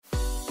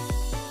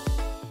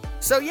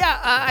So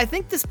I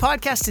think this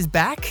podcast is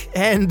back,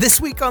 and this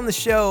week on the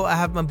show, I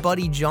have my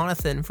buddy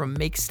Jonathan from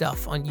Make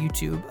Stuff on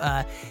YouTube.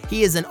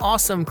 He is an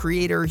awesome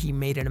creator. He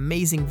made an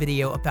amazing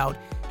video about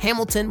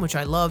Hamilton, which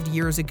I loved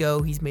years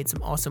ago. He's made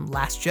some awesome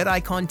Last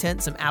Jedi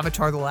content, some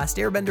Avatar: The Last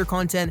Airbender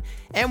content,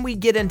 and we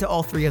get into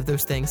all three of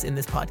those things in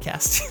this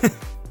podcast,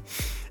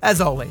 as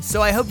always.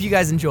 So I hope you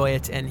guys enjoy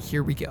it, and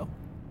here we go.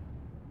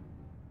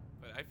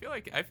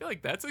 I feel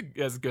like that's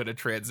as good a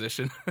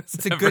transition as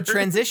It's a good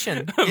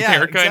transition.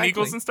 America and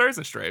Eagles and Stars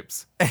and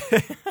Stripes.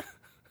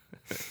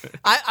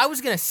 I was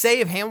gonna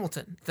save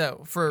Hamilton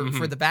though for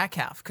the back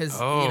half because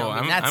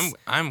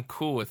I'm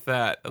cool with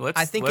that.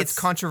 I think it's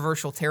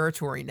controversial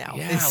territory now.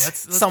 Yeah,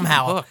 let's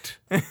somehow.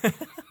 Get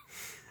hooked.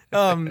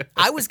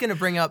 I was gonna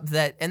bring up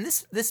that, and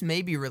this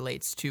maybe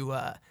relates to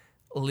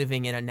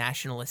living in a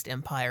nationalist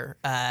empire.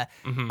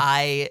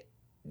 I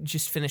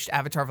just finished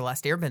Avatar: The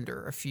Last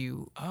Airbender a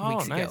few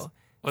weeks ago.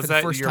 Was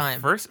that your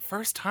time.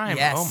 First time?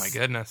 Yes. Oh my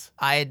goodness.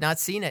 I had not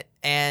seen it,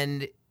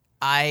 and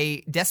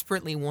I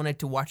desperately wanted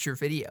to watch your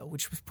video,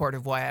 which was part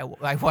of why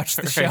I watched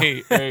the show.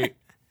 Right.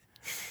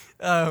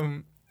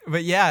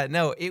 But yeah,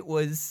 no, it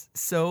was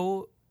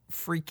so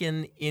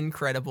freaking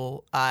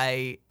incredible.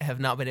 I have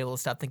not been able to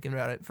stop thinking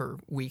about it for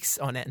weeks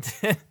on end.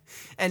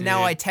 And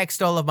now I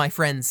text all of my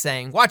friends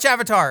saying, watch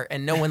Avatar,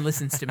 and no one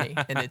listens to me.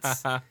 And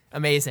it's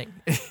amazing.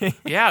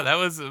 Yeah, that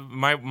was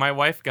my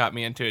wife got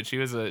me into it. She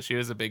was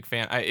a big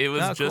fan. It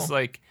was just cool.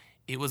 like,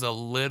 it was a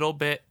little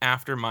bit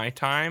after my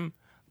time.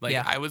 Like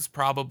I was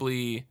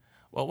probably,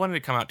 when did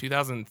it come out?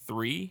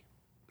 2003?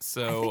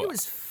 So I think it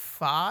was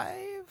 5.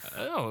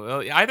 Oh,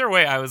 well, either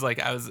way, I was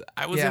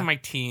in my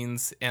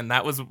teens, and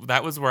that was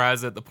where I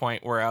was at the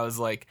point where I was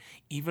like,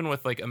 even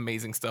with like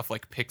amazing stuff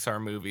like Pixar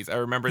movies, I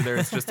remember there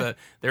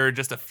were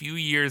just a few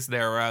years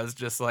there where I was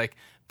just like,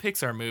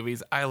 Pixar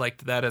movies, I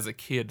liked that as a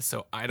kid,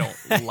 so I don't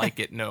like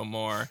it no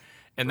more.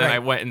 And then I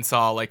went and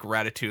saw like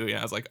Ratatouille, and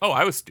I was like, oh,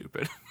 I was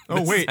stupid.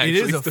 Oh wait, it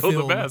is a still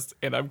film the best,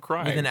 and I'm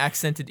crying with an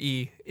accented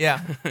E. Yeah.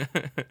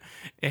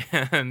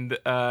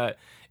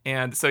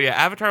 And so,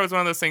 Avatar was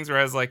one of those things where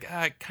I was like,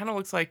 it kind of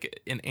looks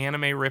like an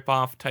anime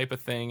ripoff type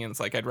of thing. And it's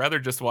like, I'd rather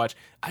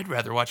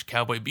watch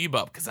Cowboy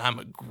Bebop because I'm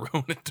a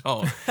grown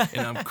adult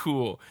and I'm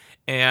cool.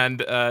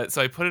 And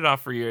so I put it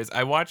off for years.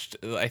 I watched,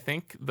 I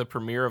think, the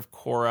premiere of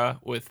Korra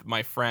with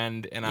my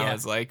friend. And I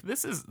was like,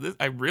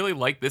 I really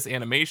like this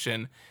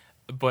animation,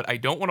 but I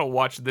don't want to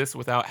watch this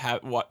without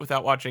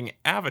watching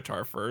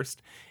Avatar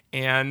first.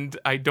 And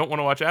I don't want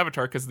to watch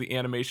Avatar because the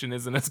animation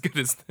isn't as good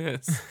as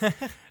this.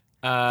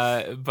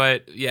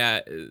 But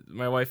yeah,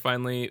 my wife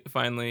finally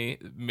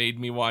made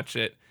me watch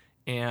it,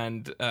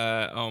 and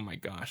oh my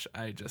gosh,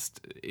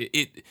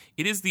 it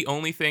is the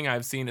only thing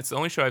I've seen. It's the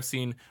only show I've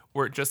seen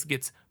where it just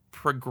gets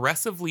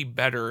progressively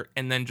better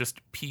and then just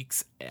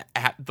peaks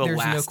at the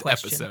last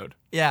episode.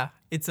 Yeah,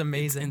 it's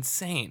amazing. It's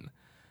insane.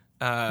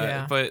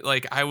 But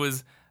like I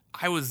was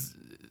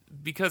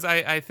because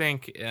I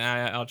think,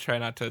 and I'll try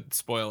not to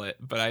spoil it,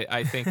 but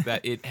I think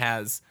that it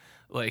has.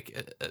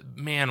 Like,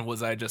 man,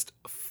 was I just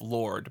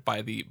floored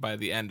by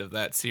the end of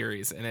that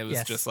series, and it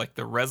was just like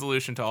the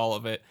resolution to all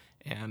of it,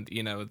 and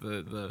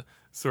the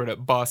sort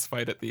of boss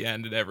fight at the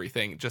end and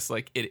everything. Just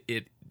like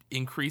it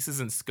increases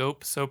in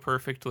scope so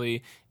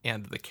perfectly,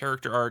 and the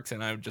character arcs,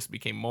 and I just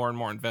became more and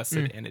more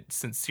invested. And it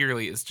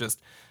sincerely is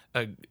just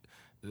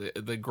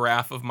the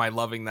graph of my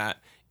loving that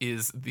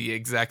is the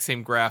exact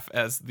same graph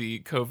as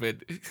the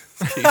COVID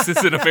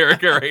cases in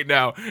America right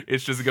now.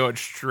 It's just going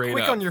straight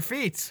Quick up. on your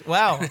feet.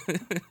 Wow.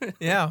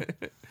 Yeah.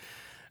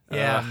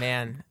 Yeah,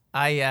 man.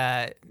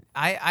 I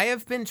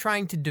have been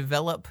trying to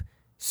develop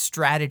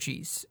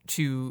strategies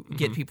to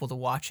get people to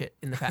watch it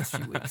in the past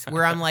few weeks,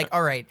 where I'm like,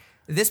 all right,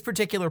 this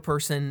particular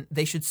person,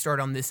 they should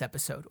start on this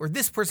episode, or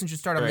this person should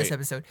start on this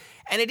episode.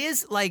 And it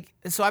is like,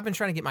 so I've been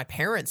trying to get my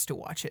parents to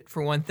watch it,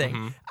 for one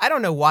thing. I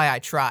don't know why I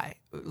try,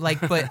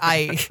 but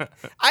I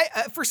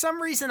for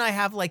some reason I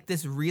have like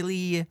this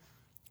really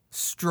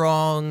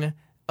strong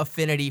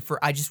affinity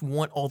for, I just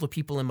want all the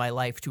people in my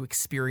life to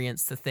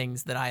experience the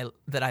things that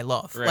I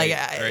love.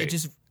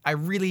 I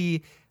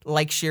really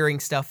like sharing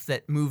stuff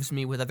that moves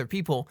me with other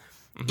people,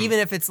 even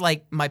if it's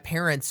like my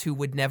parents who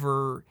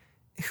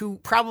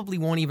probably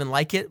won't even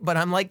like it, but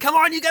I'm like, come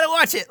on, you gotta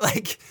watch it.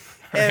 Like,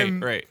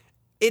 right.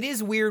 It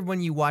is weird when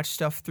you watch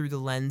stuff through the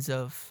lens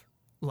of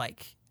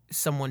like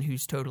someone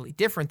who's totally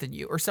different than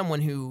you, or someone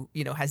who,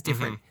 has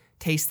different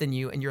taste than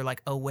you, and you're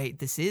like, oh wait,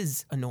 this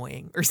is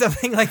annoying, or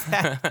something like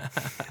that.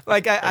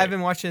 Like I've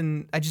been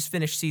watching, I just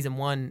finished season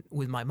 1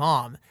 with my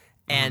mom,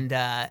 and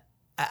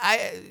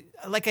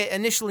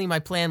initially my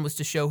plan was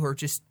to show her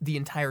just the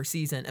entire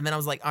season, and then I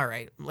was like, all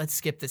right, let's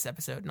skip this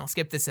episode, and I'll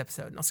skip this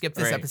episode, and I'll skip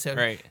this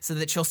episode, so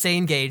that she'll stay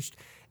engaged.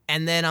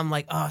 And then I'm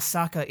like, oh,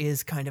 Sokka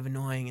is kind of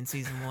annoying in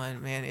season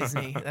 1, man,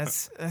 isn't he?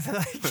 That's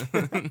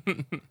like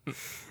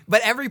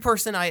But every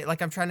person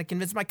I'm trying to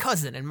convince my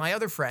cousin and my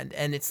other friend,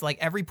 and it's like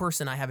every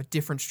person I have a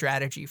different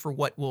strategy for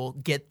what will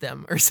get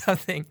them or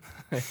something.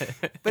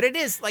 But it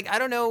is like, I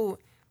don't know,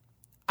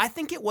 I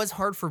think it was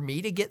hard for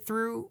me to get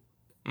through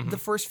the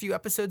first few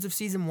episodes of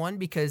season 1,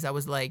 because I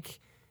was like,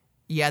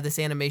 yeah, this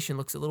animation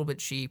looks a little bit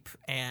cheap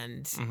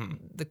and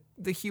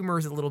the humor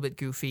is a little bit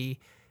goofy.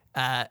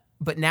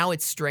 But now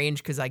it's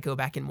strange because I go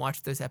back and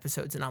watch those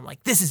episodes and I'm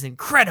like, this is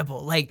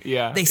incredible. Like,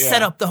 they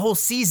set up the whole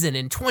season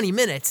in 20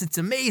 minutes. It's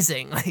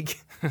amazing.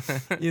 Like,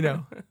 you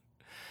know.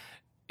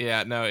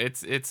 Yeah, no,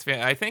 it's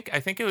I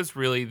think it was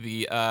really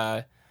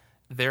the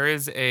there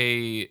is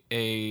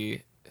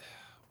a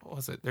what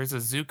was it? There's a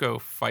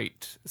Zuko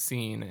fight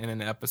scene in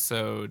an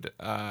episode.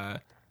 I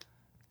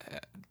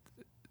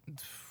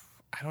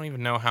don't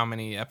even know how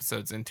many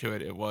episodes into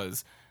it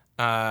was.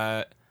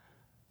 I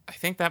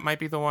think that might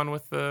be the one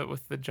with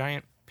the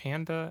giant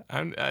panda.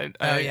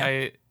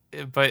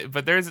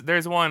 But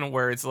there's one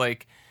where it's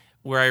like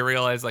where I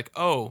realize like,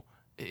 oh,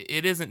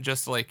 it isn't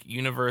just like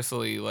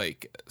universally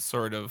like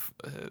sort of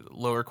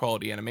lower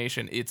quality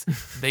animation. It's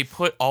they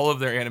put all of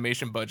their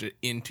animation budget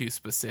into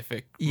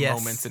specific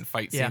moments and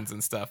fight scenes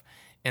and stuff.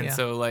 And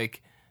so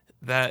like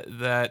that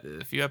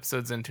a few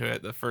episodes into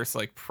it, the first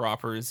like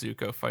proper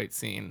Zuko fight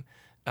scene,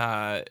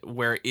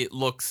 where it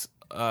looks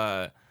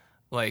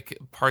like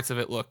parts of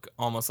it look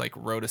almost like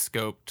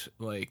rotoscoped,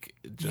 like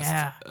just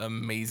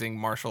amazing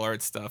martial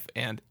arts stuff,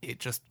 and it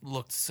just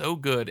looked so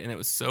good and it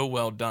was so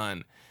well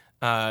done.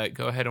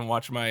 Go ahead and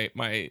watch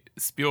my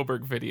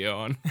Spielberg video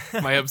on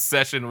my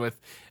obsession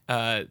with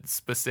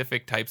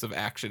specific types of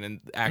action and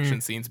action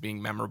scenes being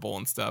memorable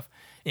and stuff.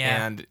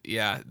 Yeah. And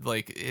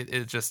like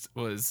it just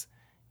was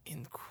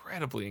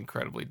incredibly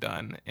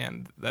done,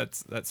 and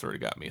that sort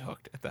of got me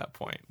hooked at that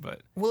point.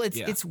 But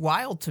it's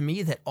wild to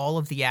me that all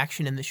of the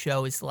action in the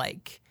show is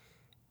like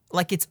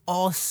it's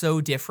all so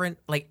different.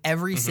 Like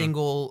every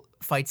single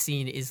fight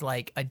scene is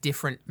like a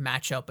different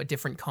matchup, a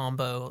different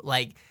combo,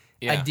 like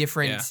a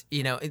different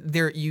you know,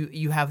 there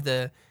you have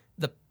the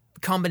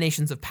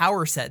combinations of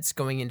power sets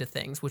going into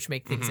things, which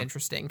make things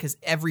interesting because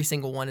every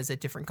single one is a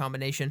different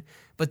combination.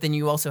 But then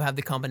you also have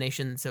the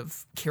combinations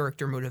of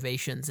character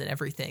motivations and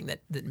everything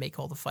that make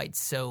all the fights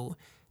so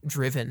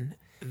driven.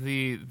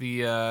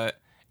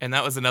 And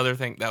that was another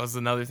thing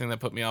that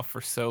put me off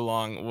for so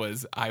long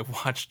was I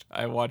watched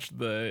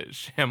the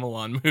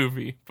Shyamalan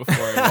movie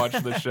before I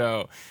watched the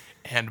show,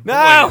 and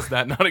boy, is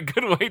that not a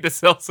good way to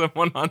sell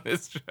someone on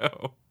this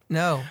show.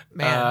 No,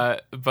 man.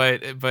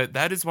 But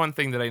that is one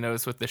thing that I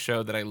noticed with the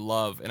show that I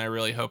love, and I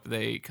really hope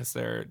because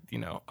they're, you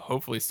know,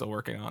 hopefully still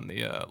working on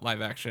the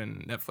live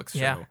action Netflix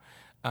show.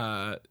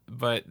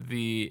 But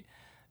the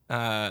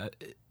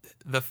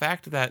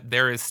fact that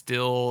there is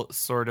still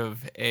sort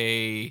of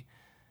I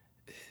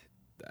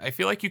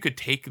feel like you could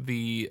take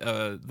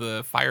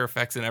the fire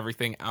effects and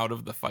everything out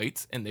of the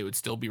fights, and they would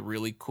still be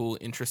really cool,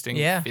 interesting,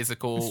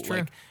 physical,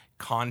 like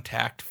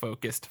contact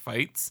focused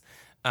fights.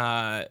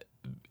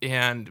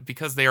 And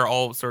because they are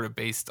all sort of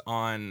based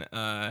on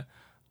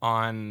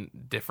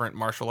different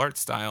martial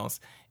arts styles,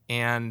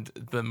 and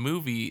the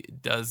movie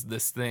does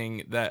this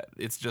thing that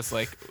it's just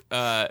like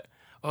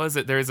what was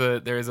it? There's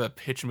a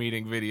pitch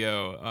meeting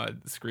video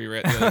on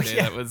Screenrant the other day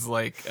that was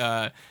like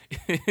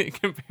it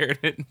compared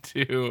it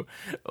to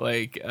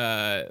like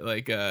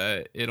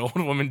an old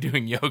woman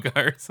doing yoga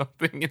or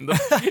something in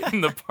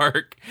the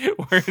park,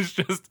 where it's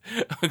just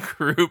a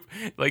group,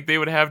 like they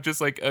would have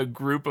just like a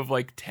group of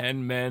like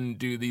 10 men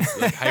do these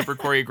like hyper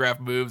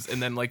choreographed moves,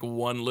 and then like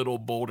one little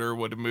boulder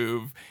would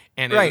move,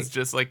 and it was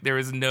just like there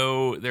is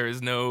no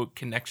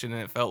connection,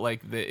 and it felt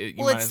like you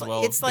might as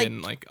well have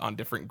been like on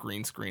different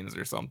green screens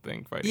or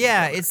something.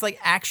 It's like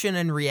action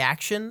and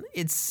reaction.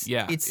 It's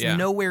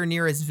nowhere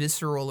near as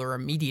visceral or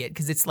immediate,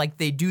 because it's like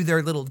they do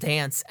their little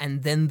dance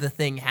and then the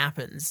thing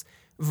happens,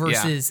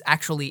 versus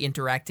actually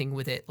interacting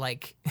with it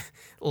like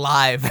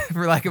live,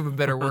 for lack of a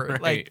better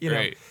word.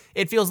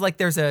 It feels like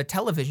there's a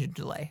television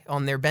delay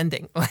on their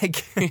bending.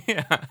 Like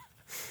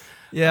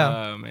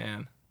Oh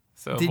man.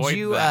 So did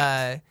you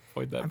that.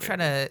 I'm trying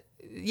to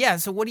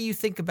so what do you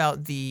think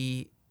about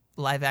the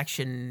live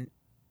action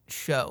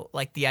show,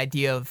 like the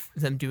idea of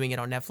them doing it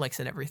on Netflix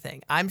and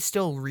everything? I'm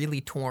still really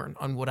torn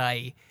on what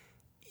I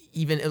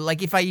even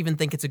like, if I even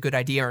think it's a good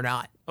idea or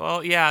not.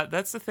 Well,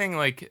 that's the thing.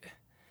 Like,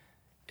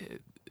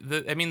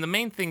 the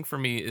main thing for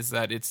me is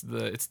that it's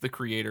the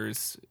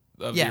creators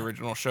of the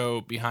original show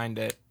behind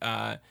it,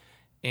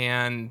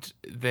 and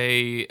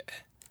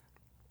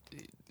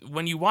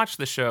when you watch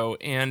the show,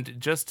 and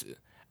just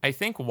I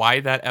think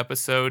why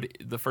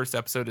the first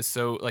episode is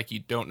so like you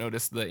don't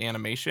notice the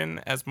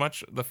animation as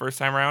much the first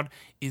time around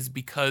is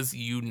because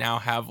you now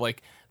have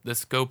like the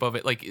scope of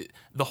it, like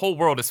the whole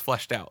world is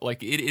fleshed out,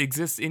 like it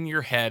exists in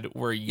your head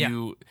where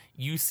you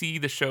see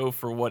the show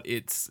for what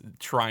it's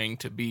trying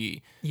to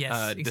be,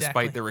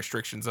 despite the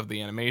restrictions of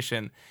the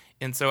animation.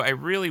 And so I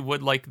really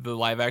would like the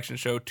live action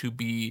show to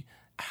be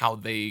how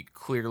they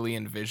clearly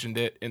envisioned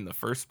it in the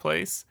first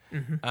place,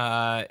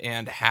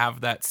 and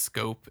have that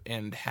scope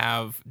and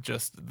have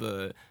just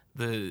the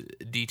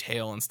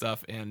detail and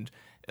stuff, and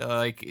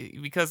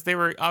because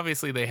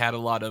they had a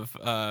lot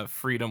of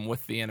freedom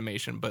with the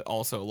animation, but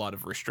also a lot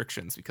of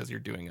restrictions because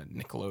you're doing a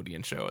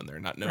Nickelodeon show and they're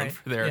not known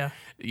for their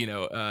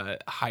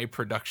high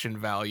production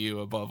value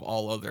above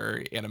all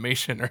other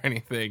animation or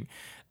anything.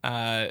 So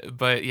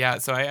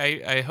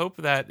I hope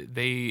that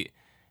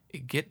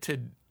get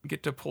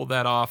to pull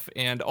that off.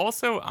 And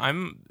also,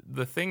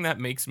 the thing that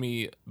makes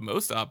me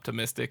most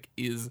optimistic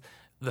is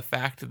the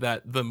fact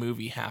that the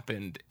movie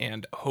happened,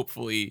 and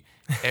hopefully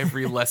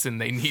every lesson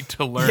they need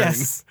to learn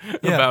Yes.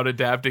 about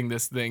adapting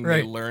this thing they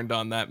Right. learned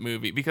on that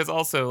movie. Because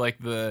also, like,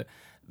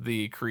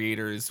 the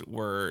creators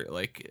were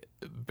like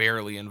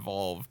barely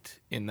involved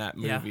in that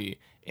movie,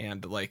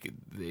 and like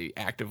they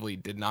actively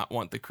did not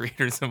want the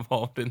creators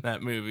involved in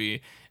that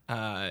movie,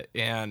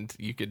 and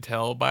you could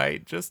tell by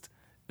just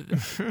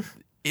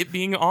it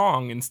being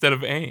Ong instead of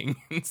Aang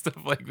and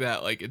stuff like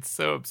that. Like, it's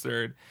so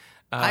absurd.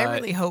 I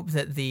really hope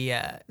that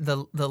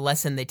the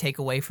lesson they take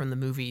away from the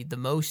movie the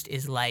most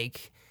is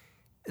like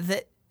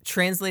that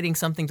translating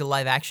something to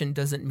live action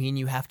doesn't mean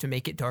you have to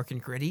make it dark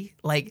and gritty.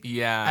 Like,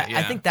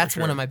 I think that's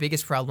one of my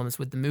biggest problems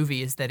with the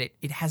movie is that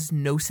it has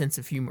no sense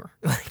of humor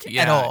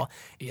at all.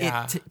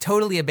 Yeah. It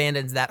totally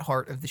abandons that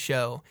heart of the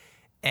show.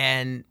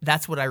 And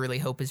that's what I really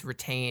hope is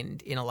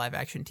retained in a live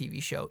action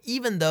TV show,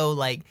 even though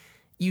like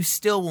you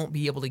still won't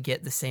be able to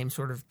get the same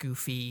sort of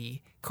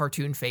goofy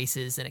cartoon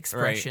faces and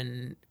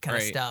expression kind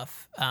of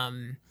stuff.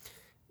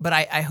 But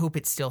I hope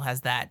it still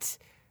has that.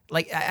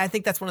 Like, I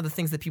think that's one of the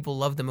things that people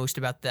love the most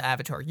about the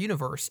Avatar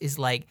universe is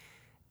like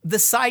the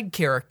side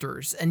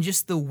characters and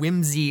just the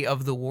whimsy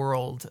of the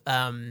world,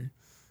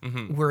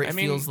 where it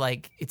feels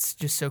like it's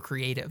just so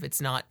creative.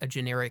 It's not a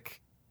generic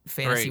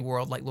fantasy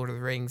world like Lord of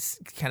the Rings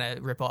kind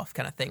of ripoff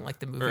kind of thing like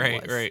the movie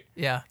was. Right.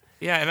 Yeah.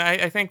 Yeah, and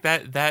I think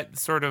that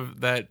sort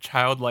of that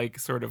childlike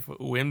sort of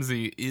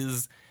whimsy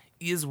is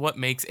what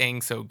makes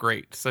Aang so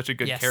great, such a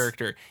good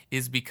character,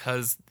 is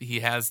because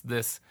he has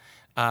this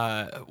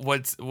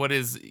what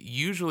is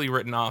usually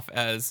written off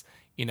as,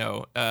 you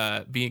know,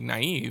 being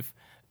naive,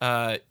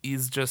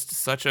 is just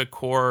such a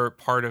core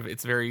part of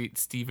its very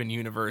Steven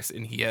universe,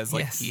 and he has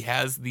he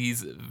has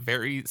these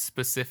very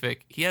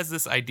specific, he has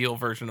this ideal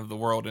version of the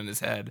world in his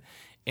head.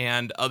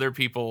 And other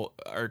people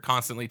are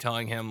constantly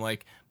telling him,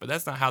 like, but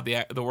that's not how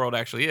the world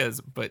actually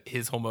is. But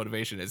his whole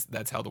motivation is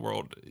that's how the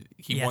world,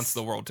 he wants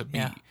the world to be.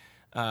 Yeah.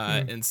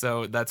 And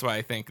so that's why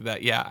I think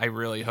that, I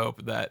really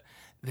hope that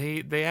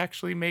they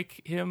actually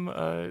make him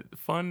a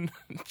fun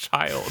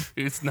child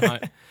who's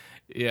not,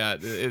 I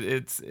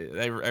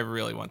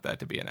really want that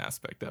to be an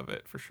aspect of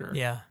it for sure.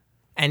 Yeah.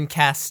 And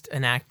cast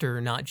an actor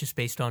not just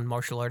based on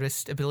martial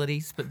artist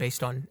abilities, but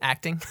based on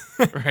acting.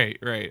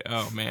 Right.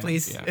 Oh, man.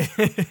 Please. Yeah.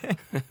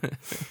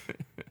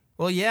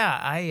 Well,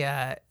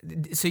 yeah,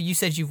 so you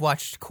said you've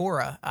watched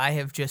Korra.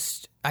 I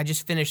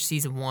just finished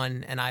season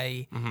 1, and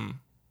I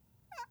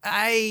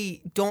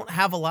don't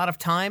have a lot of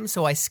time,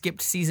 so I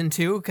skipped season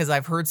 2 because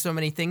I've heard so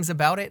many things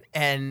about it,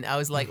 and I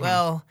was like,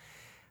 well,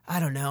 I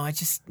don't know, I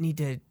just need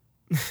to.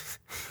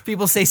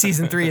 People say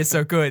season 3 is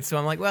so good, so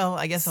I'm like, well,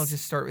 I guess I'll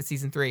just start with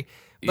season 3.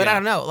 But I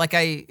don't know, like,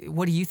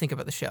 what do you think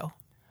about the show?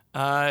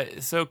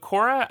 So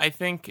Korra, I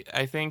think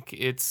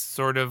it's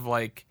sort of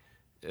like.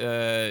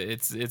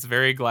 It's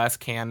very glass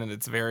cannon.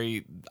 It's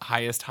very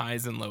highest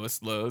highs and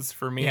lowest lows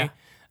for me.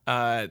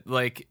 Yeah.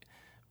 Like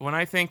when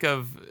I think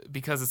of,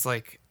 because it's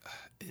like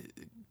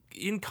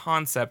in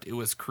concept it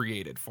was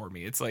created for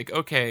me. It's like,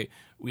 okay,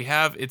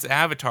 it's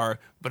Avatar,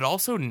 but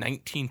also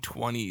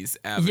 1920s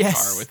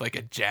Avatar with like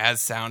a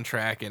jazz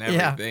soundtrack and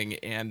everything,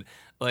 and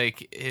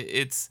like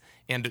it's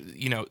and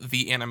you know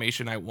the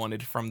animation I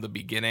wanted from the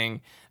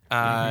beginning,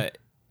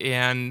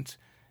 and.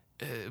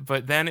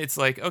 But then it's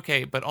like,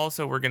 okay, but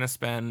also we're going to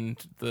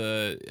spend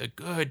a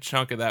good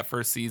chunk of that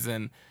first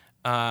season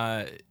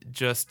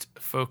just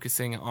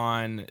focusing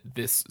on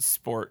this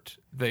sport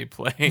they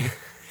play.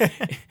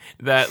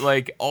 That,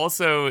 like,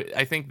 also,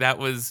 I think that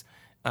was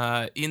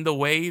in the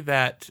way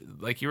that,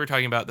 like you were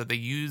talking about, that they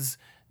use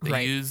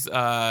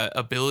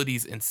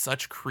abilities in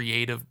such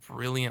creative,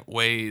 brilliant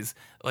ways.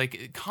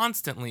 Like,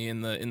 constantly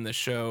in the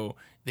show,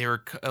 they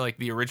were like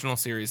the original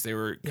series. They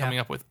were coming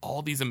up with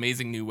all these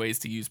amazing new ways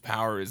to use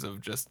powers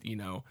of just, you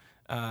know,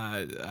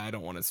 I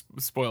don't want to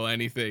spoil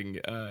anything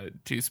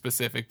too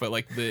specific, but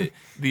like the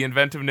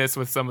inventiveness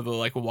with some of the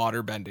like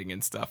water bending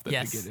and stuff that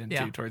they get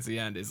into towards the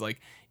end is like,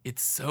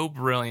 it's so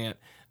brilliant.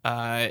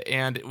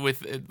 And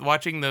with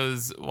watching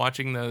those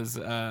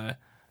the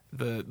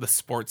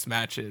sports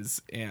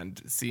matches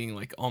and seeing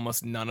like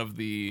almost none of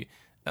the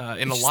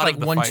in It's a lot like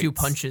of the 1-2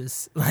 fights,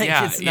 punches. Like,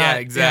 it's not,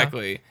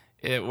 exactly.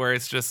 Where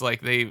it's just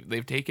like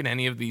they've taken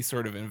any of the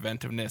sort of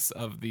inventiveness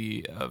of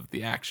the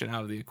action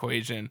out of the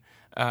equation.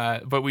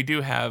 But we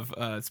do have,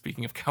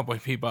 speaking of Cowboy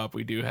Bebop,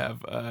 we do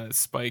have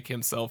Spike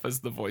himself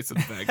as the voice of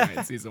the bad guy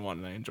in season 1,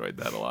 and I enjoyed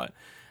that a lot.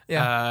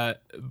 Yeah.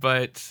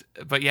 But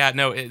yeah,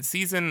 no,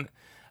 season.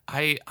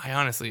 I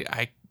honestly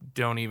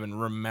don't even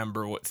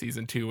remember what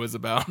season 2 was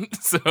about,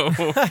 so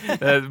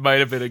that might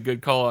have been a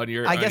good call on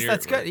your. I guess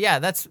that's good. Yeah,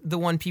 that's the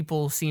one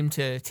people seem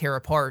to tear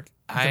apart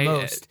the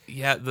most.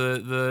 Yeah,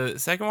 the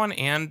second one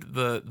and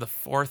the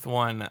fourth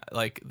one.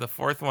 Like the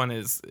fourth one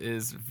is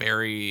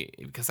very,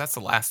 because that's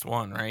the last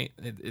one, right?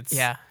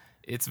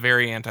 It's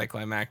very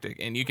anticlimactic,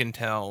 and you can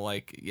tell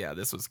like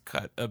this was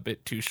cut a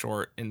bit too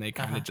short, and they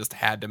kind of just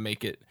had to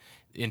make it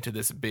into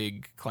this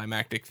big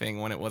climactic thing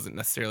when it wasn't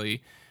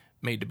necessarily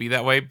made to be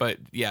that way. But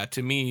yeah,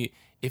 to me,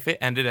 if it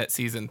ended at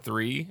season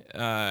 3,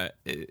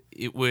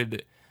 it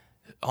would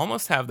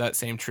almost have that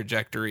same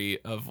trajectory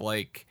of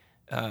like,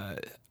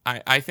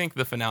 I think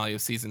the finale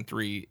of season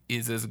 3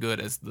 is as good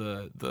as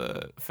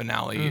the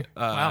finale.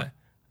 Wow.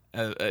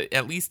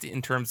 At least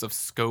in terms of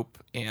scope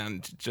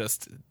and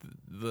just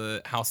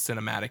how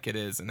cinematic it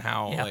is and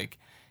how like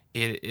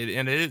it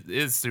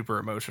is super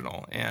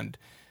emotional. And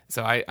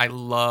so I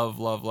love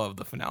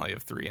the finale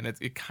of 3, and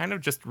it kind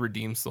of just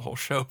redeems the whole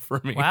show for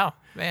me. Wow,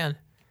 man.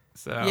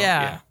 So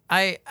yeah.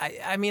 I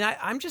mean,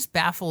 I'm just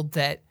baffled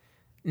that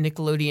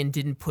Nickelodeon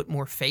didn't put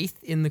more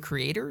faith in the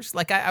creators.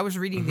 Like I was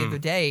reading the other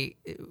day,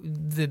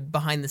 the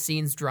behind the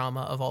scenes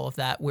drama of all of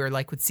that, where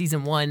like with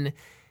season 1,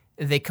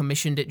 they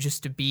commissioned it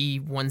just to be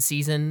one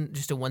season,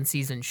 just a one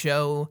season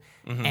show.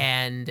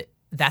 And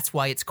that's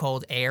why it's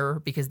called Air,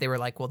 because they were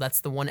like, well,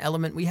 that's the one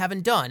element we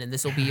haven't done, and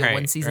this will be a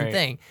one season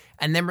thing.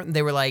 And then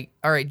they were like,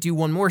 all right, do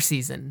one more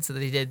season. So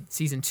they did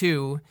season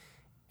 2,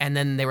 and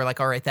then they were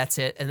like, all right, that's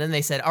it. And then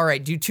they said, all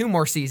right, do 2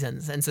 more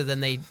seasons. And so then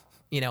they,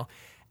 and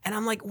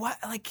I'm like, what?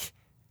 Like,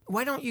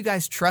 why don't you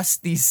guys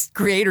trust these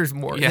creators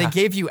more? Yeah. They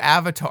gave you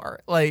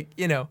Avatar, like,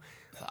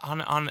 on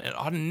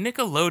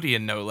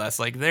Nickelodeon, no less.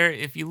 Like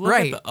if you look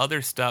at the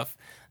other stuff,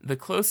 the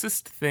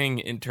closest thing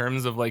in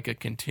terms of like a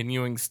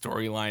continuing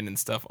storyline and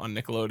stuff on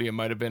Nickelodeon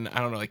might have been, I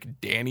don't know,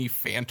 like Danny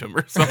Phantom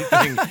or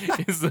something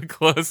is the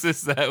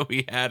closest that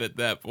we had at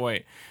that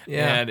point.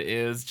 Yeah. And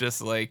is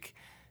just like,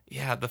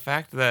 yeah, the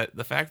fact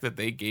that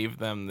they gave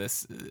them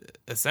this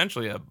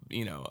essentially a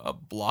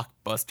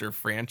blockbuster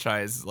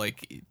franchise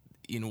like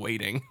in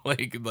waiting,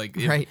 like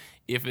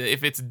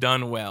if it's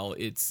done well,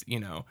 it's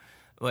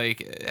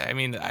like, I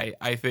mean,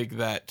 I think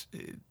that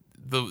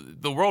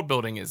the world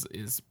building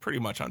is pretty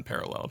much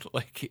unparalleled.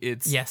 Like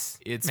it's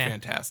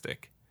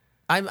fantastic.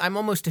 I'm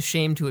almost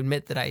ashamed to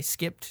admit that I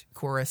skipped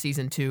Korra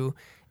season 2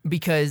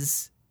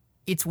 because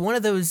it's one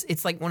of those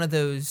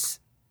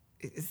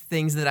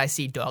things that I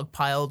see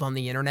dogpiled on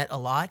the internet a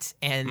lot,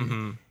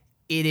 and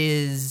it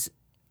is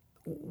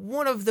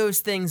one of those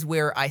things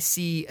where I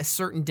see a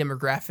certain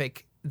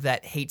demographic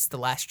that hates The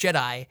Last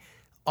Jedi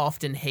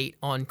often hate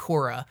on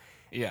Korra.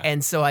 Yeah.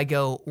 And so I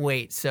go,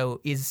 wait, so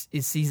is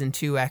season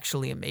 2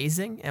 actually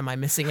amazing? Am I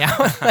missing out?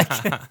 I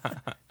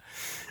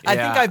think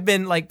I've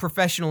been like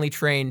professionally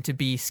trained to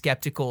be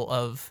skeptical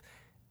of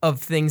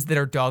things that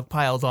are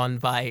dogpiled on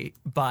by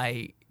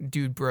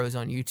dude bros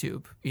on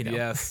YouTube,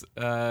 Yes,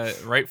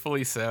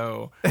 rightfully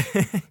so.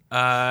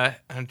 I'm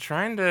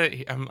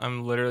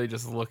literally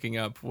just looking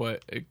up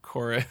what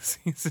Korra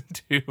season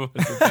 2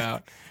 was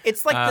about.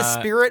 It's like the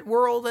spirit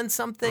world and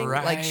something.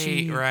 Right, like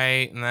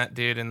and that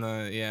dude in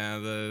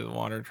the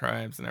water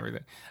tribes and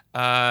everything.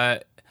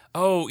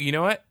 Oh, you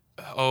know what?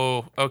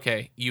 Oh,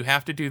 okay. You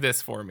have to do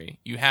this for me.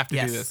 Do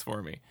this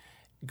for me.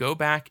 Go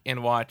back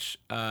and watch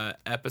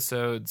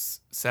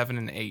episodes 7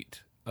 and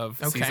 8 of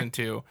season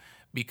 2.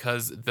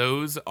 Because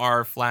those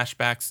are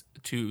flashbacks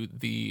to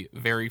the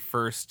very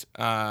first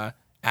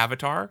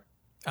Avatar.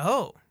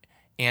 Oh.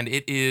 And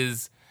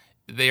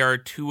they are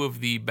 2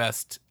 of the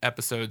best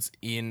episodes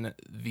in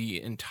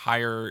the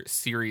entire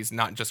series,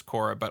 not just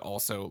Korra, but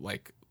also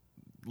like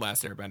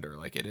Last Airbender.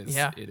 Like it is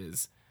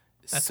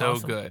That's so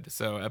awesome. good.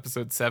 So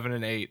episodes 7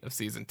 and 8 of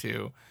season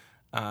 2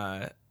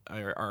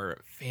 are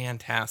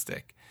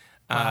fantastic.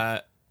 Wow.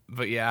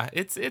 But yeah,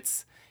 I'd say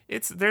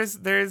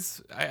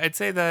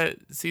that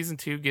season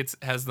 2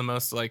 has the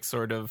most like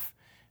sort of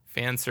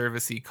fan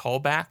servicey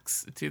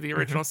callbacks to the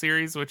original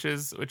series, which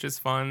is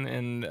fun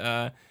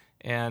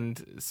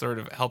and sort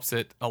of helps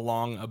it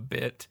along a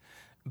bit.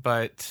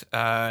 But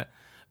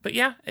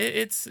yeah,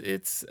 it's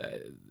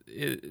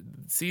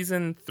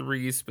season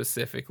 3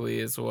 specifically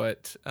is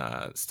what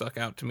stuck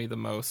out to me the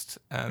most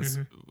as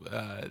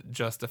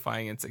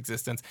justifying its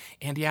existence.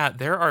 And yeah,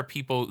 there are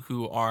people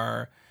who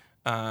are.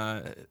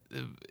 And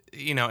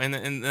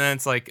then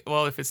it's like,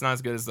 well, if it's not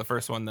as good as the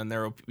first one, then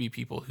there will be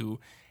people who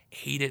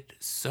hate it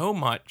so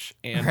much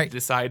and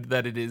decide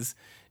that it is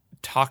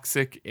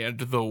toxic and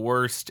the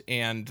worst,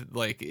 and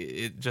like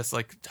it just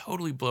like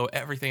totally blow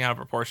everything out of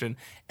proportion.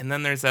 And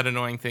then there's that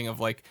annoying thing of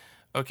like,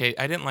 okay,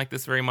 I didn't like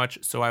this very much,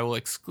 so I will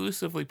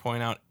exclusively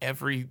point out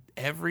every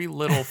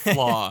little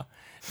flaw,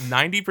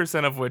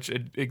 90% of which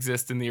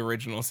exist in the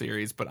original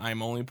series, but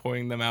I'm only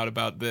pointing them out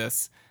about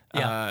this.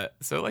 Yeah.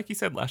 So like you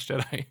said, Last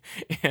Jedi,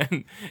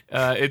 and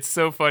it's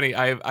so funny.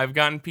 I've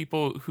gotten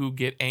people who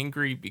get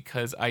angry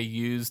because I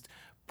used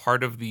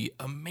part of the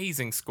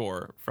amazing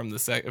score from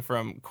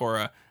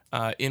Korra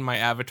in my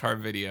Avatar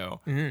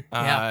video.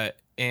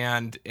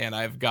 And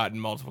I've gotten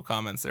multiple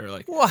comments that are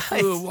like,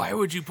 why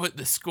would you put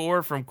the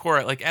score from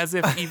Korra? Like as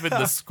if even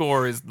the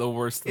score is the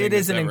worst thing. It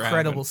is an ever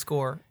incredible happened.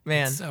 score,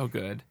 man. It's so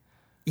good.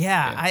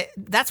 Yeah.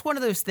 That's one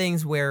of those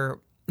things where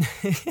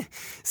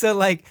so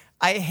like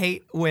I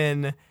hate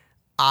when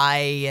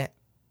I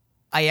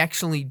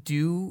actually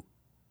do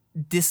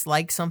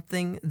dislike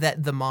something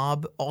that the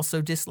mob also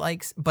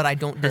dislikes, but I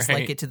don't dislike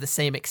Right. it to the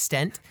same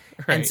extent.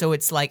 Right. And so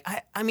it's like,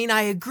 I mean,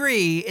 I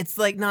agree. It's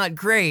like not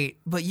great,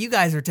 but you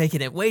guys are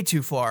taking it way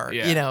too far,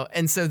 Yeah. you know?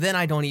 And so then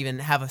I don't even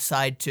have a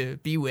side to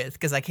be with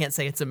because I can't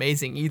say it's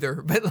amazing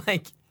either. But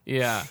like,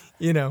 Yeah.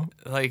 you know,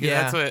 Like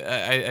Yeah. that's what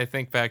I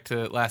think back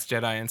to Last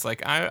Jedi, and it's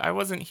like I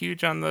wasn't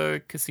huge on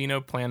the Casino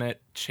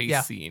Planet chase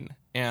Yeah. scene,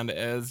 and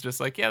it's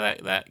just like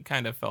that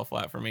kind of fell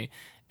flat for me.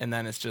 And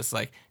then it's just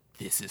like,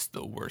 this is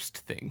the worst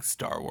thing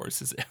Star Wars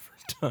has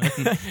ever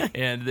done,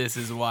 and this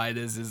is why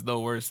this is the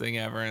worst thing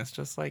ever. And it's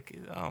just like,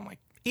 oh my,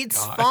 it's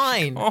gosh,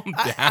 fine. calm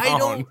I down.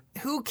 don't,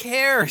 who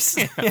cares?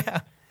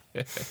 Yeah.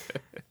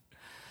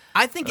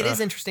 I think it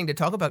is interesting to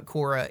talk about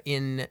Korra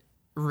in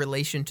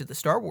relation to the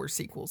Star Wars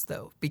sequels,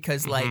 though,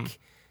 because like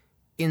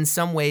in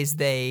some ways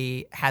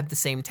they had the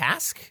same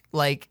task.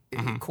 Like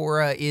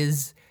Korra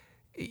is,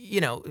 you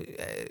know,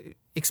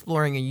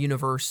 exploring a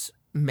universe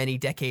many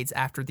decades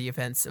after the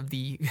events of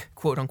the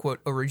quote unquote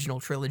original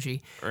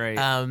trilogy. right,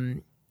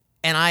 And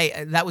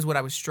that was what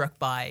I was struck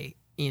by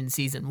in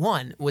season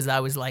 1 was I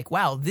was like,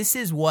 wow, this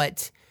is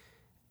what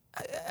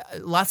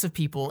lots of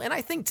people, and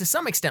I think to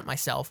some extent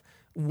myself,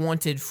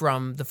 wanted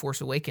from The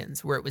Force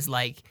Awakens, where it was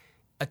like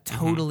a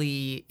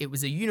totally, it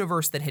was a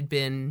universe that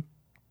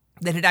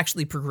had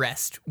actually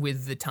progressed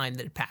with the time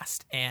that had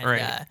passed and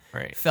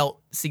right.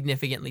 felt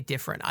significantly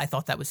different. I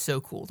thought that was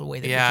so cool, the way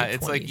that Yeah, they did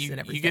it's like 20s you and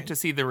everything. get to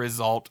see the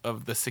result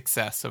of the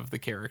success of the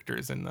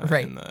characters in the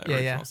Right. in the Yeah,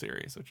 original yeah.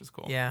 series, which is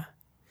cool. Yeah.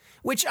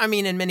 Which, I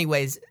mean, in many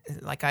ways,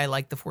 like, I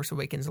like The Force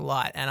Awakens a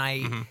lot. And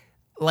I,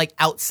 like,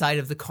 outside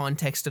of the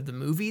context of the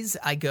movies,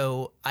 I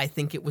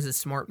think it was a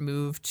smart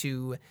move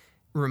to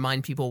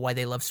remind people why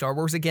they love Star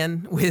Wars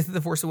again with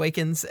The Force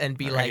Awakens and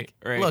be like,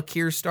 right. look,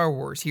 here's Star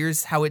Wars.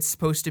 Here's how it's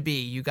supposed to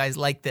be. You guys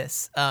like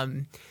this.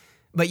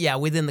 But yeah,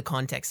 within the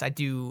context, I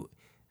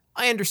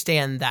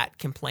understand that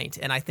complaint.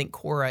 And I think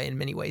Korra, in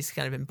many ways,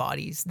 kind of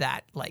embodies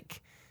that,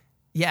 like,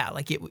 yeah,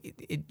 like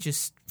it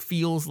just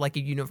feels like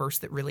a universe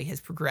that really has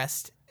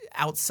progressed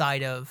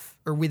outside of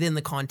or within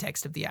the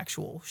context of the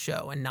actual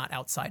show and not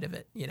outside of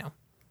it, you know?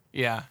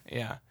 Yeah,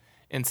 yeah.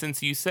 And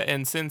since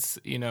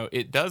you know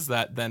it does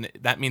that, then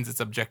that means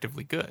it's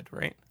objectively good,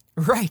 right?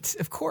 Right,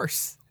 of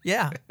course.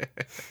 Yeah.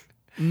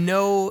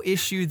 No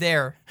issue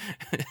there.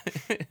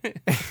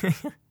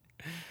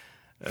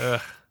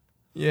 Ugh.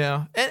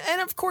 Yeah.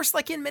 And of course,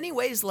 like in many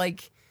ways,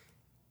 like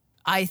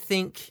I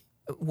think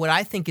what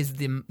I think is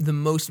the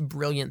most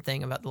brilliant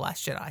thing about The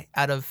Last Jedi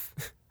out of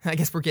I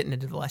guess we're getting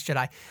into The Last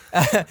Jedi.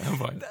 Oh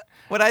boy.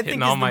 What I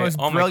think is the most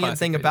brilliant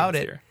thing about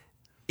it here.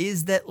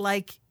 is that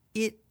like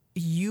it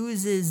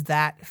uses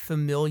that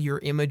familiar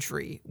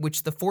imagery,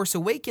 which The Force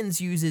Awakens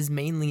uses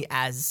mainly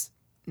as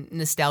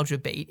nostalgia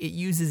bait. It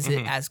uses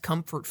it as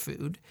comfort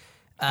food.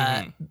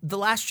 The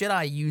Last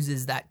Jedi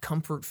uses that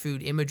comfort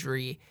food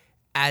imagery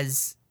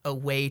as a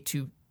way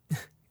to,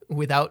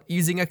 without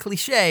using a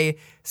cliche,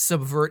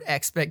 subvert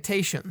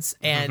expectations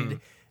and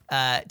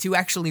to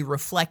actually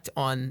reflect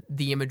on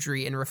the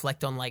imagery and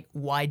reflect on like,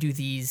 why do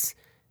these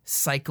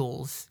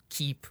cycles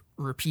keep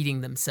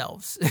repeating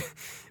themselves?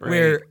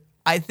 Where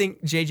I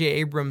think J.J.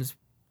 Abrams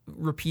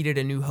repeated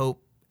A New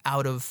Hope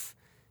out of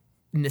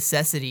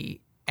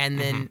necessity, and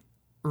then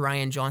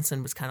Rian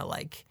Johnson was kind of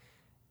like,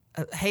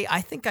 hey,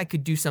 I think I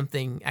could do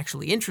something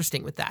actually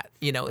interesting with that.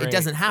 You know, it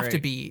doesn't have to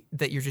be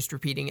that you're just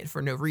repeating it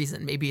for no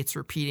reason. Maybe it's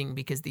repeating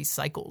because these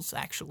cycles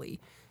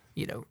actually,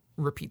 you know,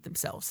 repeat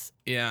themselves.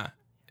 Yeah.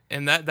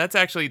 And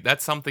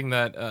that's something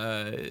that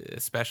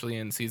especially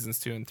in seasons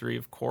 2 and 3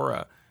 of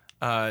Korra,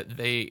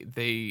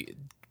 they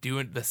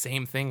do the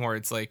same thing where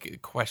it's like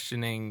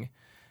questioning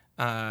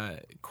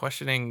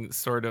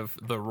sort of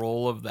the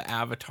role of the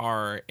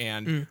Avatar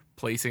and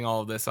placing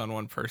all of this on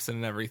one person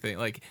and everything.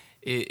 Like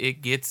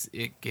it gets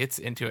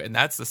into it, and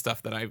that's the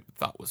stuff that I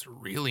thought was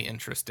really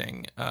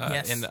interesting.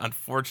 And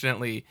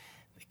unfortunately,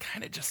 they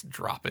kind of just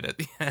drop it at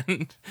the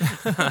end.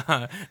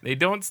 They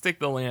don't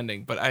stick the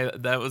landing,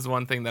 but that was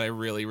one thing that I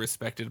really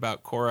respected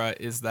about Korra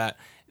is that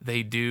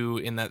they do,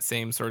 in that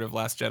same sort of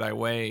Last Jedi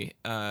way,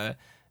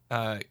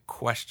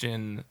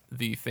 question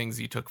the things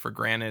you took for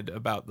granted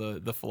about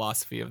the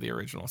philosophy of the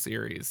original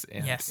series,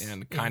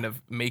 and kind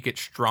of make it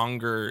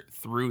stronger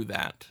through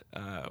that,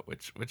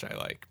 which I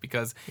like,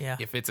 because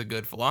if it's a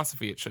good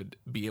philosophy, it should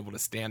be able to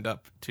stand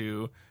up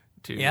to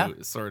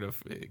sort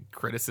of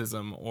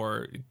criticism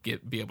or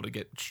be able to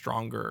get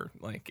stronger.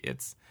 Like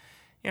it's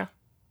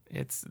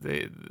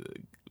the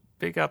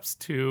big ups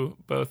to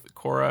both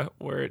Korra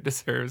where it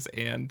deserves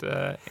and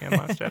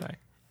Last Jedi.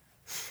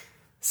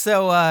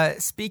 So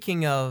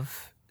speaking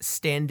of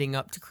standing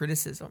up to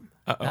criticism,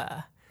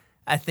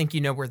 I think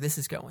you know where this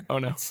is going. Oh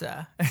no! It's,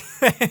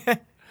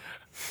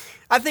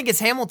 I think it's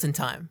Hamilton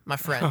time, my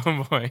friend.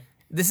 Oh boy!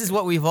 This is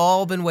what we've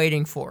all been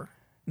waiting for,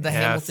 the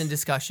Hamilton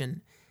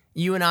discussion.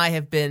 You and I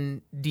have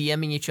been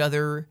DMing each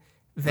other,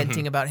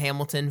 venting about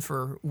Hamilton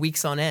for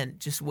weeks on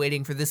end, just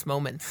waiting for this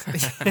moment.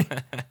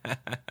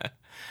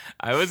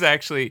 I was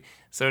actually,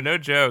 so no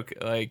joke,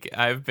 like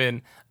I've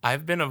been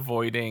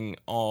avoiding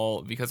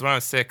all, because when I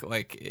was sick,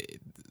 like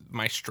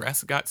my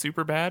stress got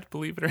super bad,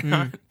 believe it or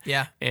not.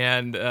 Yeah.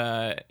 And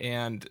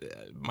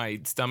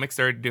my stomach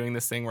started doing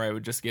this thing where I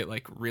would just get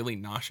like really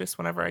nauseous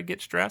whenever I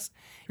get stressed.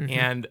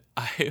 And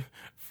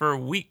for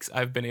weeks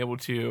I've been able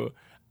to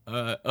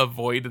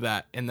avoid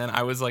that. And then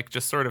I was like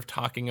just sort of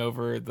talking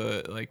about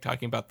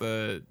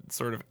the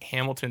sort of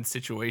Hamilton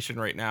situation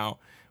right now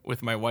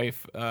with my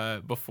wife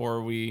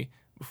before we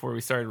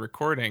started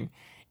recording,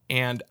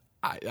 and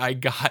I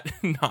got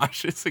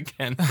nauseous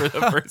again for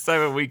the first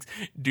time in weeks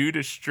due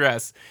to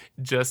stress.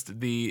 Just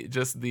the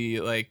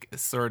like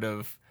sort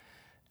of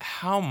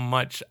how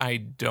much I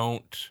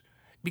don't,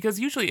 because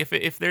usually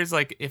if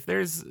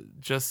there's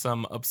just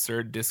some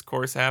absurd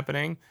discourse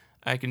happening,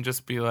 I can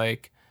just be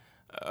like,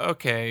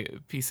 okay,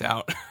 peace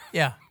out.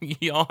 Yeah.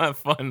 Y'all have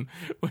fun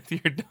with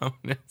your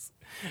dumbness.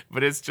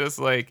 But it's just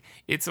like,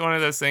 it's one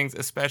of those things,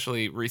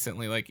 especially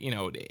recently, like, you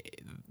know,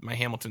 my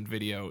Hamilton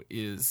video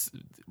is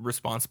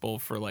responsible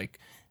for like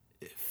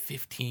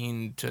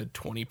 15 to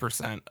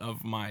 20%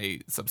 of my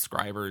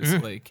subscribers.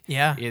 Like,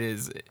 yeah, it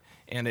is.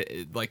 And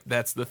it like,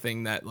 that's the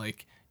thing that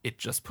like, it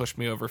just pushed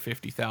me over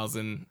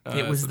 50,000.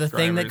 It was the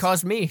thing that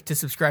caused me to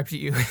subscribe to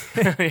you.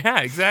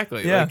 Yeah,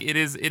 exactly. Yeah. Like, it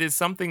is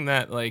something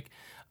that like,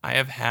 I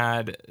have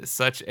had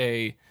such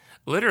a,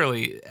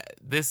 literally,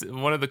 this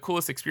one of the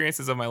coolest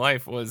experiences of my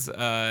life was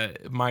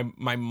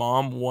my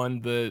mom won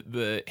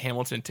the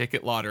Hamilton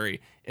ticket lottery,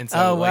 and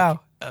so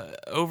wow.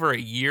 Over a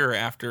year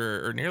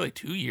after, or nearly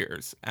 2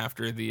 years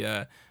after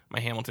the my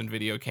Hamilton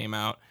video came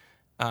out,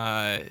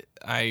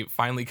 I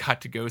finally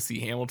got to go see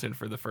Hamilton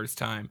for the first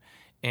time,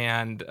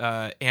 and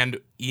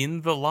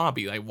in the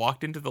lobby, I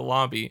walked into the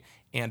lobby,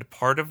 and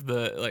part of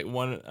the like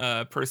one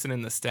person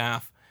in the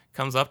staff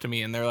comes up to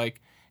me, and they're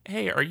like,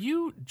 "Hey, are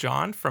you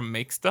John from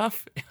Make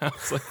Stuff?" And I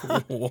was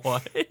like,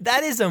 "What?"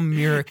 That is a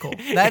miracle.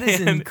 That is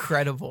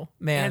incredible,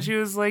 man. And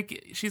she's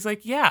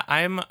like, "Yeah,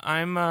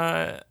 I'm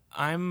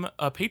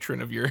a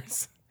patron of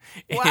yours."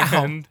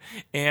 Wow.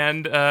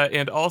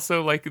 And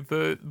also like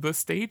the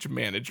stage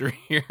manager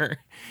here.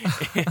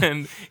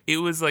 And it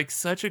was like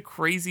such a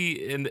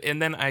crazy,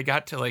 and then I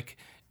got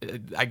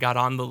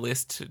on the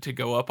list to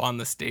go up on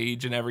the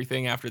stage and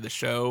everything after the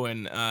show,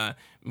 and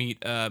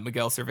meet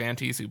Miguel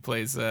Cervantes, who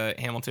plays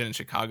Hamilton in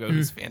Chicago,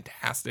 who's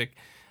fantastic.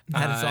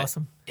 That is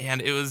awesome.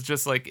 And it was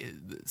just like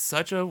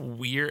such a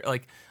weird,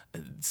 like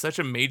such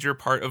a major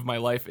part of my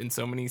life, and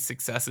so many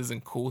successes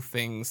and cool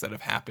things that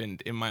have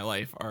happened in my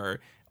life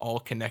are all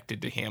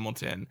connected to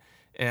Hamilton.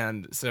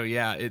 And so,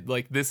 yeah, it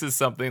like, this is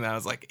something that I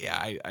was like, yeah,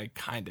 I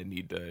kind of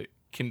need to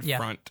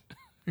confront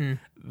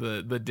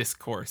the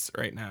discourse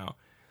right now.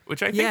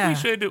 Which I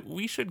think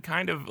we should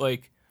kind of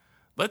like,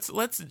 let's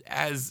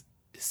as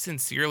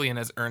sincerely and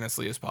as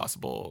earnestly as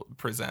possible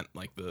present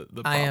like the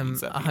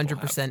problems that people have. I am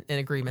 100% in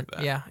agreement.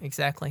 Yeah,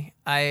 exactly.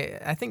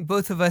 I think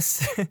both of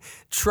us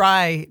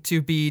try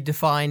to be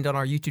defined on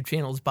our YouTube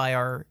channels by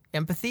our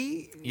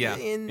empathy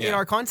in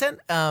our content.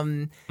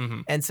 And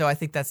so I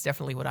think that's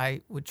definitely what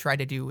I would try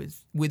to do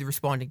with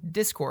responding to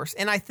discourse.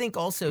 And I think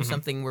also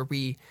something where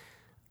we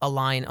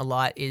align a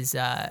lot is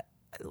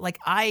like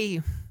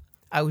I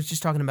was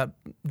just talking about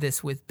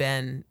this with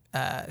Ben,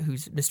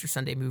 who's Mr.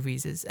 Sunday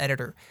Movies'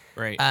 editor.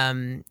 Right.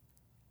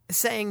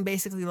 Saying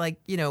basically like,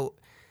 you know,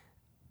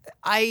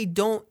 I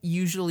don't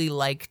usually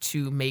like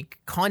to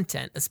make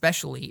content,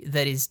 especially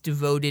that is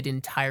devoted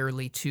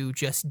entirely to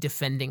just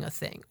defending a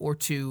thing or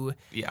to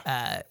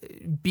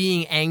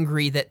being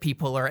angry that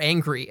people are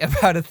angry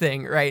about a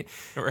thing, right?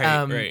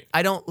 Right.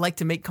 I don't like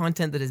to make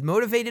content that is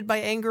motivated by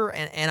anger,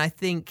 and I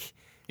think...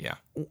 Yeah.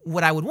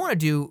 What I would want to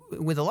do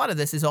with a lot of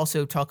this is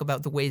also talk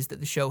about the ways that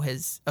the show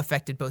has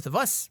affected both of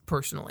us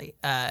personally,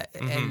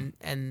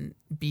 and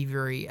be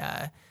very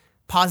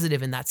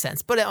positive in that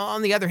sense. But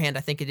on the other hand,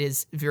 I think it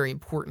is very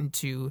important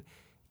to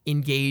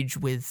engage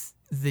with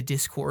the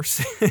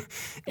discourse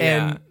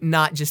and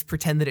not just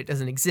pretend that it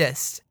doesn't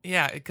exist.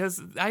 Yeah,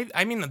 because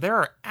I mean, there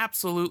are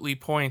absolutely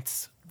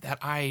points that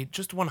I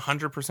just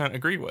 100%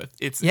 agree with.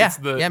 It's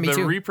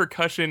the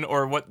repercussion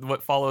or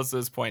what follows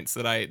those points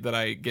that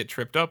I get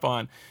tripped up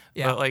on.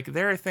 Yeah. But like,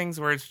 there are things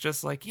where it's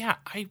just like, yeah,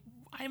 I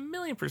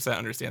 1,000,000%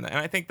 understand that, and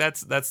I think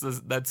that's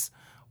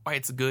why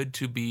it's good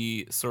to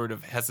be sort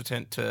of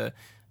hesitant to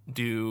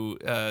do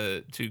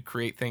to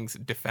create things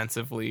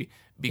defensively,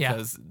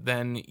 because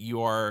then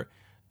you are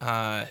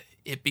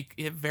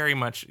it very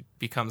much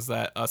becomes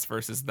that us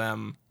versus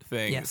them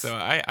thing. Yes. So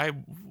I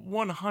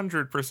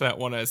 100%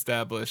 want to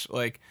establish,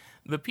 like,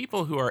 the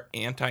people who are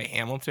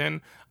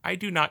anti-Hamilton, I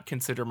do not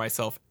consider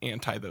myself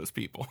anti those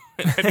people.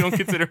 I don't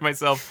consider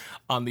myself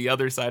on the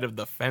other side of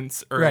the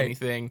fence or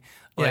anything.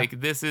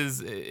 Like, this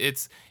is,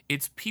 it's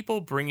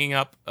people bringing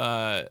up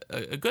a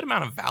good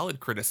amount of valid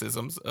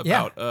criticisms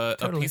about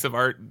a piece of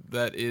art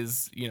that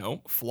is, you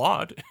know,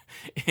 flawed.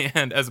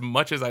 And as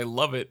much as I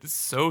love it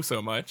so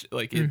much,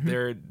 like,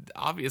 there are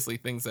obviously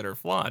things that are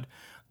flawed.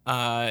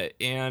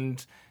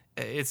 And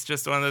it's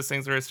just one of those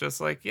things where it's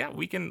just like, yeah,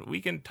 we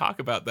can talk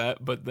about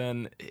that, but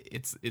then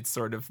it's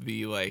sort of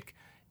the like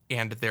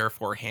and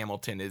therefore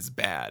Hamilton is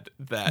bad.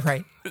 That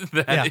Right.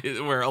 that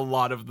is where a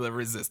lot of the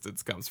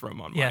resistance comes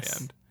from on my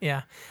end.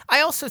 Yeah.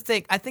 I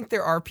think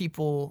there are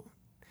people.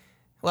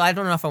 Well, I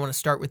don't know if I want to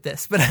start with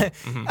this, but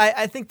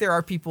I think there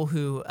are people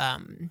who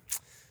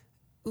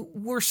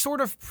were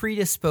sort of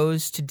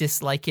predisposed to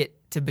dislike it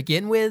to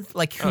begin with,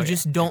 like who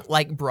just don't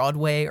like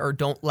Broadway or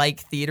don't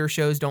like theater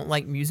shows, don't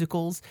like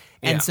musicals.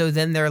 And so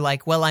then they're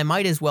like, well, I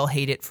might as well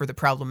hate it for the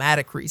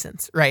problematic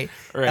reasons, right?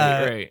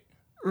 Right.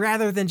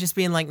 Rather than just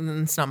being like,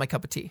 it's not my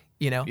cup of tea,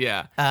 you know?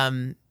 Yeah.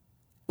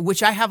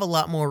 Which I have a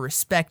lot more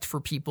respect for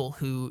people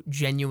who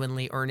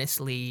genuinely,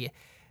 earnestly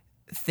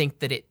think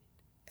that it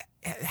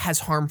has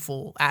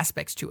harmful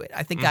aspects to it.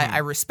 I think I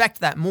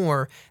respect that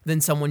more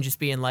than someone just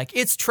being like,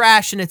 it's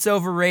trash and it's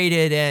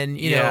overrated and,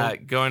 you know,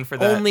 going for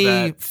that, only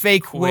that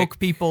fake woke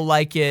people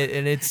like it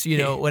and it's, you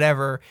know,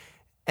 whatever.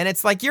 And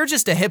it's like, you're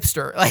just a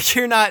hipster. Like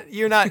you're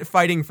not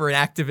fighting for an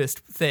activist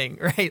thing,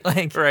 right?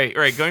 Like right.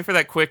 Going for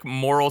that quick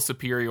moral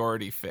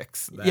superiority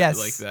fix. Yes.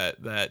 Like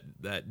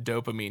that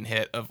dopamine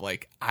hit of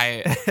like,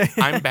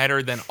 I'm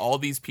better than all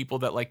these people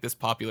that like this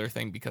popular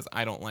thing because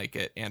I don't like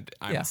it, and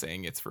I'm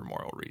saying it's for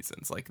moral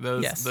reasons. Like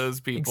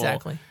those people,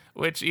 exactly.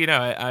 Which, you know,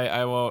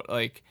 I won't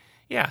like.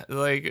 Yeah,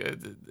 like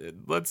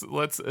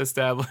let's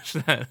establish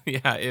that.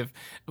 Yeah, if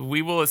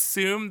we will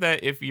assume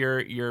that if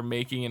you're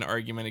making an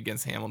argument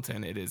against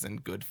Hamilton, it is in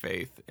good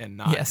faith and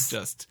not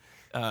just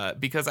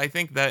because I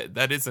think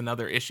that is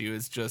another issue,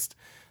 is just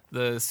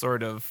the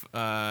sort of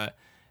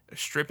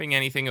stripping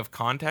anything of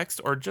context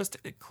or just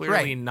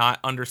clearly not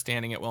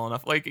understanding it well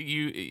enough. Like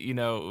you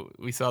know,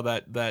 we saw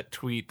that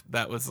tweet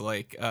that was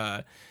like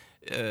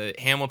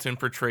Hamilton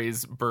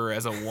portrays Burr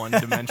as a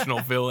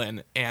one-dimensional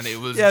villain, and it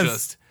was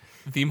just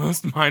the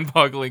most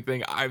mind-boggling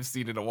thing I've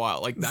seen in a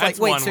while. Like that's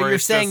wait, one so where you're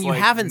it's saying just you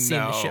like, haven't seen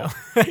no. the show?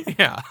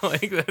 Yeah,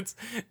 like that's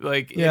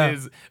like it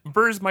is.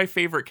 Burr's my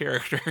favorite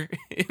character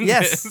in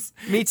this.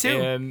 Me too.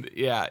 And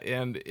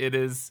it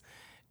is.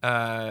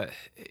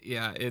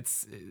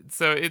 It's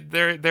so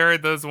there are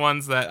those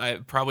ones that I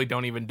probably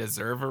don't even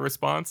deserve a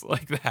response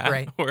like that,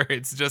 right? Where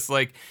it's just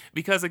like,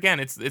 because again,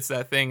 it's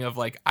that thing of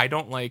like, I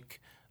don't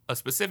like a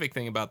specific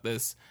thing about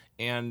this,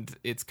 and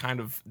it's kind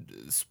of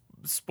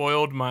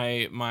spoiled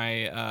my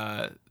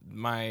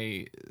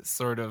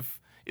sort of,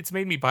 it's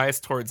made me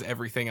biased towards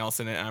everything else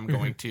in it, and I'm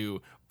going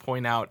to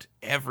point out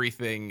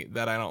everything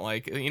that I don't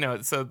like, you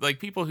know. So like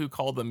people who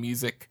call the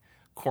music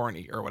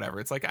corny or whatever,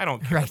 it's like, I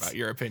don't care about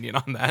your opinion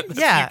on that.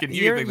 Yeah,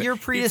 you're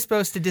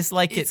predisposed to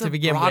dislike it to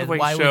begin with.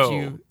 Why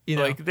would you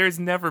know? Like there's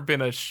never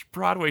been a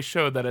Broadway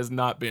show that has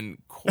not been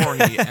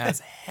corny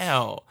as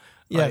hell.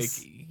 Yes.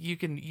 Like you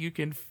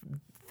can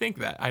think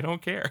that, I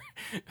don't care.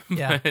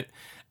 Yeah.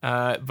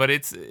 But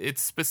it's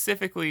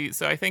specifically,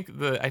 so I think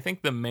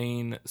the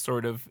main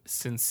sort of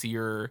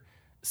sincere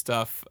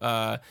stuff,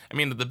 I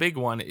mean the big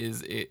one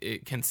is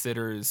it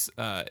considers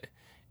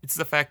it's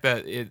the fact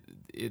that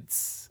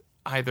it's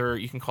either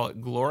you can call it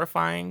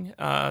glorifying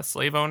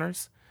slave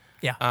owners,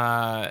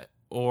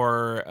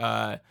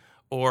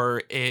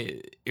 or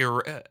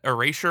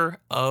erasure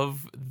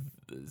of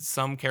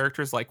some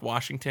characters like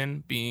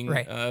Washington being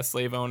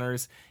slave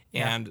owners,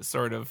 and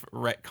sort of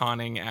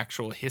retconning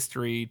actual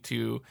history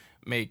to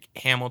make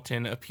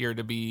Hamilton appear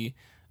to be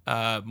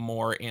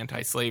more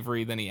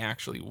anti-slavery than he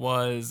actually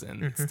was,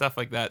 and stuff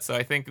like that. So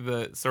I think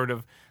the sort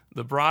of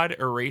the broad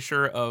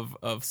erasure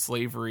of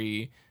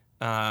slavery,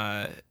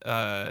 or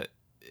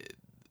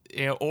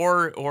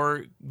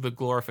the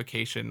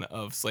glorification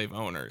of slave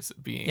owners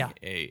being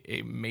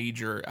a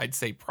major, I'd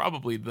say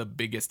probably the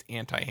biggest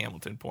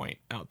anti-Hamilton point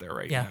out there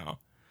right now.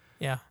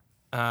 Yeah.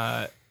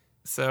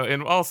 So,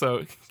 and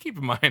also keep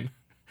in mind,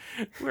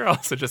 we're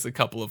also just a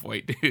couple of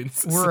white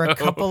dudes. We're a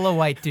couple of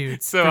white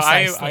dudes. So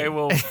I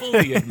will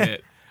fully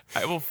admit,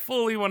 I will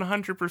fully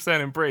 100%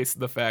 embrace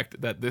the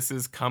fact that this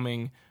is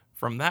coming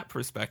from that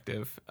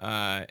perspective,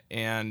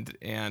 and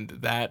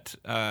that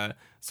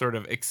sort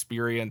of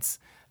experience.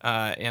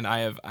 And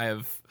I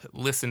have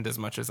listened as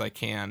much as I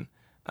can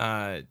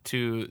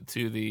to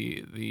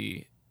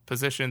the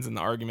positions and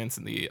the arguments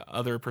and the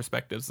other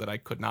perspectives that I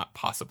could not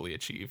possibly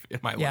achieve in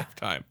my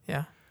lifetime.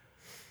 Yeah.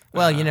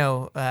 Well, you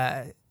know,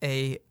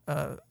 a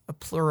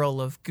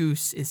plural of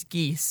goose is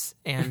geese,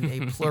 and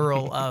a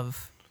plural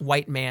of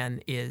white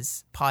man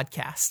is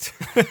podcast.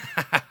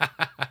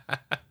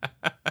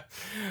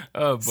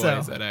 Oh boy,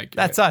 is that accurate?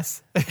 That's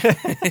us.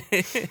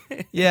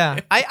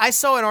 Yeah, I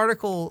saw an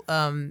article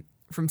from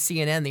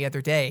CNN the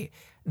other day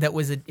that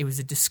was a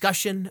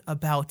discussion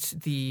about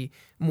the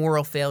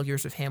moral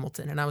failures of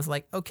Hamilton, and I was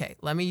like, okay,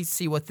 let me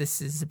see what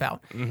this is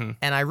about.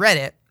 And I read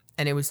it,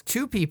 and it was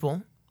two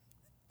people.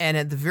 And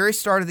at the very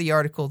start of the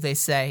article, they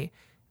say,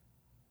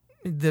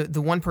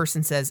 the one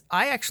person says,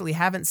 I actually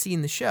haven't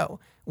seen the show.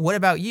 What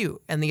about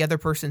you? And the other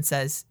person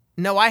says,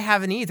 no, I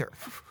haven't either.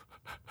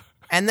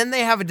 And then they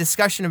have a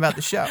discussion about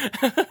the show.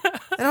 And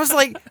I was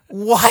like,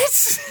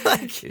 what?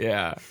 Like,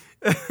 yeah.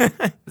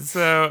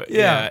 So,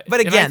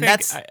 But again,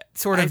 that's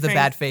sort of the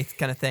bad faith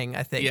kind of thing,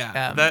 I think,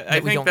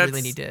 that we don't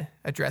really need to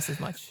address as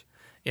much.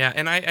 Yeah,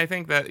 and I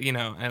think that, you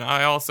know, and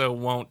I also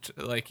won't,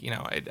 like, you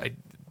know, I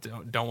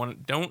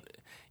don't.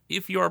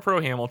 If you are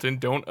pro Hamilton,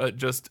 don't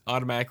just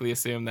automatically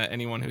assume that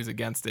anyone who's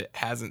against it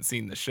hasn't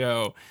seen the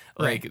show.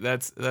 Like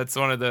Right. that's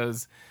one of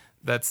those.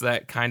 That's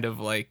that kind of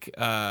like.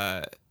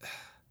 Oh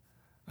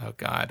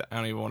God, I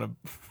don't even want to.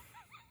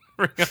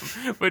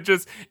 But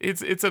just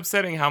it's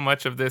upsetting how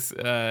much of this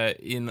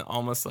in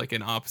almost like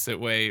an opposite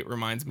way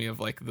reminds me of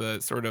like the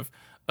sort of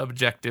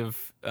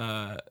objective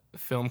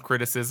film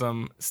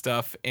criticism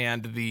stuff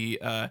and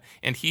the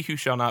and He Who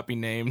Shall Not Be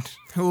Named.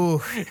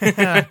 Ooh.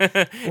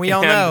 We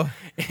all know.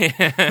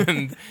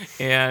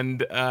 And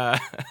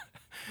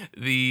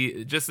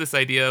the just this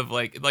idea of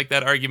like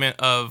that argument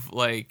of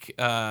like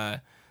well,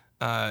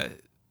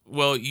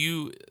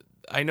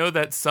 I know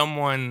that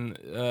someone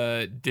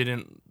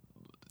didn't.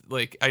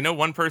 Like, I know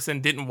one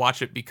person didn't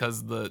watch it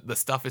because the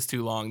stuff is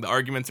too long, the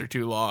arguments are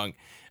too long,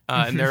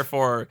 and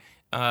therefore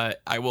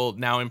I will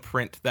now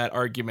imprint that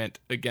argument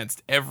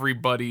against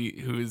everybody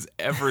who's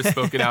ever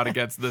spoken out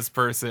against this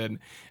person,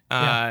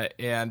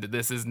 and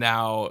this is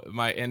now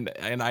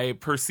and I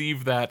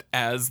perceive that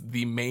as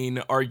the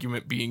main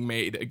argument being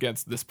made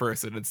against this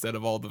person instead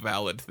of all the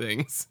valid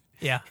things.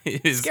 Yeah.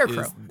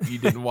 Scarecrow. You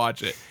didn't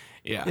watch it.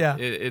 Yeah. Yeah.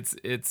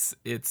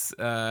 It's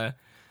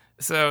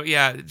so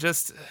yeah,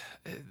 just.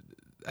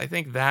 I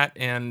think that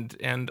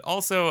and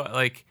also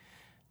like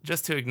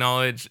just to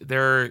acknowledge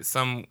there are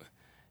some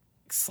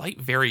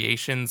slight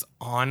variations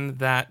on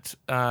that.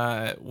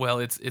 Well,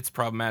 it's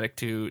problematic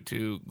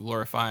to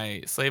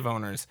glorify slave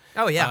owners.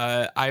 Oh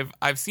yeah.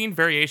 I've seen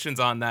variations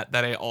on that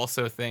I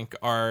also think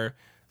are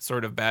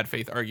sort of bad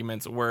faith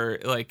arguments where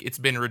like it's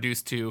been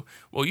reduced to,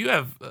 well, you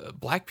have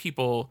black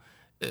people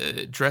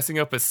dressing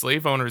up as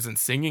slave owners and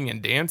singing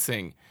and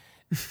dancing.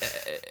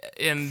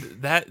 And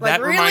that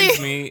really?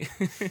 reminds me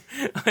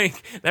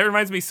that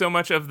reminds me so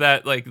much of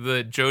that like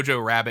the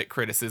Jojo Rabbit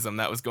criticism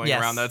that was going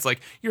around, that's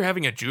like you're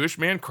having a Jewish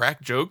man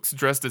crack jokes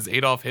dressed as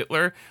Adolf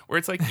Hitler, where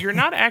it's like you're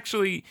not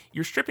actually,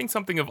 you're stripping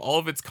something of all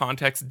of its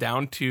context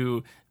down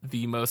to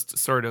the most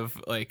sort of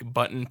like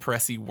button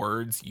pressy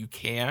words you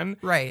can,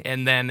 right,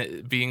 and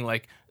then being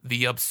like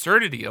the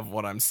absurdity of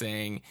what I'm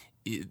saying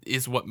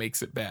is what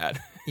makes it bad.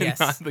 Yes.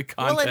 Not the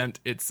content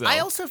itself. I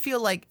also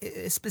feel like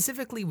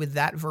specifically with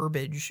that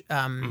verbiage,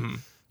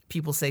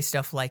 people say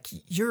stuff like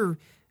you're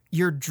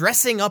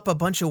dressing up a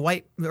bunch of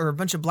white or a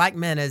bunch of black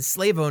men as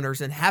slave owners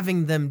and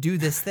having them do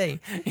this thing.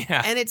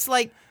 Yeah. And it's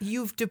like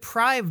you've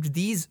deprived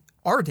these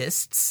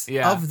artists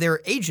of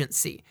their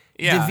agency.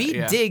 Yeah,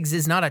 Daveed Diggs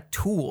is not a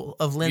tool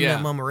of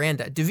Lin-Manuel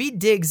Miranda. Daveed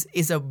Diggs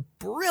is a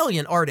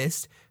brilliant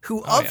artist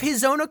who,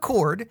 his own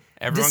accord,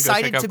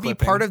 decided to be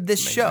part of this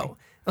show.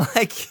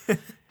 Like,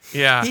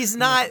 he's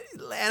not,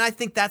 and I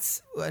think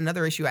that's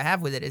another issue I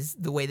have with it is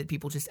the way that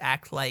people just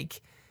act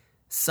like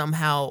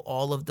somehow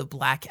all of the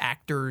black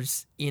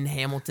actors in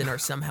Hamilton are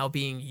somehow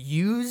being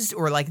used,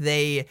 or like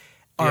they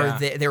are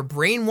they're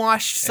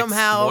brainwashed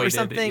somehow or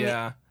something.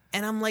 Yeah.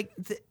 And I'm like,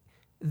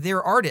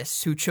 they're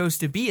artists who chose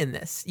to be in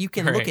this. You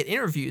can look at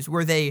interviews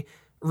where they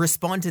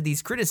respond to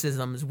these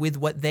criticisms with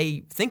what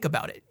they think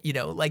about it. You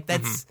know, like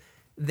that's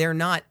they're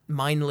not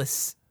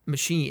mindless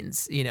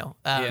machines, you know.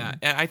 And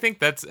I think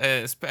that's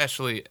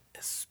especially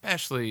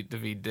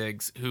Daveed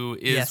Diggs, who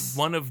is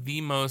one of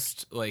the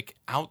most like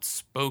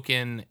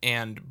outspoken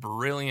and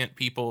brilliant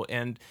people,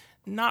 and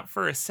not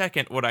for a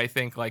second would I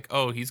think like,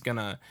 oh, he's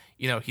gonna,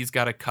 you know, he's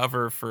got a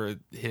cover for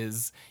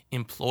his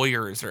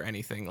employers or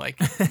anything. Like,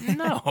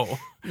 no,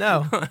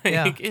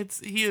 like,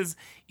 he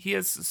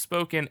has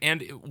spoken,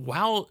 and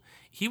while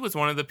he was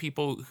one of the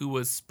people who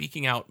was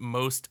speaking out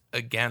most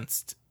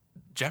against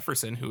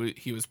Jefferson, who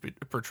he was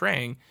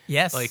portraying,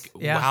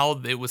 while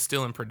it was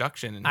still in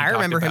production. And I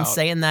remember him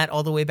saying that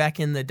all the way back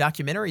in the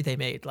documentary they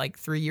made like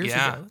 3 years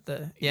ago.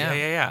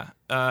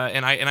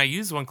 And I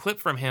used one clip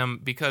from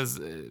him because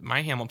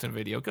my Hamilton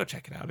video, go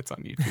check it out. It's on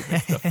YouTube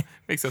and stuff.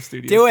 Makes Up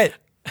Studios. Do it.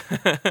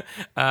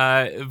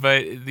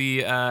 But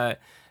the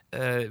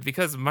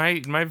because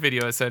my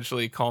video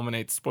essentially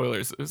culminates,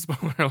 spoiler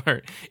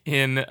alert,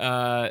 in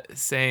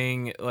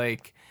saying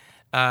like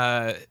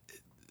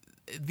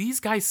these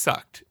guys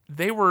sucked.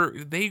 They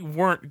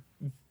weren't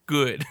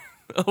good.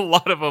 A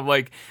lot of them,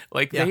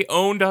 they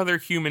owned other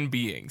human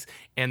beings,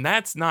 and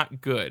that's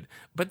not good.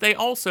 But they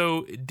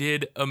also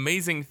did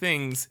amazing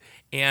things,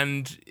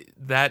 and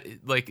that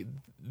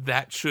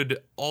should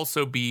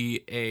also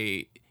be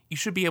you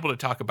should be able to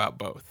talk about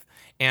both.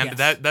 And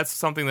that's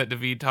something that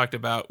Daveed talked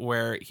about,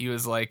 where he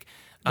was like,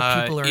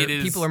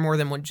 people are more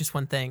than just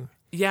one thing.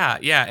 Yeah,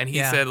 and he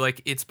said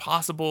like it's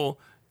possible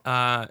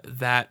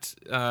that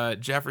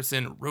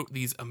Jefferson wrote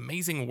these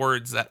amazing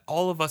words that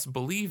all of us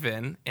believe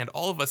in and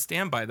all of us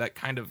stand by, that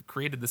kind of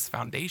created this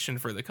foundation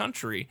for the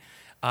country.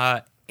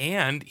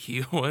 And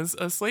he was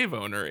a slave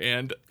owner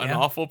and an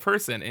awful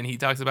person. And he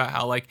talks about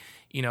how, like,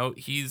 you know,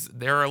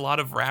 there are a lot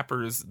of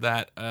rappers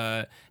that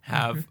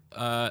have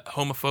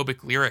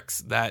homophobic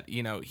lyrics that,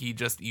 you know,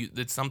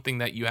 it's something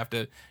that you have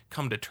to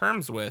come to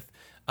terms with.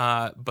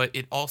 But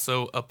it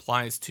also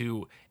applies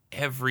to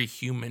every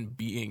human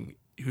being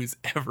who's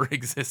ever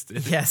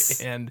existed.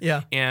 Yes. And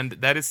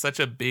that is such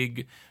a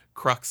big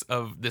crux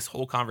of this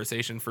whole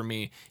conversation for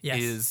me.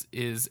 Yes.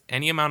 Is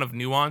any amount of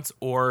nuance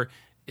or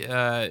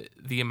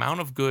the amount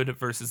of good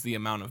versus the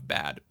amount of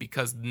bad,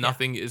 because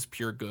nothing is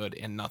pure good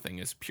and nothing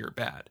is pure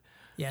bad.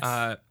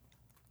 Yes.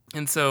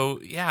 And so,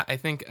 yeah, I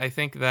think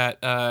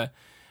that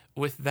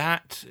with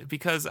that,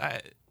 because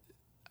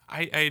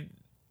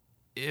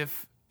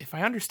if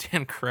I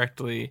understand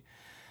correctly,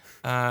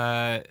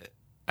 I'd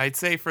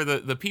say for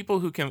the people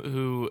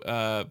who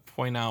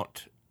point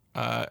out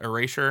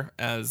erasure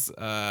as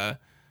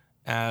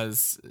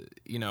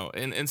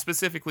and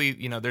specifically,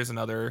 there's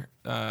another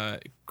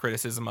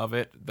criticism of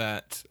it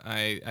that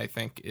I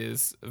think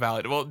is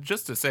valid. Well,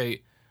 just to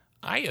say,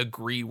 I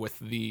agree with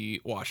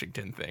the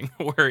Washington thing,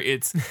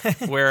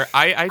 where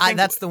I think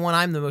that's the one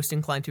I'm the most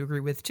inclined to agree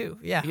with too.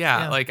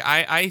 Yeah. Like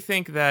I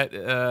think that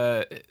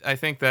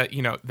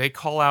they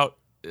call out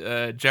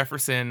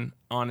Jefferson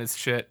on his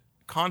shit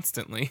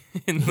constantly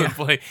in the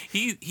play.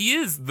 He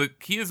is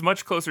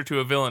much closer to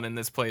a villain in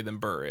this play than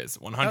Burr is,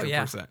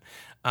 100%.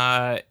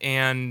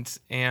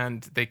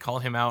 And they call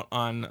him out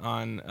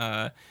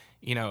on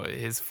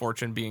his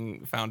fortune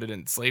being founded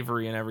in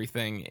slavery and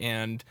everything,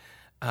 and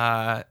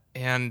I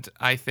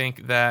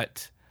think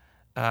that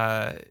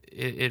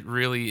it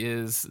really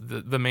is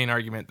the main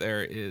argument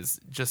there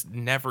is just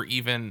never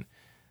even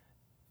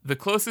the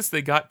closest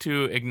they got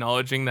to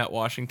acknowledging that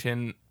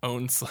Washington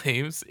owned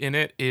slaves in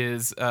it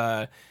is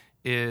what's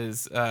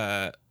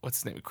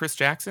his name? Chris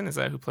Jackson, is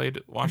that who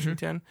played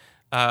Washington?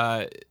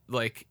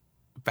 Like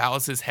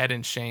bows his head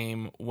in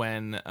shame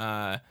when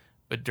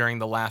but during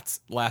the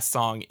last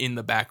song in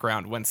the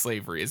background when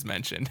slavery is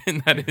mentioned,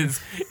 and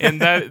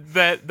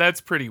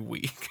that's pretty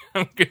weak,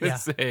 I'm gonna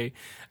say.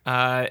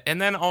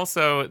 And then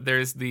also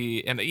there's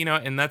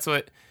and that's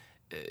what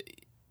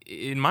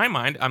in my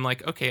mind I'm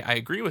like, okay, I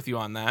agree with you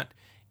on that,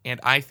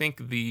 and I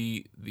think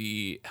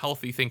the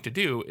healthy thing to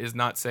do is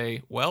not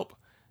say, well,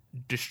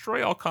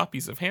 destroy all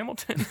copies of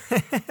Hamilton.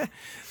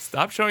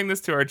 Stop showing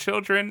this to our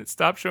children.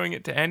 Stop showing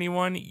it to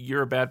anyone.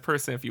 You're a bad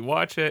person if you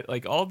watch it.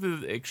 Like all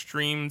the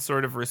extreme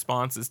sort of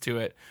responses to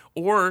it,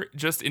 or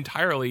just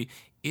entirely,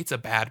 it's a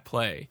bad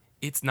play.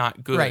 It's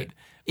not good. Right.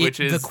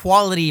 The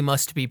quality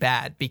must be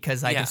bad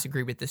because I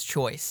disagree with this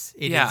choice.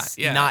 It is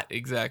not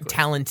exactly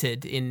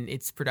talented in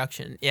its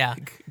production. Yeah.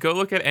 Go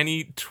look at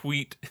any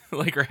tweet,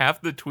 or half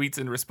the tweets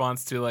in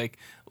response to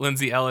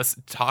Lindsay Ellis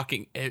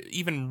talking,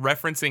 even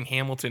referencing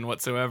Hamilton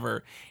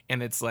whatsoever,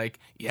 and it's like,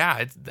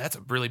 that's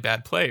a really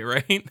bad play,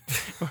 right?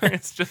 Where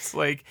it's just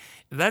like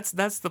that's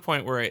the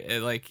point where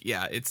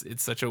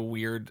it's such a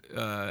weird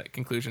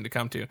conclusion to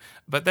come to.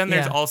 But then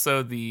there's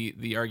also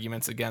the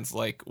arguments against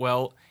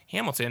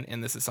Hamilton,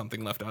 and this is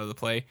something left out of the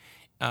play.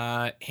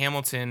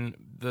 Hamilton,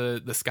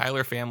 the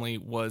Schuyler family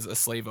was a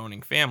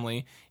slave-owning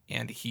family,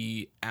 and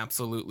he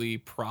absolutely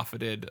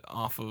profited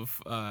off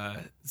of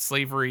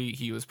slavery.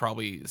 He was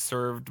probably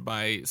served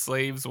by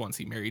slaves once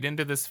he married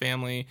into this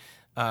family.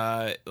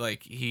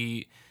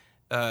 He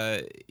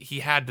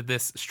had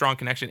this strong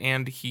connection,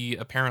 and he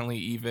apparently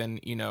even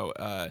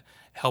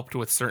helped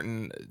with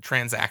certain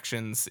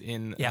transactions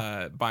in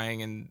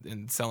buying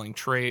and selling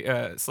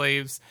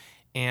slaves.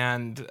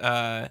 And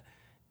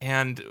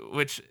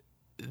which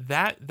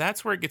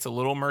that's where it gets a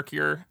little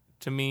murkier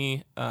to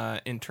me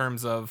in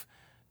terms of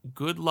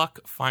good luck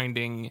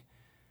finding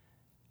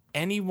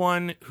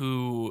anyone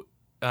who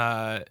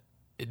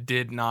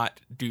did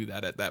not do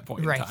that at that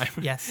point in time.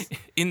 Yes.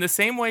 In the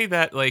same way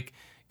that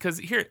because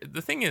here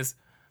the thing is,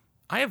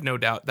 I have no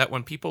doubt that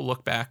when people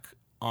look back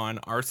on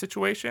our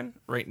situation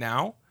right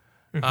now,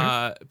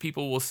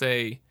 people will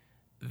say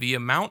the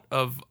amount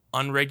of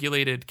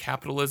unregulated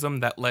capitalism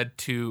that led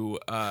to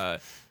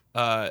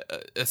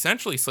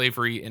essentially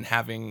slavery and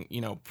having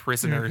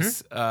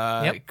prisoners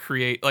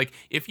create,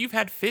 if you've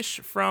had fish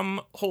from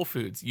Whole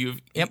Foods,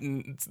 you've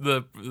eaten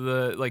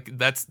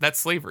that's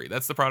slavery.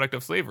 That's the product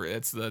of slavery.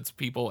 That's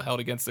people held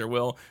against their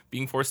will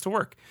being forced to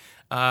work.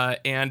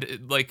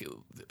 And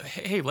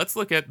hey, let's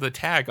look at the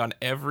tag on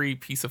every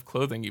piece of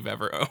clothing you've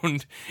ever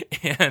owned,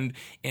 and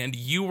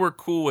you were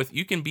cool with,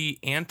 you can be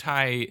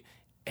anti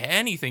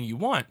anything you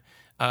want,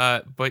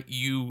 but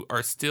you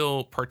are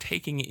still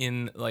partaking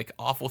in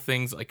awful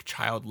things like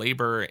child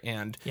labor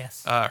and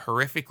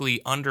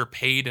horrifically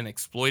underpaid and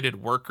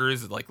exploited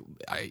workers.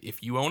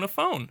 If you own a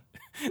phone,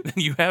 then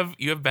you have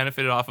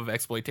benefited off of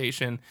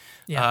exploitation.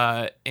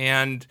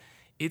 And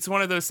it's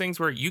one of those things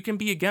where you can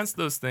be against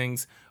those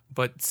things,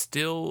 but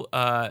still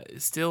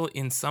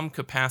in some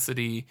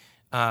capacity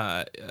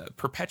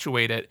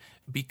perpetuate it,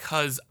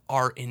 because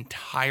our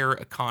entire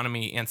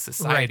economy and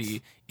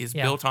society is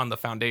built on the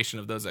foundation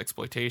of those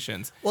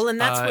exploitations. Well,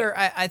 and that's where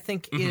I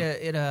think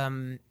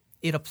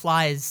it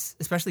applies,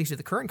 especially to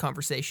the current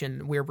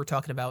conversation where we're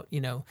talking about,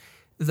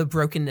 the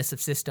brokenness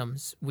of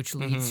systems, which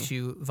leads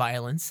to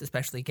violence,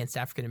 especially against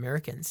African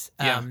Americans.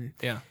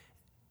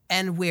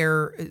 And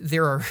where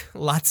there are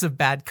lots of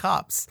bad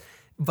cops.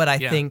 But I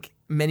think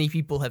many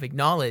people have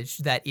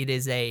acknowledged that it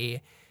is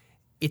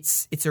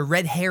it's a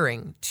red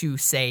herring to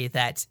say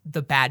that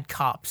the bad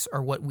cops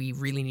are what we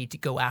really need to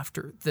go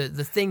after. The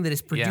thing that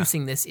is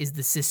producing this is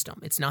the system.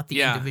 It's not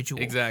the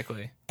individual.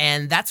 Exactly.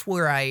 And that's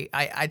where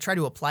I try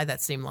to apply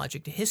that same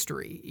logic to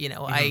history. You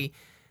know,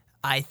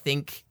 I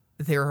think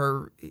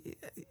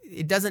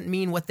it doesn't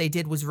mean what they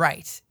did was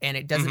right, and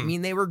it doesn't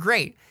mean they were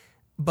great,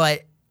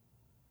 but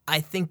I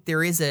think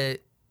there's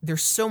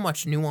so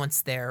much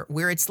nuance there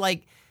where it's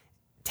like,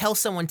 tell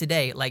someone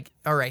today, like,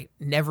 all right,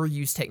 never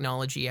use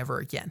technology ever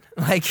again.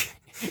 Like,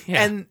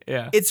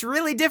 it's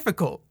really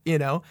difficult, you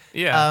know?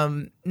 Yeah.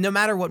 No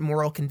matter what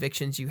moral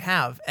convictions you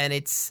have. And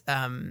it's,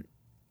 I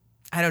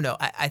don't know.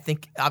 I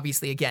think,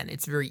 obviously, again,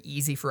 it's very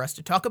easy for us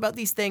to talk about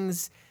these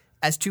things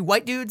as two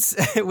white dudes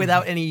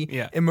without any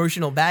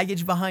emotional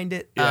baggage behind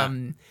it. Yeah.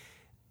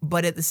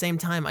 But at the same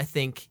time, I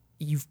think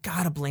you've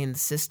got to blame the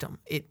system.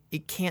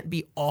 It can't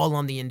be all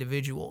on the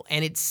individual.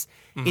 And it's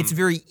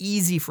very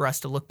easy for us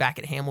to look back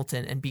at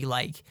Hamilton and be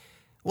like,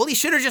 well, he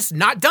should have just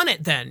not done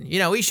it then. You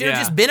know, he should have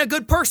just been a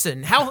good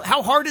person.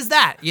 How hard is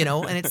that? You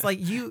know, and it's like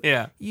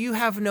you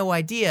have no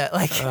idea.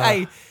 Like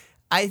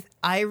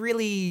I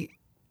really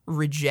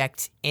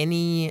reject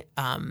any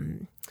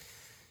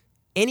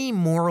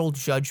moral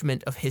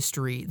judgment of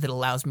history that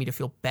allows me to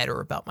feel better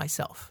about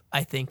myself,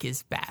 I think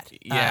is bad.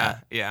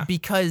 Yeah.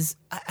 Because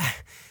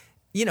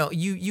you know,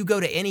 you go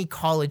to any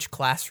college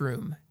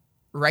classroom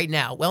right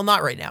now. Well,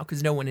 not right now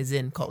because no one is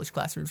in college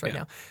classrooms right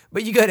now.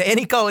 But you go to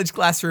any college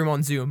classroom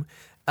on Zoom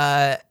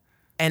and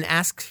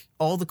ask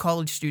all the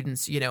college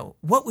students, you know,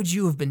 what would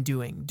you have been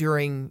doing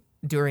during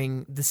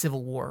the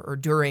Civil War or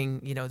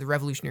during, you know, the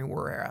Revolutionary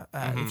War era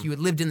if you had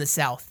lived in the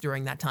South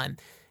during that time?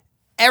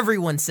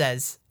 Everyone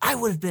says, I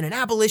would have been an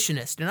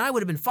abolitionist and I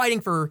would have been fighting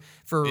for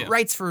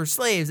rights for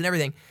slaves and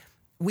everything.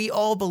 We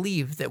all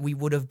believe that we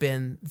would have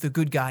been the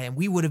good guy and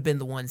we would have been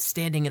the ones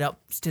standing it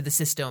up to the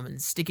system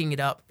and sticking it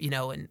up, you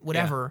know, and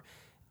whatever.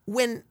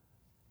 When,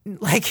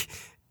 like,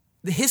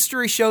 the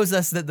history shows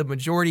us that the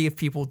majority of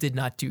people did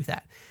not do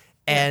that.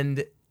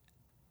 And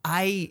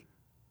I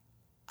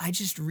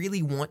just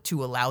really want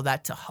to allow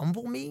that to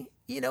humble me,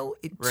 you know,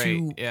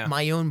 to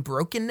my own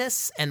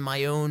brokenness and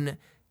my own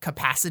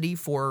capacity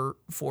for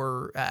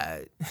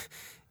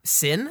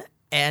sin.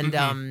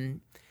 And,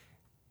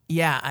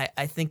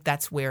 I think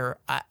that's where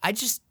I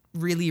just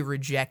really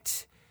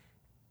reject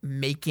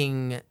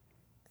making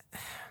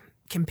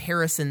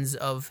comparisons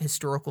of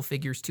historical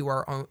figures to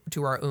our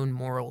own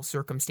moral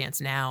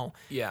circumstance now,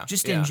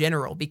 in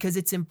general, because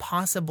it's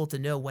impossible to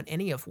know what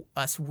any of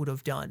us would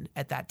have done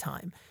at that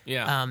time.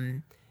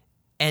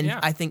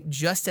 I think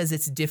just as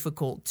it's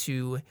difficult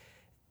to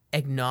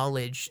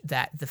acknowledge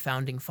that the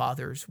founding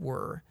fathers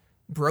were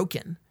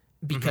broken,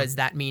 because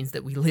that means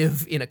that we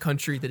live in a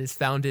country that is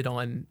founded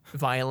on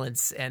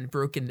violence and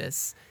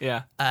brokenness.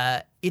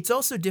 It's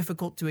also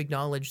difficult to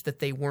acknowledge that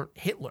they weren't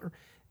Hitler,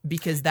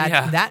 because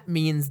that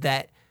means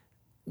that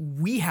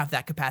we have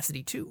that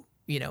capacity too.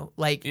 You know,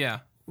 like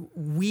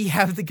we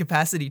have the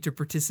capacity to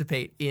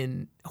participate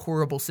in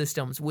horrible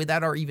systems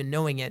without our even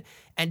knowing it,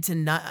 and to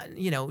not,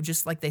 you know,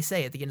 just like they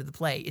say at the end of the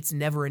play, it's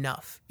never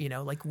enough. You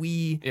know, like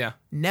we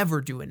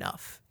never do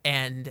enough,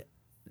 and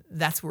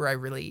that's where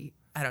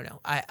I don't know.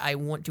 I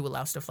want to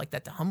allow stuff like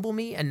that to humble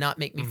me and not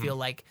make me feel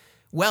like,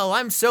 well,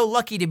 I'm so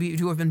lucky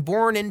to have been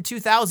born in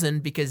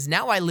 2000 because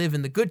now I live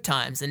in the good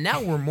times and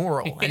now we're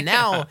moral and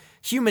now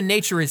human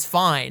nature is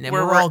fine and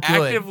we're all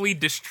good. Actively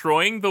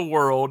destroying the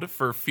world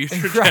for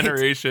future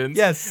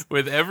generations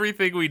with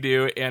everything we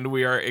do, and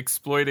we are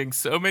exploiting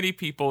so many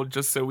people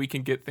just so we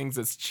can get things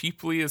as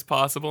cheaply as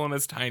possible and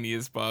as tiny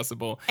as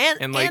possible.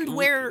 And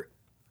where,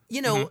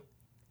 you know,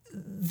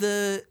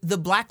 the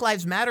Black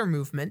Lives Matter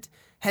movement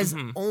has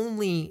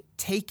only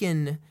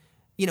taken,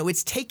 you know,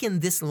 it's taken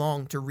this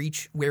long to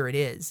reach where it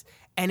is.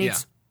 And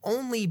it's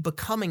only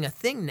becoming a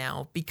thing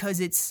now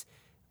because it's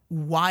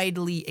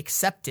widely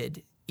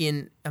accepted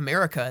in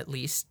America, at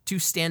least, to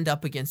stand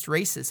up against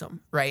racism,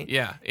 right?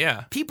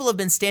 People have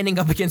been standing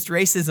up against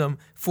racism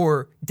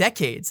for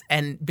decades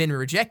and been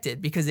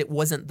rejected because it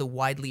wasn't the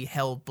widely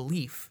held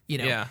belief, you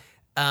know?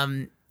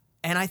 And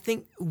I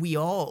think we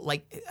all,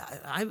 like,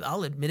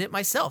 I'll admit it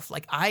myself,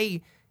 like,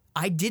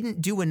 I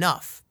didn't do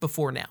enough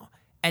before now.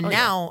 And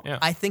now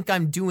I think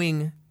I'm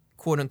doing,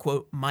 quote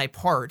unquote, my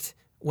part,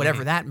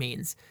 whatever that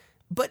means.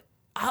 But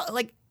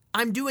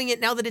I'm doing it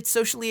now that it's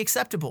socially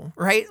acceptable,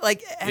 right?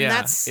 Like, and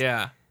that's,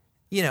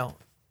 you know,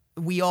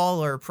 we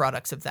all are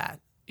products of that.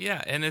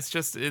 Yeah, and it's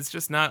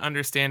just not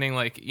understanding,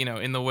 like, you know,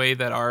 in the way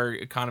that our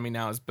economy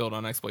now is built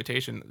on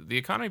exploitation. The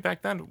economy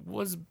back then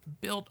was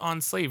built on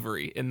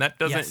slavery, and that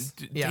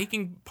doesn't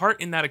taking part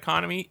in that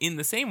economy in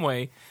the same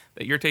way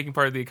that you're taking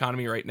part of the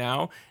economy right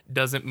now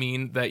doesn't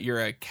mean that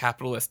you're a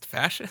capitalist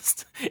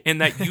fascist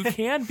and that you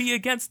can be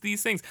against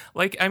these things.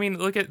 Like, I mean,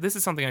 this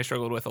is something I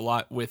struggled with a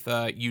lot with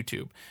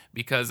YouTube,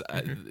 because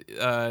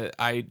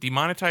I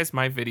demonetized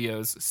my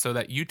videos so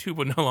that YouTube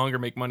would no longer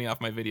make money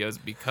off my videos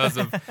because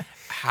of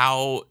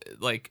how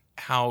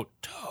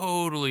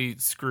totally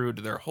screwed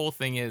their whole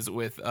thing is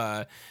with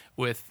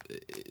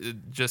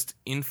just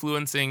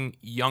influencing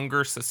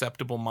younger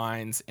susceptible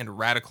minds and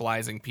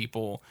radicalizing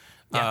people.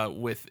 I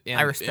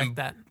respect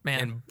that, man.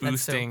 And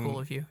boosting, that's so cool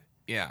of you.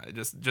 Yeah,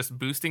 just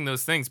boosting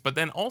those things. But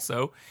then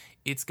also,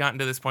 it's gotten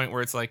to this point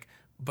where it's like,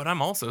 but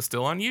I'm also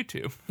still on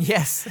YouTube.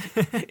 Yes.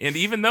 And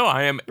even though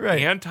I am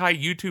right.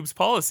 anti-YouTube's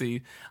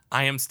policy,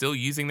 I am still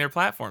using their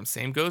platform.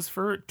 Same goes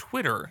for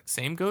Twitter.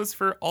 Same goes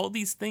for all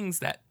these things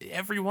that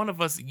every one of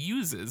us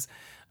uses.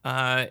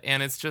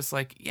 And it's just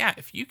like, yeah,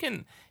 if you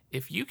can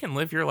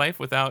live your life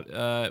without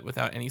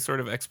any sort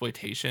of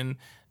exploitation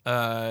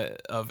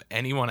of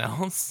anyone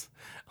else,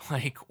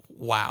 like,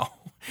 wow.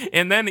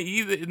 And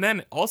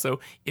then also,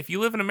 if you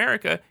live in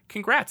America,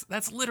 congrats.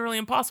 That's literally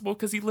impossible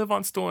because you live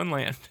on stolen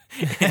land.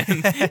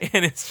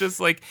 and it's just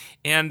like,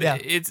 and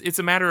it's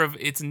a matter of,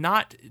 it's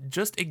not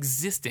just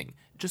existing,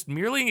 just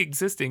merely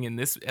existing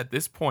at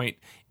this point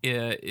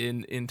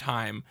in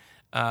time.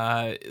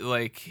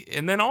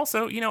 And then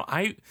also,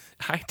 I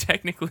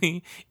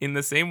technically, in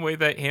the same way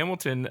that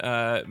Hamilton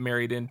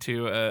married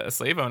into a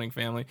slave owning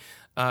family,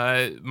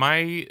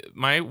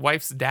 my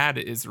wife's dad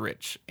is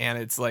rich, and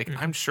it's like,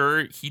 I'm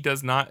sure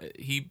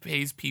he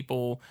pays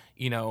people,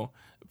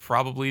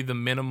 probably the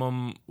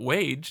minimum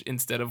wage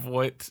instead of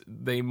what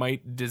they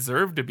might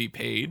deserve to be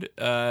paid,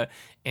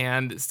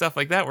 and stuff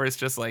like that, where it's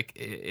just like,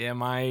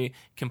 am I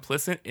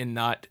complicit in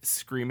not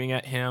screaming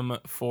at him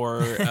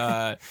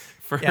for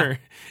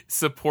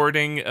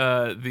supporting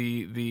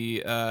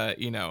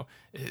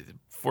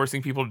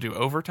forcing people to do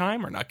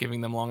overtime or not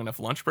giving them long enough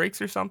lunch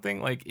breaks or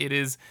something? Like, it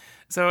is.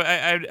 So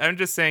I'm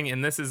just saying,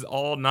 and this is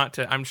all not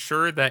to, I'm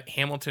sure that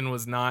Hamilton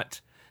was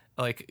not,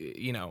 like,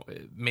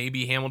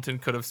 maybe Hamilton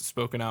could have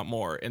spoken out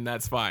more, and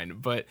that's fine.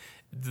 But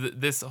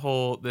this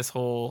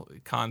whole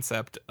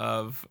concept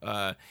of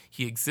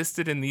he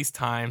existed in these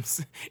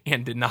times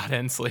and did not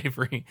end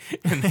slavery,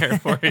 and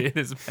therefore it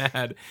is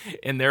bad,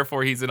 and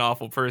therefore he's an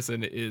awful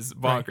person, is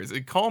bonkers.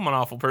 Right. Call him an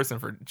awful person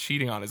for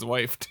cheating on his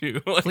wife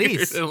too. Like,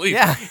 please, at least.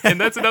 Yeah. And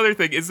that's another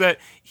thing, is that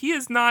he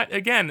is not.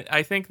 Again,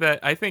 I think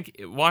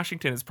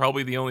Washington is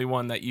probably the only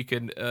one that you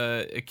could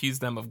accuse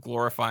them of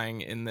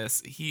glorifying in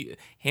this.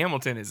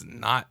 Hamilton is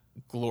not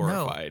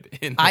glorified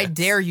in this. I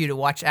dare you to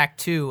watch Act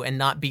 2 and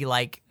not be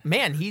like,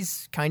 man,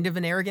 he's kind of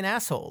an arrogant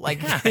asshole. Like,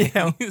 he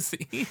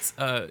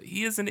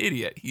is an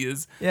idiot.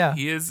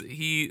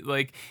 He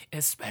like,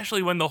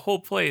 especially when the whole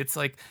play, it's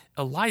like,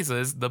 Eliza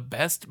is the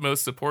best,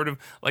 most supportive.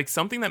 Like,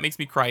 something that makes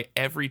me cry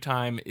every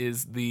time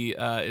is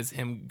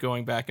him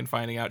going back and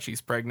finding out she's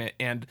pregnant,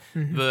 and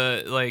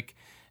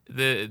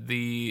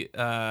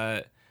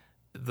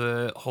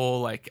the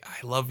whole, like,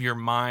 I love your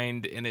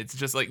mind, and it's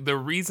just like, the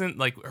reason,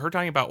 like, her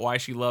talking about why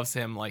she loves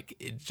him, like,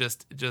 it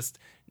just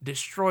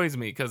destroys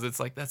me, because it's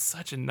like, that's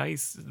such a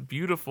nice,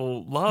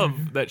 beautiful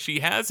love that she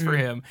has for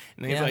him,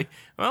 and he's like,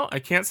 well, I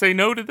can't say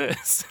no to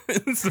this,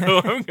 so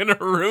I'm gonna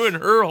ruin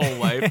her whole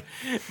life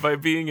by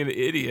being an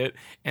idiot.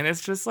 And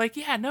it's just like,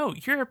 yeah, no,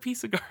 you're a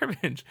piece of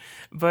garbage.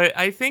 But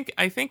I think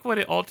what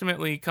it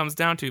ultimately comes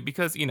down to,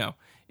 because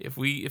if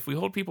we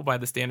hold people by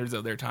the standards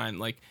of their time,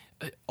 like,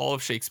 all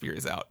of Shakespeare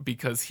is out,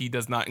 because he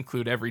does not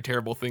include every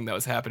terrible thing that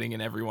was happening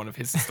in every one of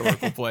his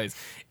historical plays.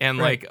 And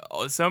like,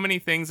 so many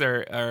things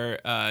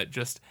are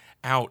just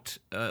out.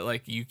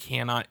 Like, you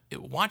cannot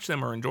watch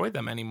them or enjoy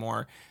them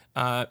anymore.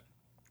 And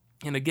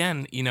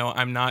again,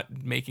 I'm not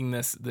making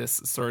this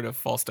sort of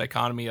false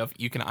dichotomy of,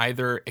 you can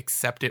either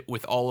accept it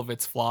with all of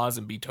its flaws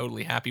and be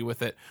totally happy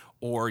with it,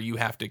 or you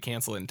have to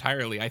cancel it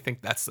entirely. I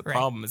think that's the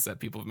problem, is that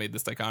people have made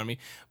this dichotomy.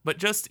 But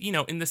just,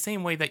 in the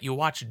same way that you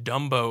watch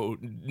Dumbo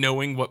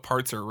knowing what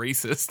parts are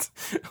racist,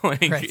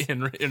 like,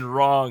 and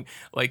wrong,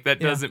 like,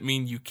 that doesn't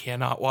mean you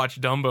cannot watch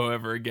Dumbo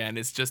ever again.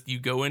 It's just, you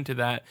go into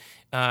that,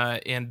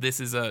 and this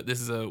is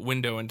a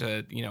window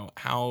into,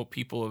 how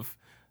people have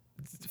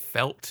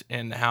felt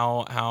and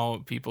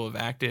how people have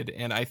acted.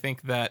 And I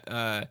think that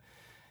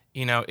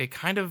it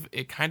kind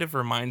of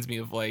reminds me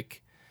of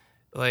like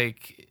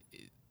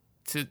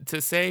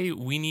to say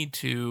we need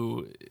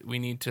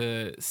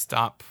to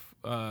stop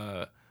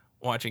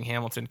watching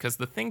Hamilton, because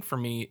the thing for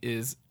me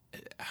is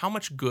how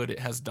much good it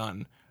has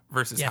done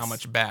versus how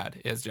much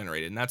bad it has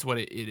generated. And that's what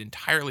it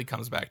entirely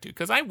comes back to.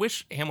 Because I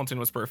wish Hamilton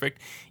was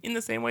perfect in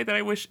the same way that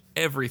I wish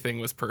everything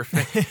was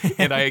perfect.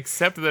 And I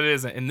accept that it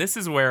isn't. And this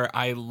is where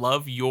I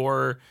love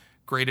your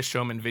Greatest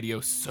Showman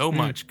video so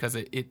much, because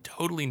it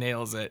totally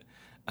nails it.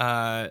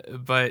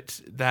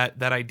 But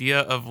that idea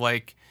of,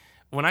 like,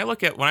 when I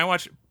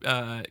watch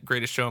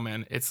Greatest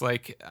Showman, it's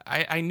like,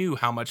 I knew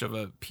how much of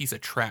a piece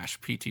of trash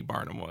P.T.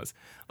 Barnum was.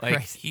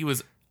 Like, he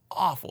was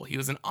awful. He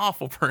was an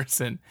awful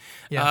person.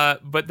 Yeah.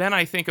 But then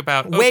I think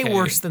about, way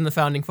worse than the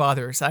Founding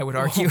Fathers, I would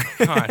argue.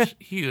 Oh, gosh,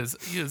 he was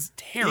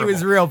terrible. He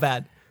was real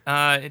bad.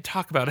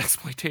 Talk about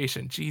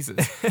exploitation,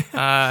 Jesus.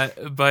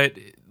 But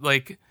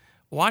like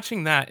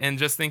watching that and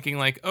just thinking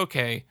like,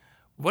 okay,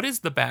 what is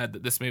the bad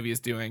that this movie is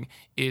doing?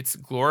 It's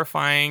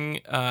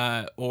glorifying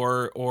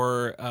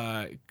or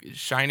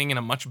shining in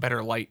a much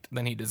better light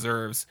than he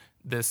deserves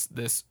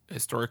this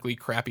historically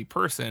crappy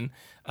person.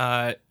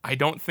 I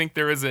don't think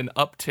there is an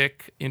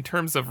uptick in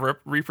terms of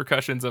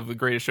repercussions of The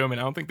Greatest Showman.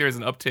 I don't think there's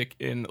an uptick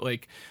in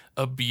like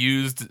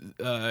abused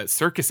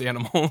circus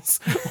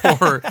animals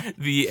or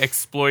the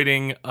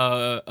exploiting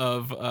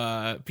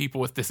of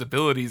people with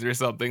disabilities or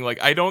something.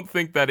 Like, I don't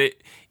think that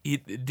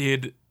it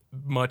did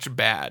much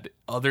bad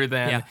other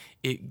than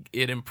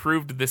it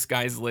improved this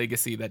guy's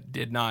legacy that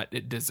did not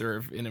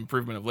deserve an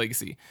improvement of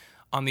legacy.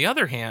 On the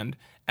other hand,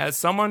 as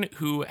someone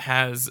who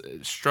has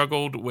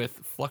struggled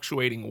with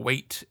fluctuating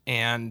weight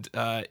and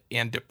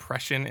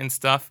depression and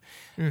stuff,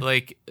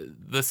 like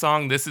the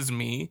song "This Is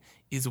Me"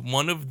 is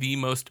one of the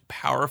most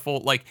powerful.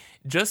 Like,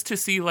 just to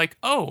see like,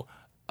 oh,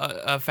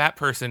 a fat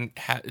person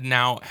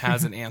now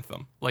has an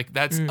anthem. Like,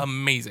 that's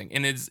amazing.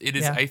 And it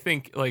is. I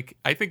think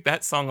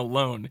that song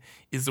alone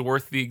is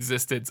worth the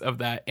existence of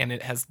that, and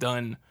it has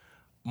done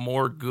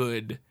more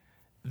good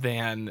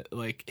than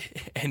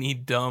like any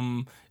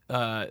dumb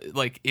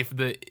like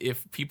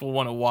if people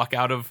want to walk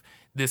out of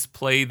this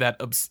play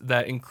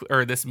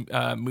or this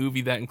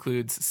movie that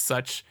includes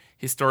such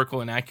historical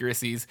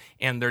inaccuracies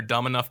and they're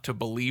dumb enough to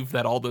believe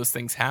that all those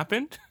things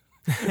happened.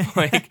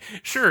 Like,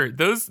 sure,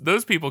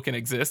 those people can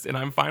exist, and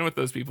I'm fine with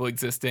those people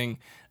existing.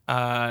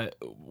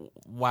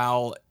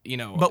 While, you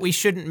know, but we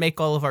shouldn't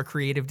make all of our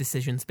creative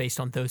decisions based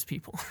on those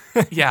people.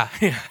 yeah,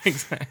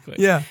 exactly.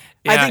 Yeah,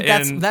 I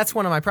think that's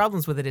one of my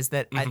problems with it is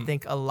that I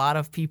think a lot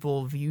of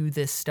people view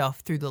this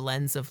stuff through the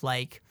lens of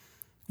like,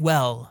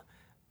 well,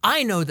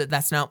 I know that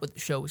that's not what the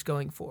show was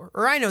going for,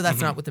 or I know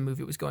that's not what the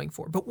movie was going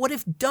for. But what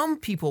if dumb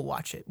people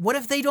watch it? What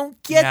if they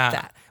don't get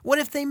that? What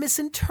if they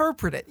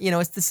misinterpret it? You know,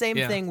 it's the same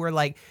thing where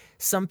like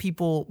some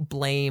people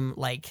blame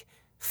like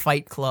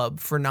Fight Club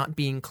for not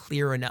being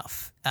clear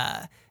enough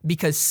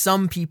because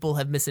some people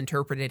have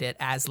misinterpreted it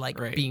as like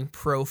being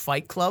pro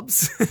Fight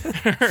Clubs. And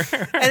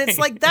it's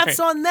like, that's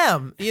on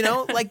them, you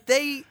know, like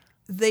they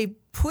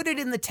put it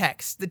in the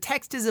text. The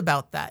text is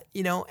about that,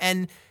 you know,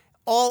 and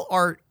all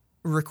art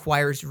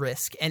requires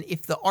risk. And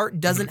if the art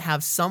doesn't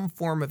have some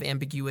form of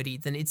ambiguity,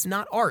 then it's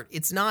not art.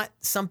 It's not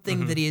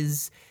something that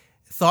is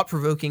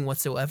thought-provoking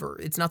whatsoever.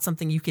 It's not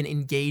something you can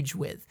engage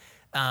with.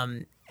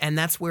 And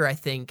that's where I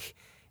think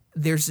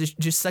there's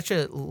just such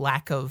a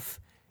lack of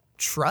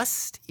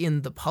trust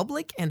in the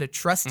public and a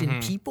trust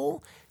in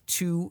people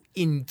to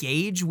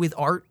engage with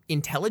art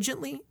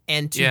intelligently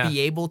and to be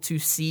able to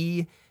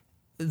see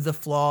the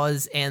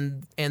flaws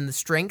and the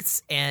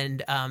strengths.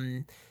 And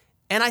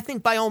I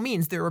think by all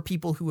means, there are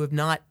people who have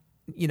not,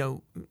 you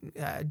know,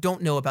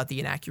 don't know about the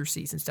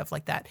inaccuracies and stuff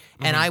like that.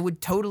 And I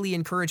would totally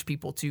encourage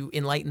people to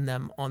enlighten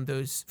them on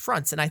those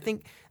fronts. And I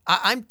think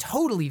I'm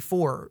totally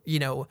for, you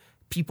know,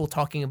 people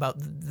talking about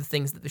the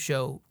things that the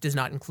show does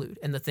not include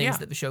and the things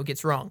that the show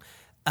gets wrong.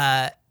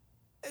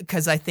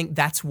 Because I think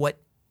that's what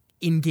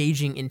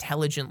engaging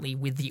intelligently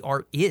with the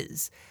art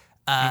is.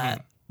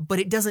 But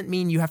it doesn't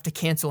mean you have to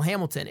cancel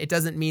Hamilton. It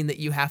doesn't mean that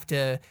you have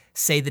to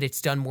say that it's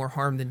done more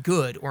harm than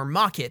good or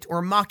mock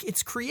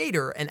its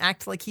creator and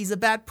act like he's a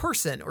bad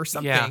person or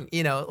something,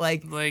 you know,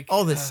 like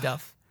all this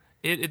stuff.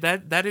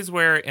 That is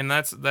where, and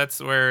that's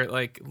where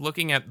like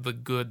looking at the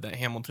good that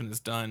Hamilton has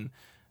done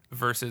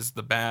versus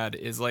the bad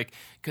is like,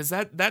 because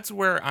that's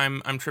where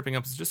I'm tripping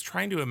up, is just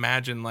trying to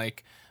imagine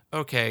like,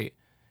 okay,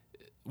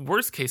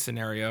 worst case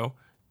scenario,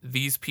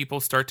 these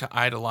people start to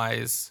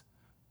idolize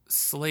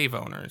slave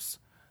owners,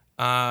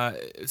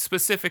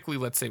 specifically,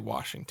 let's say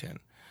Washington.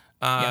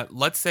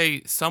 Let's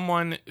say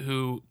someone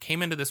who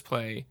came into this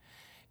play,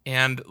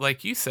 and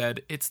like you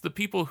said, it's the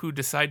people who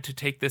decide to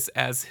take this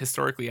as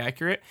historically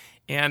accurate.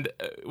 And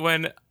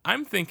when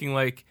I'm thinking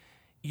like,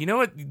 you know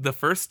what the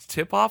first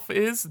tip-off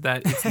is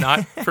that it's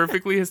not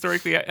perfectly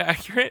historically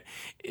accurate?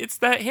 It's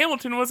that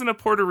Hamilton wasn't a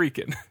Puerto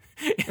Rican.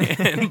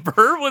 And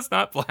Burr was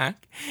not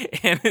black.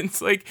 And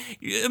it's like,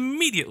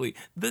 immediately,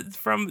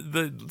 from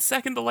the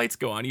second the lights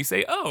go on, you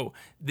say, oh,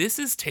 this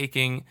is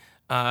taking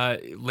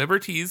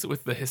liberties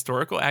with the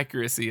historical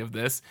accuracy of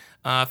this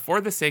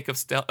for the sake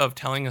of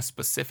telling a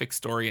specific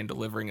story and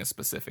delivering a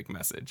specific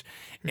message.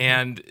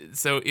 And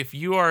so if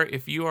you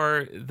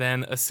are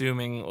then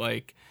assuming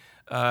like,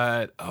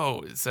 I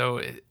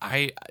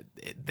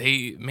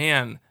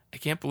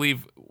can't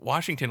believe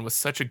Washington was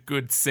such a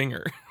good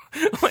singer.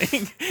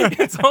 Like,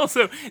 it's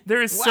also,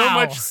 there is so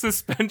much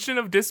suspension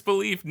of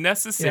disbelief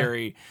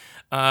necessary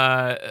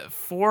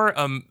for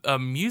a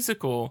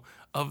musical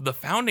of the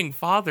founding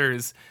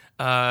fathers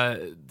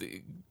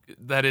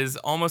that is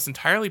almost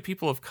entirely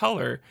people of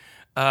color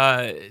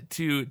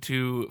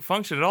to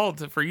function at all,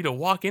 for you to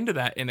walk into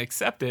that and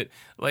accept it.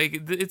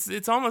 Like,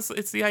 it's almost,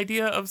 it's the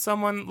idea of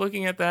someone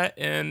looking at that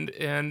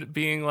and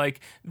being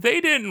like,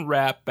 they didn't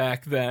rap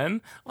back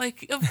then.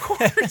 Like, of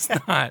course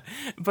not.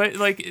 But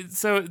like,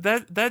 so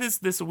that is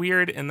this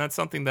weird, and that's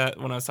something that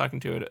when I was talking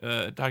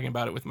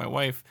about it with my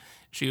wife,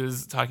 she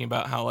was talking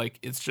about how like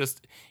it's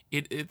just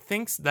it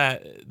thinks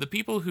that the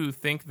people who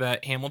think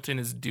that Hamilton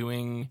is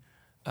doing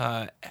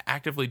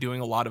actively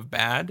doing a lot of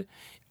bad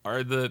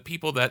are the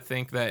people that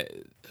think that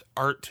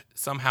art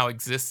somehow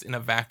exists in a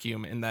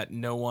vacuum and that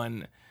no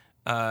one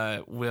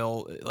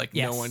will like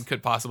no one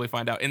could possibly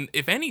find out. And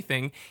if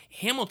anything,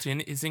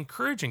 Hamilton is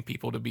encouraging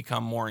people to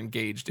become more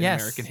engaged in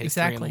American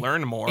history and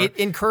learn more. It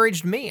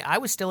encouraged me. I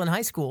was still in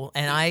high school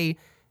and I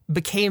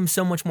became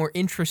so much more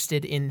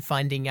interested in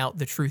finding out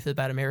the truth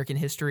about American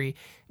history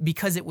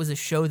because it was a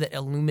show that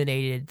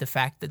illuminated the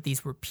fact that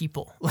these were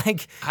people.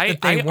 Like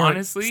that they weren't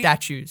honestly,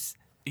 statues.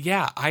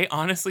 Yeah, I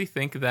honestly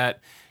think that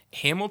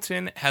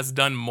Hamilton has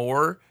done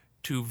more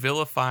to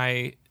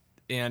vilify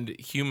and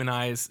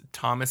humanize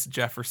Thomas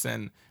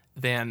Jefferson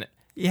than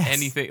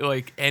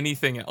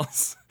anything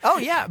else. Oh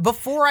yeah,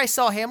 before I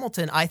saw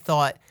Hamilton, I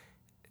thought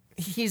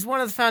he's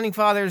one of the founding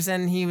fathers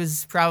and he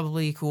was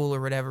probably cool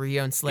or whatever. He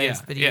owned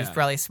slaves, but he was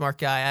probably a smart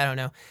guy. I don't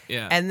know.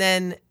 Yeah. And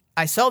then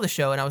I saw the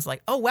show and I was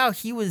like, oh wow,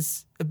 he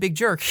was a big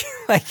jerk.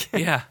 Like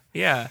yeah.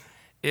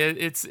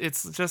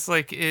 It's just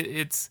like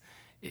it's.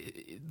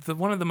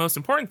 One of the most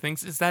important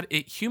things is that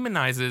it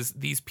humanizes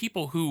these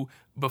people who,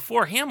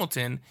 before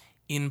Hamilton,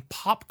 in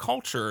pop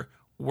culture,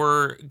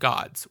 were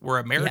gods, were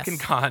American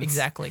gods.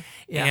 Exactly.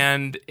 Yeah.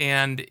 And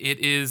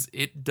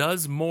it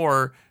does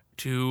more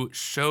to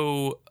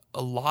show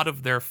a lot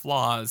of their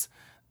flaws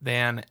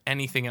than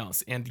anything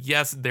else. And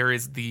yes, there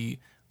is the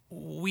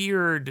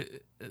weird,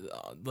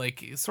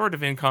 like sort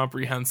of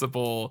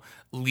incomprehensible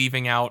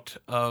leaving out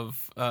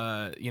of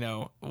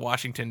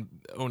Washington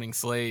owning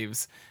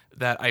slaves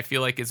that I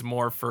feel like is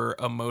more for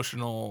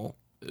emotional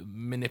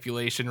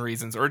manipulation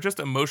reasons or just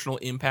emotional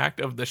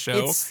impact of the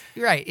show.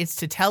 It's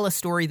to tell a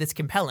story that's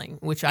compelling,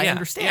 which I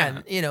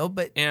understand,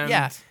 but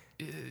and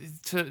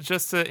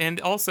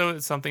and also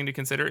something to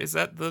consider is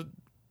that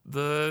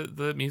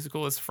the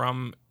musical is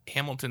from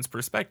Hamilton's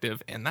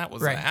perspective, and that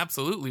was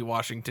absolutely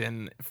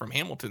Washington from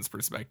Hamilton's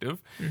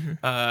perspective.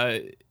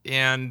 Mm-hmm.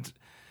 And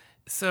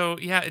so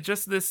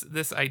just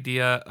this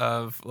idea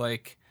of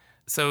like,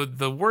 so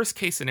the worst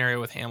case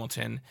scenario with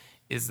Hamilton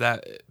is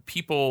that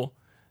people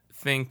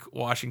think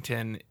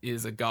Washington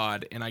is a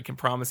god, and I can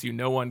promise you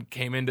no one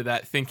came into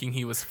that thinking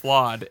he was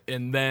flawed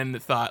and then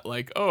thought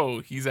like,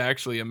 oh, he's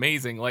actually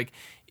amazing. Like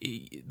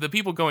the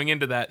people going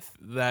into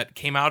that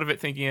came out of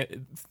it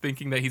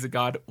thinking that he's a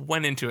god,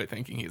 went into it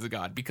thinking he's a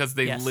god because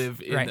they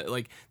live in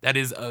like that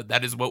is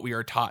what we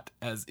are taught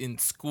as in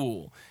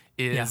school.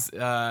 Because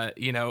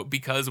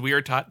we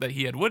are taught that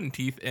he had wooden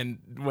teeth and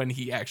when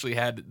he actually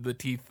had the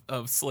teeth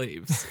of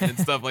slaves and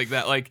stuff like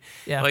that. Like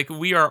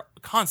we are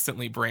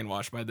constantly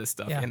brainwashed by this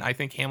stuff. Yeah. And I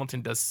think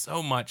Hamilton does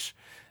so much.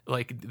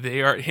 Like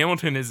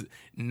Hamilton is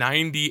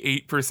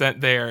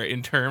 98% there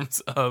in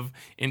terms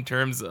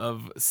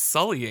of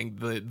sullying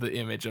the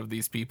image of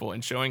these people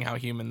and showing how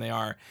human they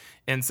are.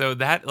 And so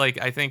that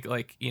I think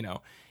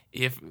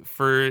if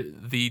for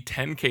the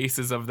 10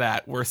 cases of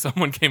that where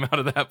someone came out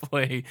of that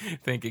play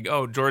thinking,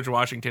 oh, George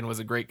Washington was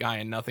a great guy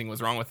and nothing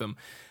was wrong with him.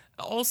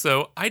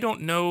 Also, I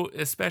don't know,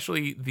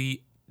 especially the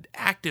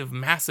active,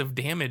 massive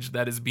damage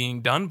that is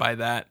being done by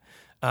that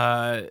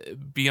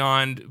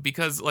beyond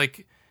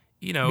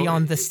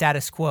the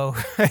status quo.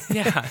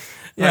 Yeah.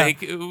 Like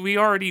we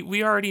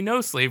already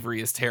know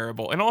slavery is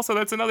terrible. And also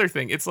that's another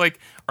thing. It's like,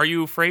 are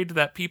you afraid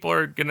that people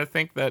are going to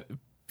think that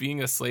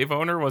being a slave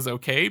owner was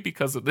okay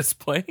because of this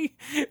play?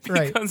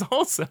 Because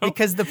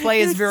the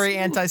play is very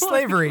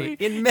anti-slavery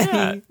in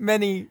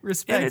many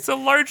respects. And it's a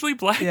largely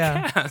black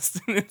cast.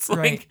 And it's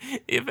and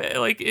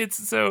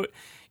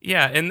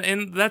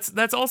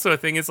that's also a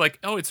thing. It's like,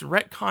 oh, it's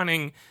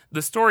retconning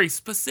the story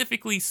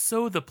specifically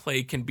so the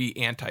play can be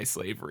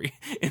anti-slavery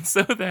and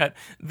so that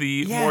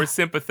the more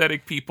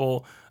sympathetic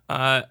people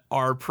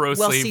are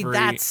pro-slavery.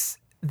 Well, see,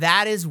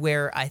 that is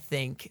where I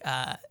think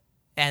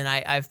and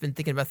I've been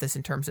thinking about this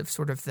in terms of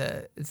sort of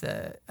the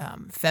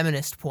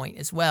feminist point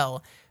as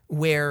well,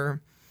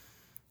 where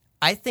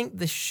I think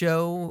the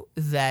show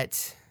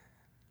that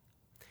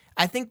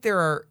I think there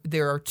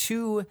are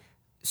two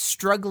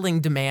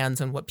struggling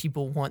demands on what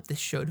people want this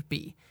show to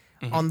be.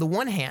 Mm-hmm. On the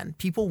one hand,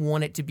 people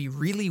want it to be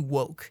really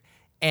woke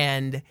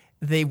and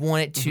they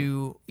want it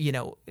to,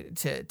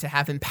 to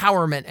have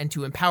empowerment and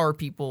to empower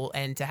people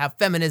and to have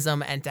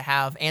feminism and to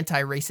have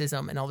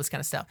anti-racism and all this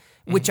kind of stuff,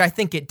 which I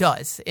think it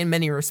does in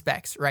many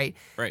respects, right?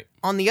 Right.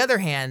 On the other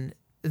hand,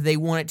 they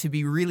want it to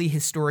be really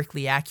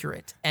historically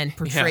accurate and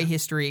portray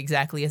history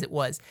exactly as it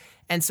was.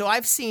 And so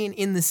I've seen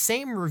in the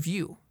same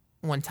review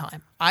one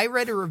time, I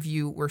read a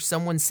review where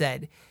someone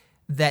said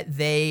that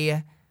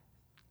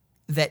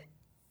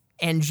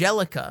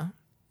Angelica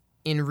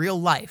in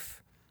real life,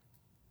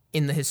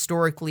 in the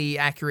historically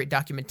accurate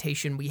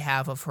documentation we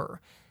have of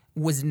her,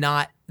 was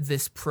not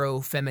this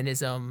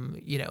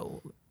pro-feminism,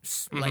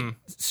 like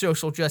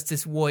social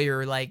justice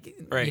warrior,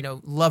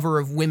 lover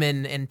of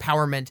women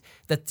empowerment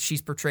that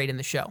she's portrayed in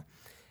the show.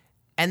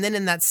 And then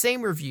in that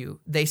same review,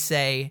 they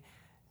say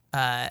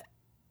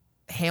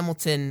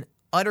Hamilton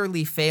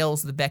utterly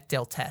fails the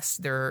Bechdel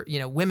test.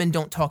 Women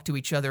don't talk to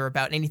each other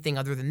about anything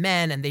other than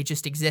men, and they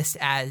just exist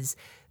as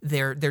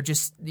they're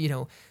just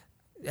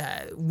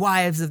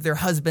wives of their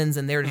husbands,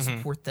 and there to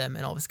support them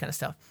and all this kind of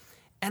stuff.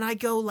 And I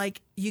go,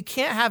 like, you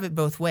can't have it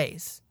both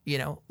ways,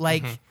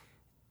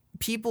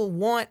 people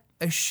want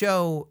a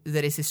show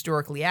that is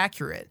historically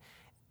accurate.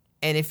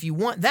 And if you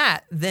want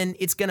that, then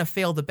it's going to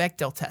fail the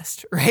Bechdel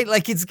test, right?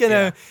 Like, it's going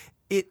to,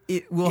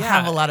 it will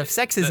have a lot of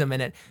sexism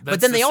in it.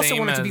 But then they also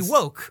want it to be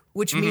woke,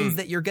 which means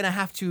that you're going to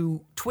have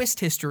to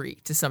twist history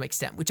to some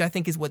extent, which I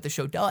think is what the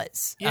show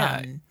does.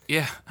 Yeah.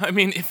 I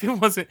mean, if they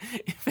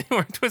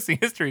weren't twisting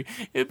history,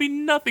 it'd be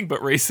nothing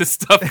but racist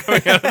stuff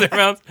coming out of their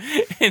mouths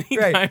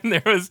anytime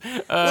there was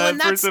a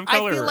person of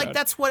color I feel like around.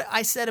 that's what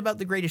I said about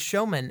The Greatest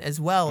Showman as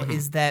well,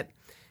 is that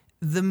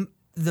the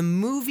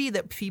movie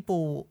that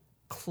people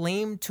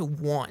claim to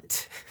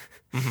want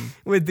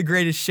with The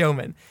Greatest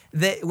Showman,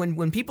 that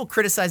when people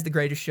criticize The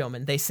Greatest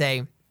Showman, they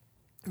say,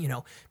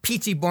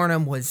 P.T.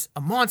 Barnum was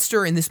a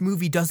monster and this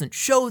movie doesn't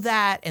show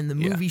that, and the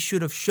movie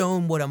should have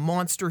shown what a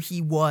monster he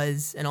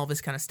was and all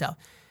this kind of stuff.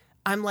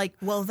 I'm like,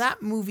 well,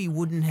 that movie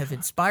wouldn't have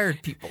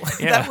inspired people.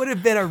 That would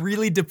have been a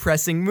really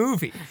depressing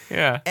movie.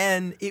 Yeah.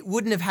 And it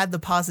wouldn't have had the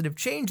positive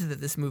change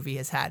that this movie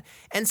has had.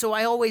 And so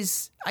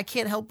I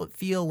can't help but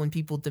feel when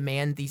people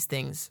demand these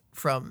things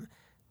from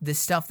this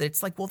stuff that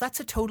it's like, well, that's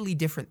a totally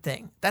different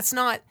thing.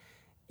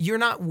 You're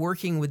not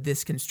working with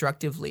this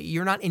constructively.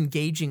 You're not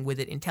engaging with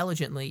it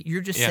intelligently.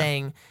 You're just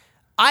saying,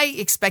 I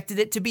expected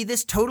it to be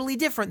this totally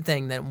different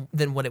thing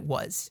than what it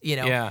was,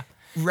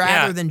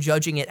 rather than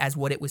judging it as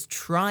what it was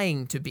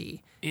trying to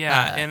be.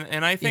 Yeah,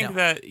 and I think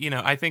that,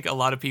 I think a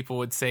lot of people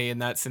would say in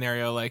that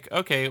scenario, like,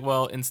 okay,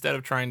 well, instead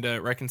of trying to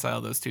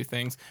reconcile those two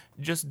things,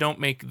 just don't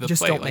make the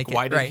play. Don't like, make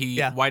why it. did Right. he?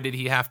 Yeah. Why did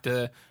he have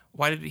to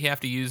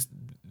use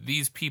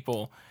these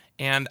people?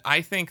 And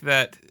I think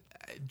that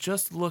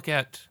just look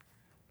at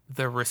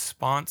the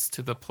response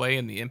to the play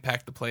and the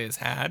impact the play has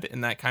had,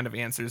 and that kind of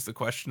answers the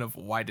question of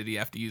why did he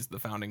have to use the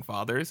Founding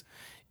Fathers,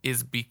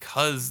 is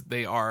because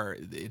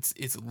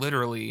it's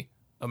literally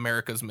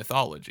America's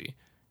mythology.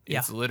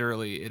 It's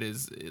literally, it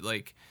is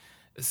like,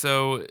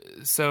 so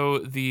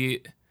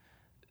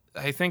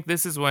I think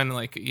this is when,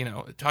 like,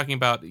 talking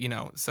about,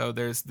 so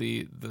there's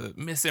the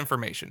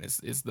misinformation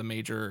is the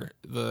major,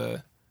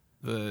 the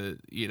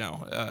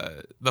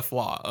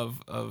flaw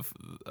of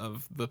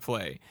the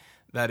play.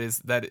 That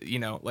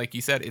like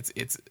you said,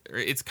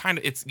 it's kind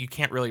of, you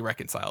can't really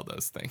reconcile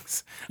those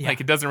things. Yeah.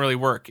 Like, it doesn't really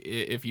work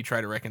if you try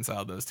to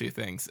reconcile those two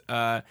things.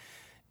 But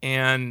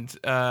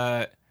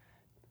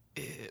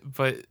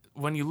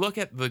when you look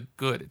at the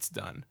good it's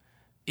done,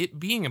 it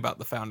being about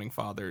the Founding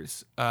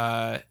Fathers,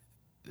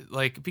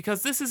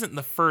 because this isn't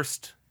the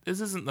first,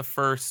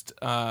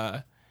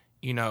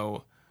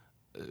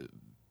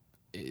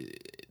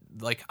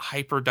 like,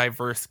 hyper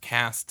diverse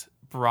cast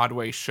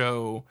Broadway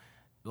show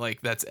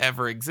like that's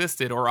ever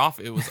existed, or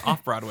it was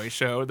off Broadway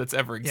show that's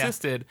ever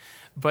existed.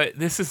 But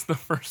this is the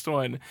first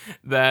one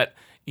that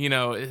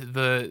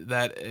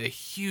that a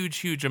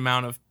huge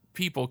amount of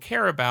people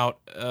care about,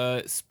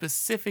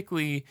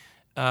 specifically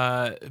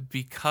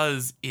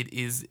because it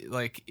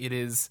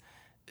is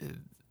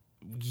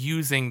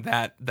using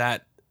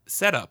that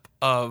setup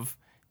of,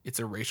 it's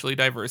a racially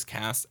diverse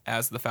cast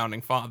as the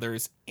Founding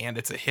Fathers, and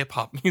it's a hip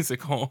hop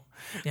musical.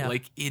 Yeah.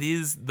 Like, it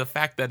is the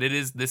fact that it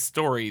is this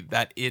story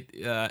that it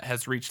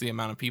has reached the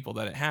amount of people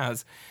that it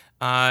has.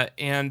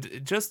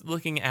 And just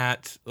looking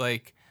at,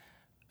 like,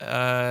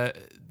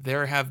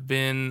 there have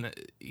been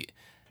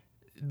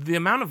the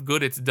amount of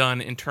good it's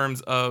done in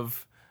terms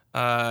of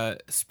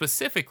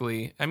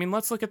specifically, I mean,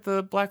 let's look at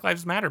the Black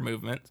Lives Matter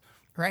movement.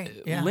 Right.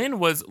 Yeah. Lynn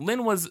was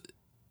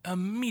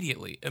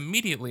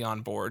immediately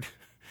on board.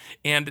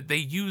 And they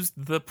used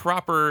the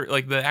proper,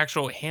 like, the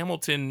actual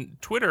Hamilton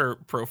Twitter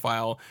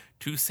profile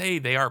to say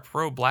they are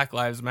pro Black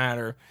Lives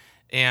Matter.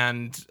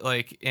 And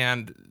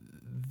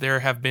there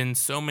have been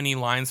so many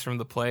lines from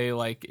the play,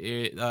 like,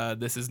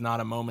 this is not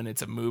a moment,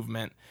 it's a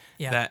movement,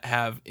 that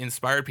have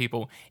inspired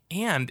people.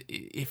 And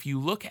if you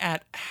look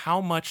at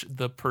how much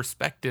the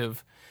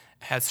perspective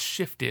has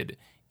shifted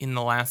in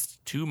the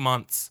last 2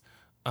 months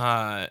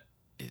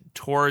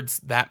towards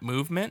that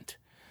movement,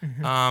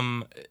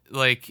 don't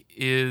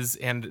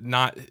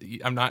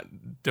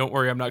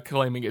worry, I'm not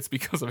claiming it's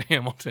because of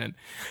Hamilton,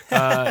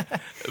 but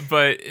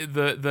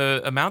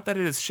the amount that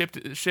it has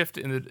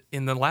shifted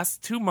in the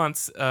last 2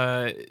 months,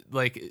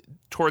 like,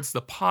 towards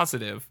the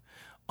positive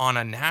on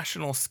a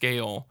national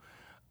scale,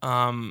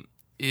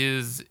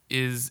 is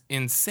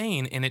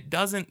insane, and it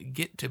doesn't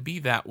get to be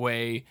that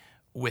way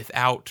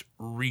without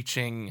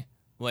reaching.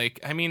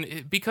 Like, I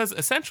mean, because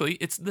essentially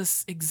it's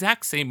this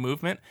exact same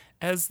movement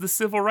as the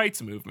civil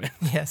rights movement.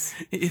 Yes.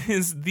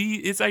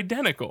 It's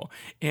identical.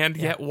 And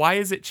yet, why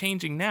is it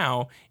changing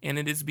now? And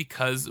it is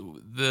because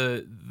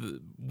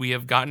we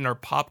have gotten our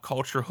pop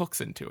culture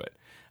hooks into it.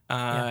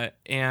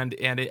 And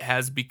it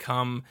has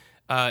become,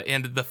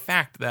 and the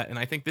fact that, and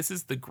I think this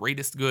is the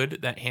greatest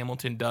good that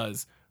Hamilton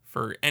does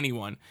for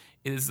anyone,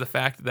 is the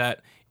fact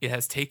that it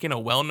has taken a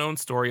well-known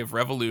story of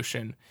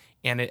revolution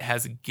and it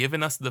has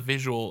given us the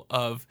visual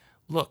of,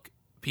 look,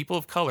 people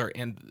of color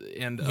and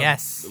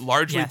yes,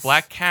 largely yes.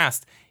 black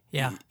cast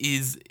Yeah.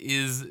 is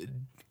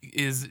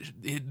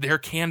there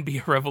can be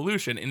a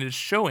revolution, and it is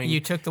showing. You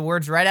took the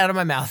words right out of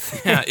my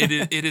mouth. Yeah,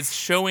 it is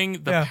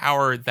showing the Yeah.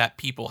 power that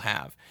people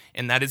have,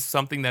 and that is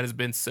something that has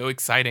been so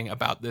exciting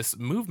about this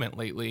movement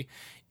lately.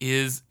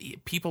 Is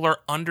people are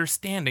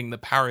understanding the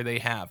power they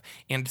have,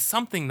 and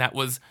something that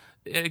was,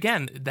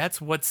 again, that's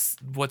what's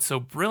so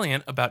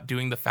brilliant about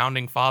doing the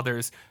Founding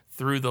Fathers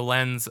through the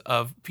lens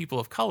of people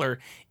of color,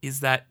 is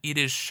that it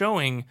is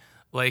showing,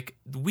 like,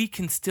 we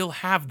can still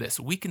have this.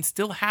 We can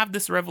still have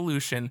this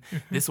revolution.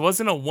 This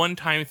wasn't a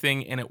one-time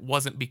thing, and it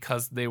wasn't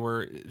because they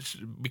were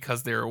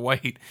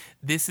white.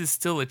 This is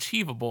still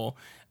achievable,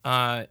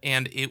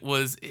 and it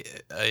was,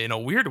 in a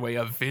weird way,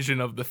 a vision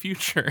of the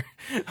future.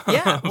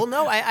 Yeah, well,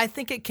 no, I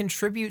think it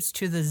contributes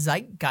to the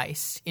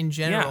zeitgeist in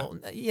general.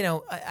 You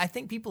know, I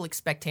think people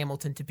expect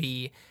Hamilton to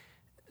be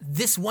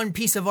this one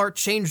piece of art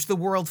changed the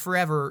world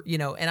forever, you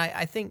know, and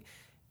I think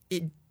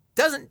it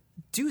doesn't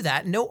do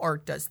that. No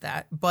art does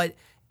that, but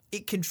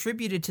it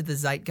contributed to the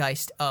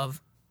zeitgeist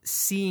of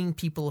seeing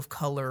people of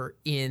color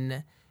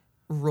in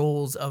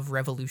roles of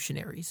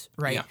revolutionaries,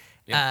 right? Yeah,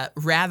 yeah.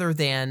 Rather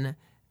than,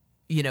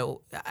 you know,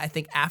 I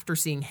think after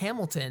seeing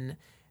Hamilton,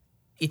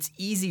 it's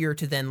easier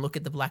to then look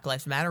at the Black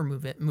Lives Matter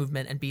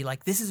movement and be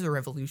like, this is a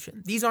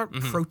revolution. These aren't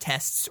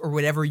protests or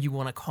whatever you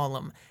want to call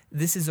them.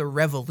 This is a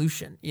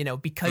revolution, you know,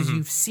 because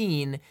you've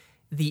seen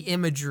the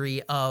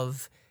imagery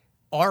of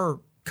our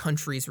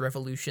country's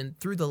revolution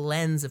through the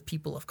lens of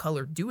people of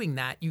color doing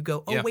that. You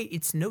go, oh, wait,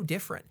 it's no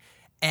different.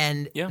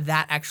 And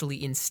that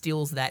actually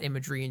instills that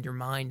imagery in your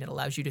mind and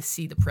allows you to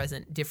see the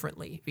present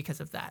differently because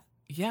of that.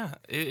 Yeah,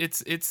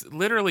 it's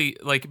literally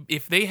like,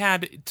 if they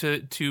had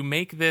to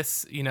make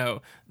this, you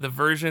know, the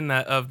version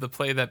of the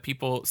play that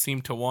people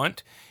seem to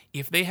want,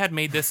 if they had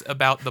made this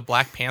about the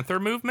Black Panther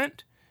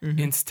movement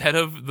instead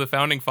of the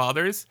Founding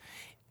Fathers,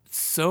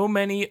 so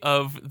many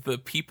of the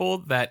people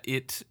that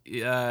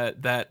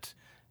that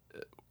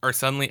are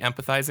suddenly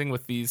empathizing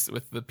with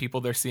the people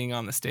they're seeing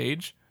on the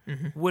stage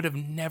would have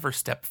never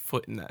stepped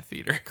foot in that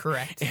theater.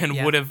 Correct.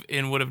 And would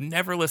have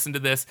never listened to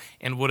this,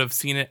 and would have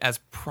seen it as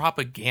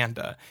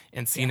propaganda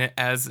and seen it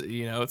as,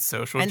 you know,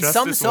 social and justice.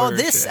 some saw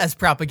worship. this as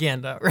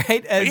propaganda,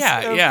 right? As,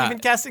 yeah. Even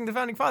casting the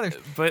Founding Fathers.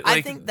 But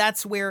I think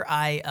that's where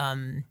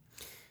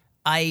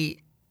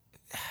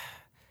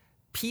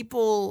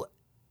people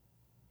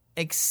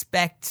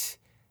expect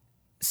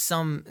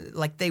some,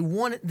 like, they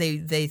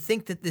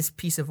think that this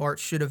piece of art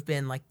should have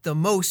been like the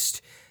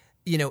most,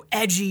 you know,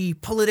 edgy,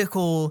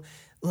 political,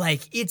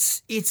 like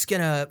it's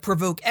gonna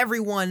provoke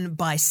everyone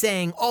by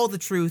saying all the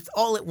truth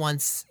all at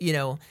once, you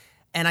know.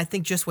 And I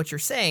think just what you're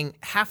saying,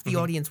 half the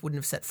audience wouldn't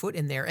have set foot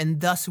in there and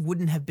thus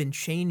wouldn't have been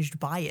changed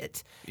by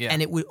it. Yeah.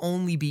 And it would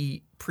only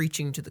be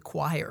preaching to the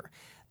choir.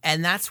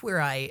 And that's where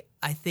I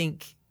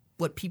think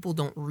what people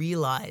don't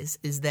realize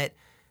is that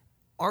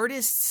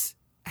artists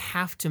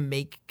have to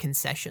make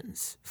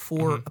concessions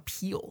for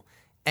appeal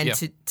and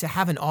to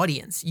have an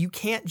audience. You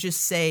can't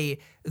just say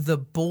the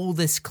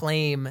boldest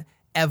claim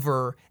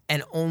ever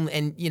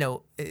and you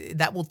know,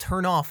 that will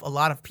turn off a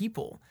lot of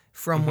people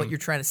from what you're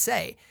trying to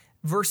say,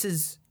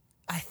 versus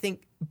I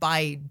think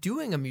by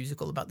doing a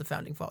musical about the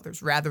Founding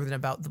Fathers rather than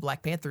about the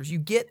Black Panthers, you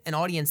get an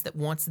audience that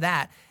wants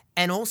that,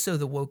 and also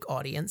the woke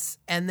audience,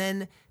 and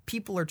then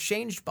people are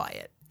changed by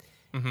it.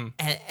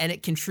 And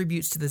it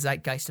contributes to the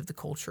zeitgeist of the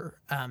culture.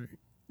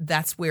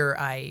 That's where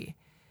I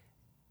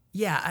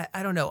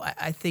don't know.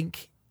 I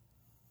think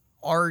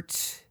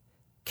art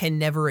can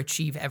never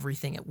achieve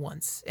everything at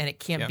once, and it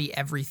can't be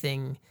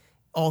everything,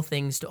 all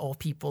things to all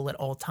people at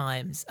all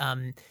times.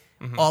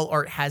 All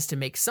art has to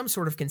make some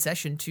sort of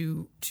concession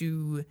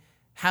to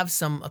have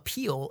some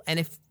appeal.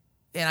 And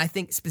I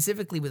think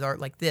specifically with art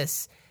like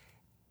this,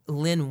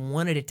 Lin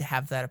wanted it to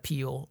have that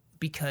appeal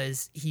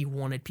because he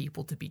wanted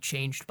people to be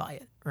changed by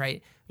it,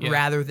 right? Yeah.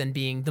 Rather than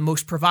being the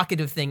most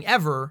provocative thing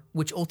ever,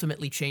 which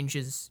ultimately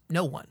changes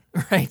no one,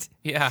 right?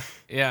 Yeah.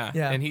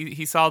 And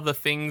he saw the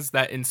things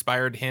that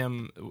inspired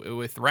him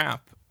with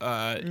rap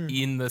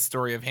in the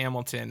story of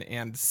Hamilton,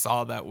 and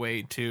saw that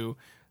way to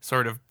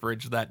sort of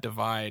bridge that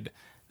divide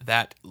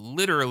that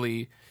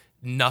literally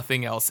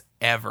nothing else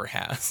ever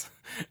has.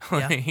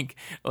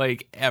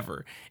 like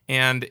ever.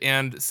 And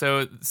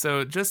so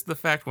just the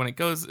fact when it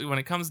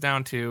comes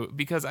down to,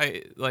 because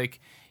I like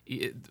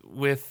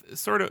with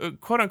sort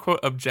of quote unquote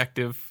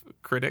objective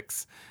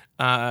critics,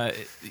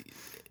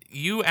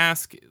 you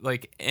ask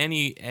like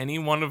any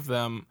one of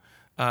them,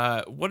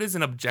 what is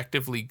an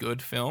objectively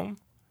good film?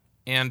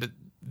 And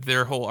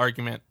their whole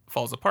argument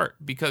falls apart,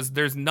 because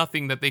there's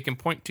nothing that they can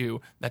point to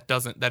that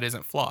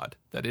isn't flawed,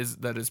 that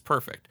is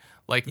perfect.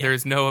 Like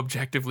there's no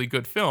objectively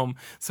good film,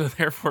 so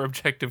therefore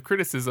objective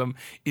criticism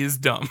is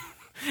dumb.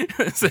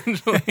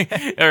 Essentially,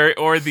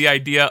 or the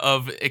idea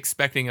of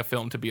expecting a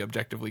film to be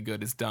objectively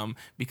good is dumb,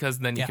 because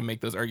then you can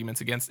make those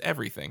arguments against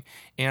everything.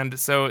 And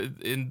so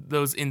in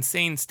those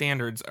insane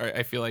standards,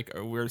 I feel like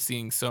we're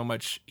seeing so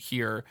much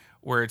here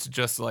where it's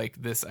just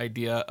like this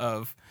idea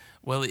of,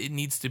 well, it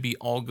needs to be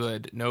all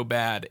good, no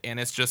bad. And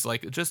it's just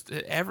like, just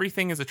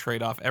everything is a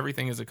trade-off.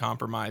 Everything is a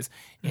compromise.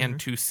 And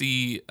to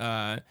see,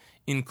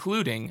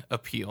 including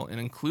appeal and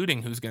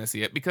including who's going to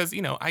see it, because,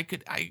 you know,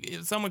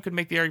 someone could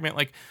make the argument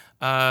like,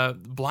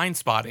 Blind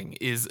Spotting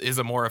is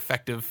a more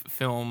effective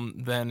film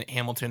than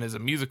Hamilton is a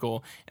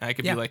musical. And I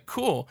could be like,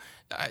 cool,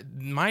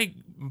 my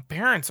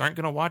parents aren't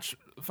going to watch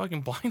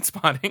fucking Blind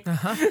Spotting.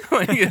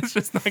 Like, it's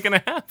just not going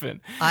to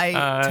happen.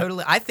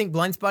 I think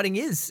Blind Spotting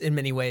is in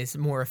many ways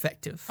more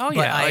effective. Oh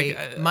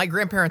yeah, but my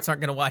grandparents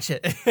aren't going to watch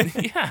it.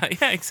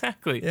 yeah,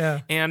 exactly. Yeah.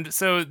 And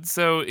so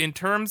in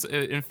terms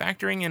in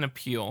factoring in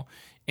appeal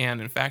and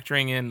in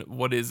factoring in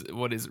what is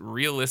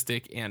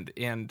realistic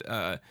and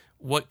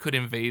what could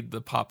invade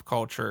the pop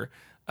culture,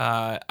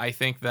 I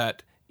think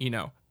that, you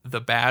know,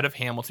 the bad of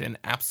Hamilton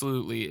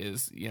absolutely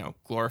is, you know,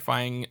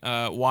 glorifying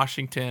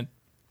Washington,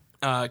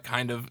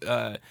 kind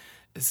of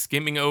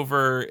skimming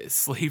over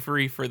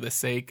slavery for the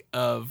sake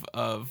of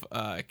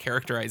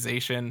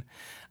characterization,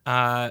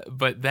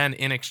 but then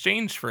in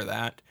exchange for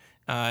that,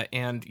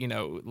 and, you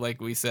know,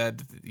 like we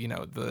said, you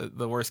know,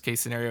 the worst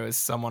case scenario is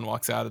someone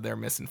walks out of there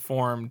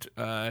misinformed,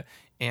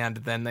 and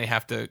then they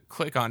have to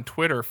click on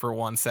Twitter for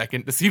 1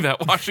 second to see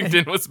that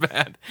Washington was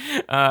bad,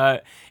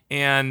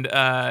 and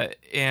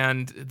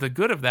the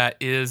good of that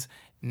is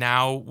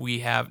now we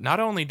have, not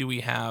only do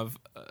we have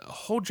a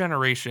whole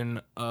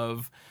generation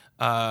of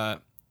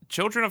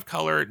children of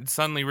color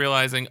suddenly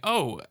realizing,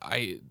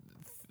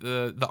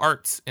 the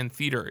arts and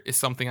theater is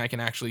something I can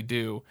actually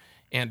do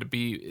and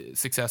be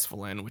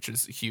successful in, which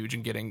is huge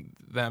in getting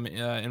them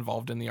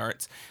involved in the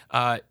arts.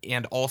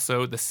 And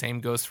also the same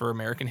goes for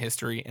American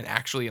history and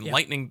actually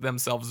enlightening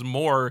themselves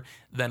more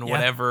than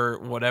whatever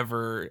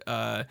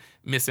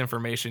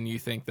misinformation you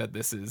think that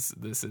this is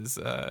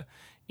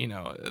you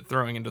know,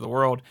 throwing into the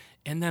world.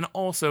 And then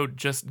also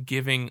just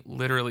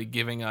literally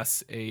giving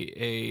us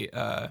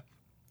a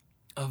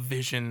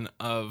vision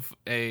of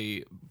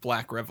a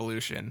black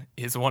revolution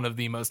is one of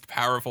the most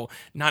powerful.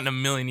 Not in a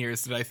million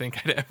years did I think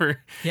I'd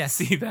ever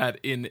see that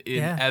in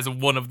as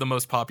one of the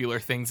most popular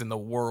things in the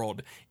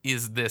world.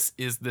 Is this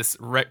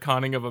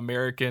retconning of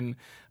American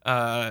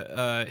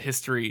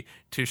history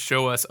to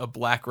show us a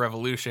black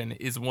revolution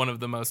is one of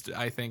the most,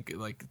 I think,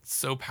 like,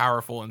 so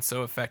powerful and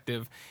so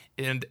effective.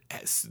 And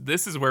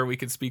this is where we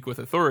could speak with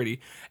authority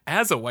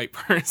as a white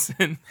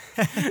person,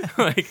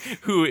 like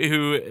who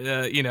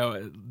you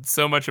know,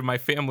 so much of my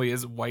family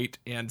is white,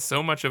 and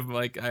so much of,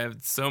 like, I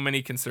have so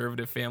many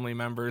conservative family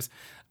members.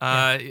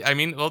 I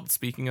mean, well,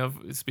 speaking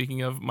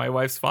of my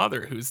wife's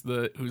father, who's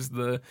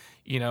the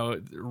you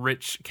know,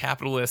 rich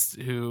capitalist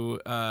who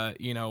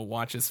you know,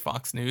 watches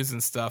Fox News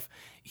and stuff.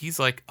 He's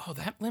like, oh,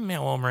 that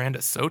Lin-Manuel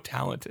Miranda's so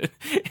talented,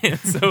 and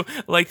so,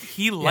 like,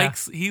 he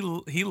likes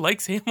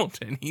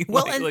Hamilton.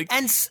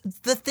 And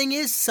the thing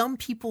is, some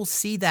people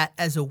see that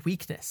as a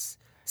weakness.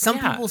 Some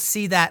people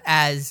see that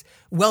as,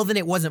 well, then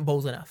it wasn't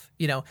bold enough.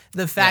 You know,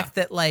 the fact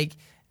that, like,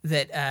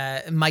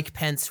 that Mike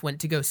Pence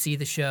went to go see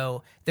the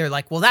show, they're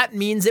like, well, that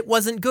means it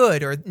wasn't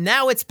good, or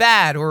now it's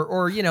bad,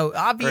 or you know,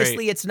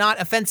 obviously it's not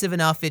offensive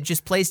enough. It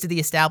just plays to the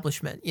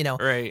establishment, you know.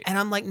 Right. And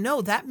I'm like,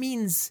 no, that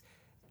means,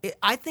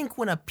 I think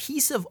when a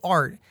piece of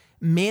art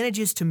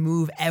manages to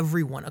move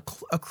everyone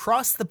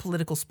across the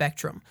political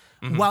spectrum,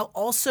 while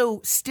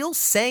also still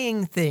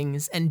saying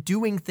things and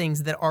doing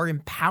things that are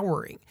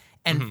empowering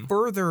and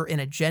further an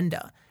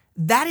agenda,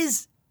 that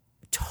is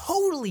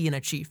totally an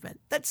achievement.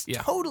 That's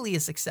totally a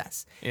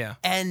success. Yeah.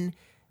 And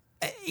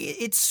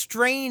it's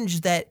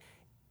strange that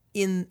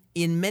in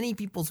many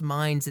people's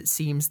minds, it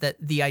seems that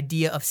the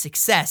idea of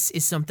success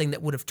is something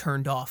that would have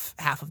turned off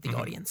half of the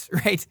audience,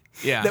 right?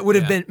 Yeah. That would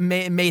have been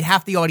made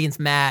half the audience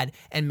mad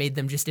and made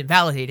them just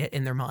invalidate it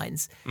in their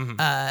minds.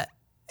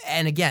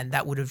 And again,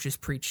 that would have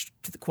just preached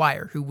to the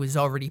choir, who was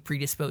already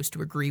predisposed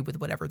to agree with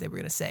whatever they were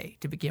going to say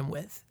to begin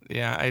with.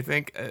 Yeah, I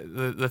think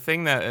the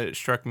thing that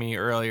struck me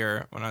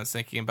earlier when I was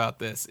thinking about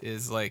this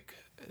is, like,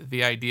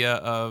 the idea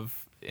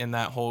of, in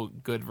that whole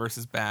good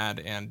versus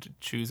bad and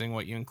choosing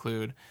what you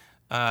include.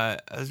 I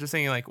was just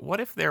thinking, like, what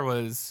if there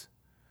was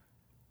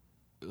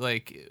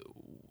a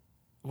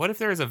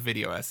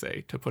video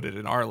essay, to put it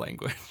in our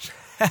language,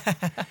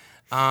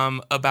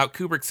 about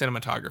Kubrick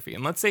cinematography,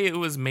 and let's say it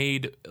was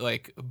made,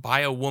 like,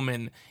 by a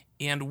woman,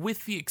 and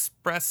with the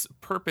express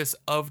purpose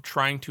of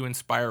trying to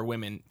inspire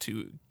women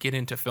to get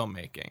into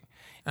filmmaking.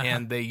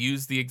 And they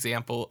use the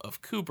example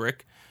of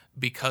Kubrick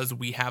because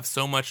we have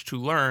so much to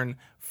learn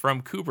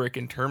from Kubrick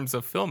in terms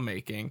of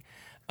filmmaking,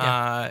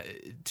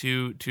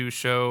 to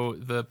show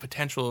the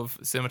potential of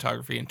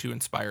cinematography and to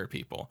inspire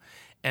people.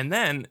 And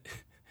then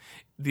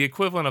the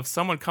equivalent of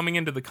someone coming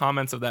into the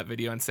comments of that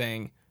video and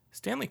saying,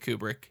 Stanley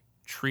Kubrick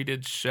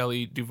treated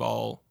Shelley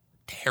Duvall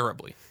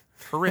terribly,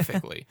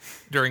 horrifically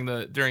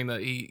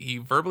he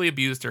verbally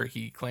abused her.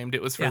 He claimed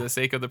it was for the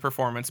sake of the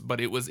performance,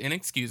 but it was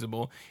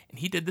inexcusable, and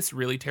he did this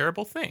really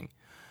terrible thing.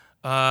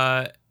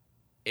 And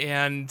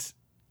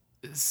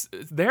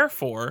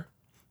therefore,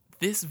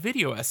 this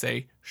video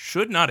essay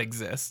should not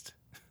exist.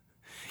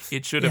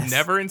 It should have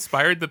never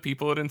inspired the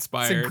people it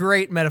inspired. It's a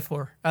great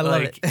metaphor. I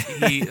love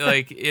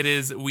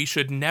it. We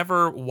should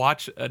never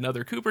watch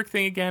another Kubrick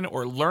thing again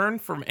or learn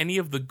from any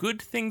of the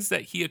good things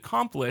that he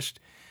accomplished,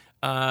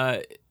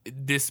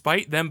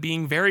 despite them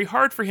being very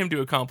hard for him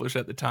to accomplish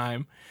at the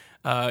time,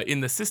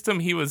 in the system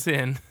he was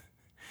in.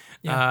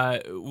 Yeah.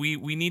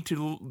 We need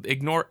to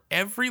ignore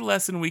every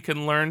lesson we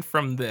can learn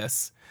from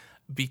this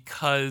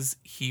because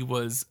he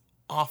was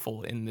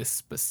awful in this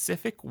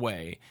specific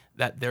way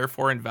that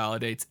therefore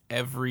invalidates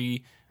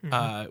every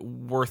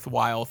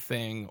worthwhile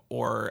thing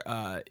or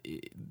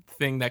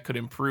thing that could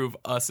improve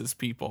us as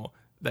people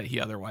that he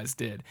otherwise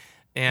did.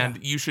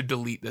 And you should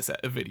delete this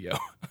video.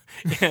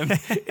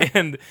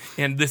 and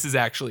this is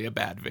actually a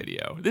bad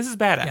video. This is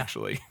bad,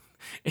 actually.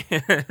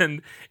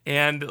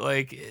 And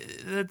like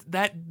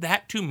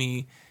that to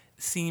me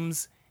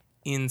seems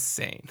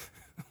insane.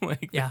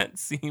 That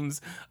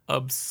seems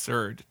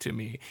absurd to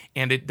me,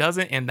 and it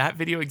doesn't. And that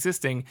video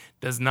existing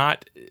does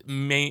not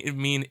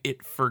mean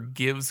it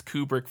forgives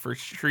Kubrick for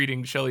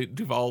treating Shelley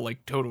Duvall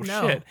like total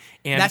shit.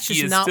 And that's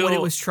just not what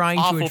it was trying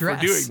to address.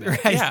 For doing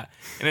that. Right? Yeah,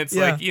 and it's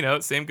like,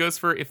 same goes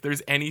for if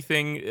there's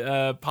anything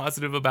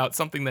positive about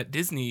something that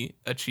Disney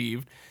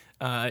achieved.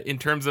 In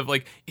terms of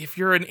like, if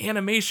you're an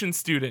animation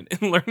student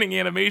and learning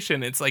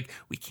animation, it's like,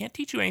 we can't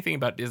teach you anything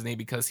about Disney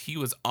because he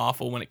was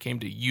awful when it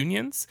came to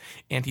unions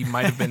and he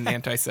might have been an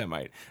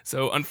anti-Semite.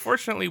 So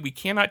unfortunately, we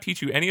cannot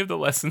teach you any of the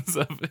lessons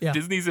of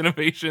Disney's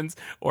innovations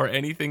or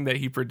anything that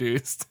he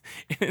produced.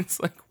 And it's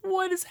like,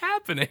 what is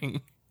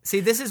happening?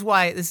 See, this is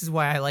why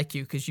I like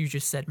you, because you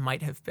just said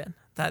might have been.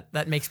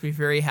 That makes me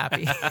very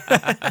happy.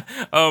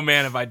 Oh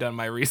man, have I done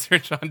my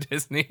research on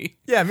Disney?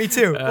 Yeah, me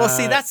too. Well,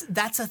 see,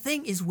 that's a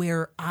thing is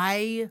where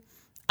I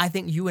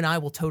think you and I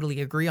will totally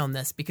agree on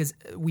this, because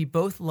we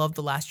both love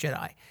The Last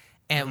Jedi.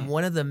 And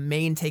one of the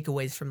main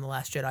takeaways from The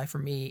Last Jedi for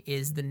me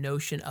is the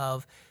notion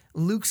of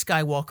Luke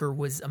Skywalker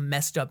was a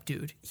messed up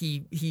dude.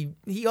 He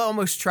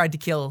almost tried to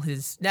kill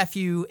his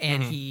nephew,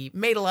 and he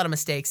made a lot of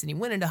mistakes, and he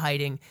went into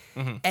hiding.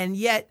 And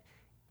yet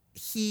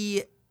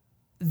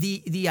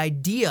the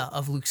idea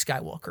of Luke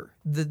Skywalker,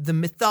 the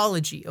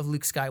mythology of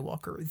Luke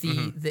Skywalker,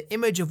 the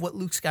image of what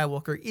Luke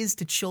Skywalker is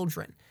to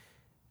children,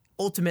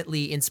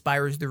 ultimately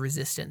inspires the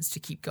Resistance to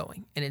keep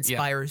going and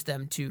inspires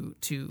them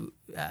to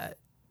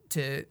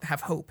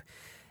have hope.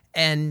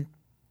 And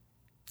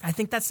I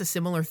think that's a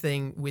similar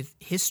thing with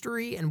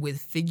history and with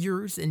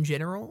figures in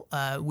general,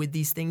 with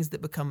these things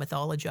that become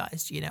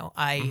mythologized.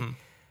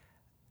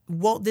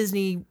 Walt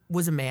Disney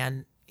was a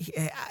man.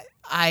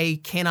 I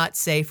cannot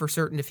say for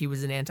certain if he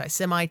was an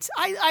anti-Semite.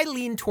 I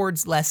lean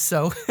towards less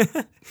so.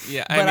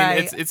 Yeah, I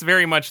mean, it's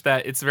very much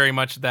that. It's very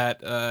much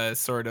that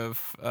sort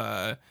of.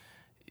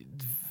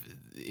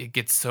 It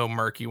gets so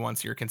murky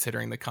once you're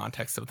considering the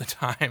context of the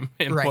time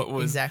and what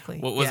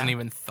wasn't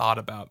even thought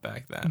about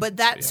back then.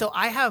 But so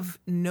I have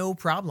no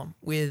problem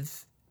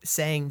with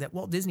saying that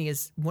Walt Disney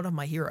is one of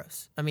my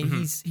heroes. I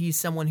mean, he's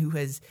someone who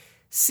has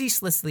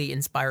ceaselessly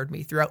inspired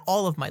me throughout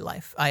all of my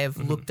life. I have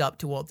looked up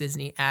to Walt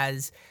Disney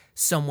as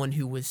someone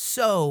who was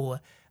so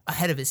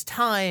ahead of his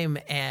time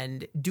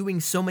and doing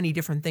so many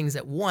different things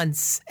at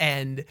once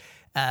and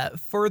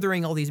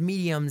furthering all these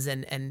mediums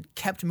and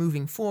kept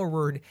moving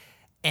forward.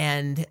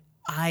 And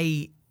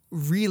I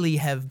really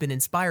have been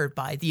inspired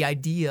by the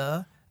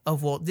idea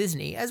of Walt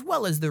Disney as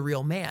well as the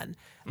real man.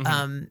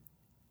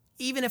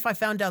 Even if I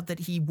found out that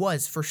he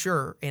was for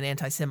sure an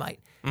anti-Semite,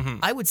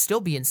 I would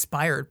still be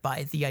inspired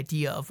by the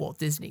idea of Walt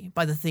Disney,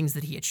 by the things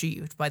that he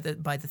achieved, by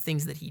the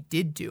things that he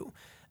did do.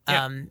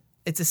 Yeah.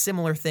 It's a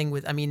similar thing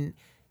with, I mean,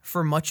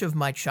 for much of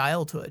my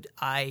childhood,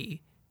 I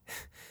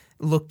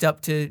looked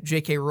up to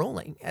J.K.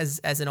 Rowling as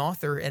an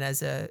author and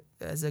as a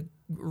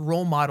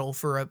role model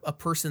for a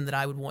person that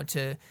I would want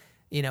to,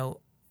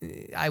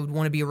 I would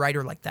want to be a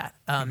writer like that.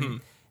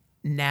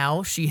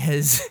 Now she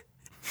has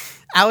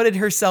outed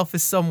herself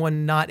as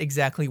someone not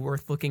exactly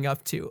worth looking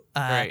up to.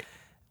 Right.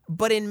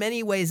 But in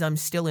many ways, I'm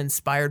still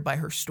inspired by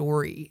her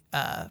story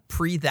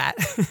pre that.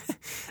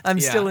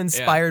 I'm still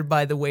inspired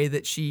by the way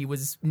that she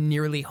was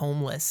nearly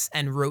homeless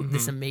and wrote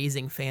this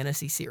amazing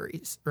fantasy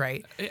series,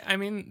 right? I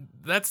mean,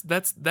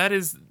 that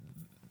is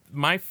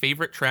my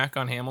favorite track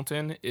on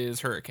Hamilton is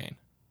Hurricane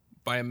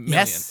by a million.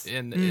 Yes.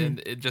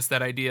 And just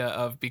that idea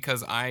of,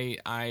 because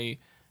I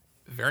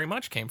very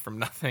much came from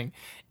nothing,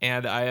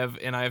 and I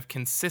have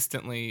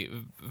consistently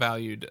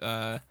valued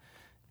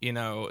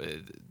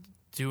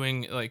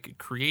doing, like,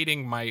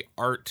 creating my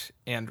art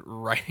and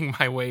writing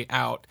my way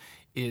out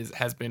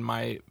has been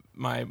my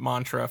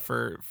mantra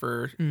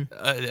for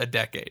a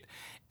decade,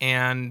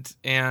 and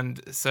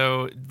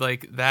so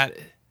like that,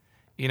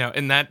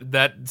 and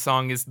that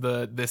song is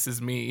the "This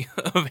Is Me"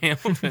 of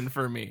Hamilton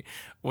for me,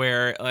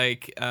 where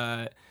I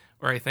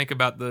think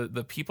about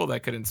the people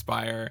that could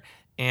inspire.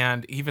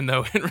 And even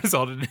though it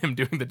resulted in him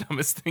doing the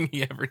dumbest thing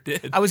he ever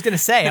did, I was going to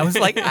say, I was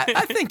like,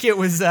 I think it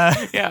was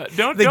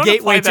don't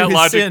gateway apply that to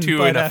logic sin,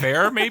 to an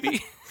affair,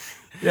 maybe.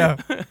 Yeah,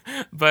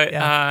 but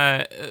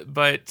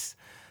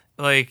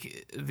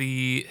like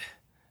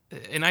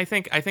and I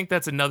think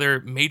that's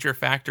another major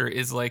factor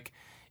is, like,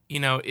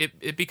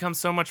 it becomes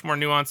so much more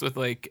nuanced with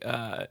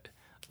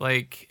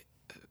like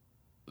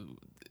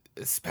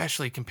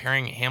especially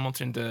comparing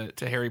Hamilton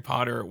to Harry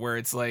Potter, where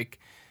it's like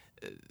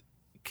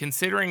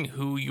considering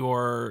who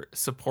you're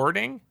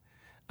supporting,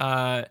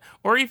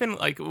 or even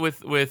like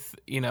with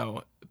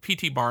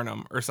P.T.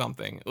 Barnum or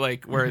something,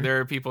 like where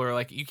there are people who are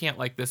like, you can't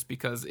like this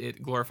because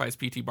it glorifies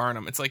P.T.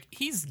 Barnum. It's like,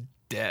 he's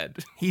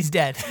dead. He's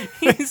dead.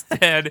 He's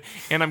dead.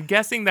 And I'm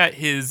guessing that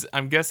his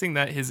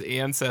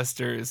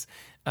ancestors,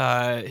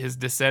 his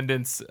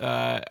descendants,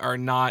 are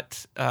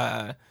not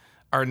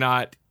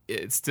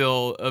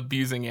still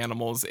abusing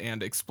animals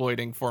and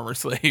exploiting former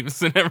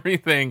slaves and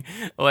everything.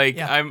 Like,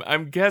 yeah.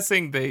 I'm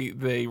guessing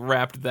they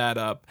wrapped that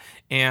up.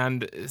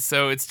 And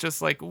so it's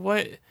just like,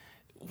 why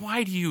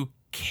do you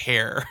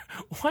care?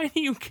 Why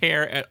do you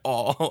care at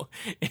all?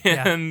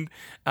 And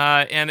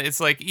it's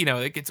like,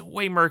 it gets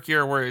way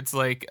murkier where it's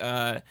like,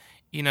 I've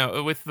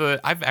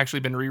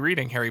actually been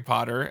rereading Harry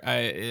Potter.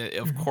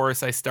 Of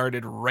course, I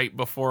started right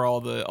before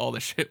all the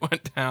shit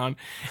went down,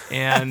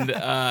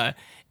 but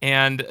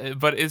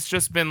it's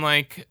just been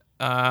like,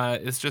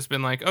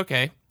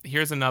 okay,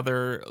 here's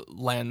another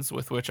lens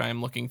with which I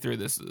am looking at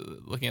this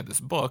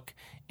book,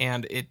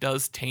 and it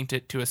does taint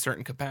it to a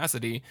certain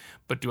capacity.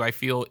 But do I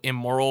feel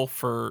immoral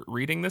for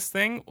reading this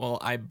thing? Well,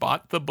 I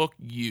bought the book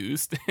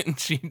used, and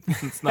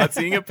she's not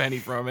seeing a penny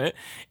from it,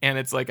 and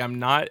it's like I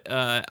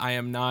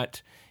am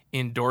not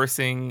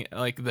endorsing,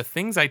 like, the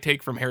things I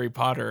take from Harry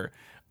Potter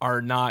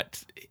are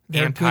not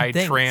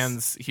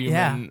anti-trans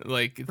human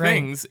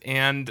things,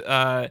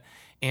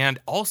 and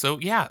also,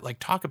 like,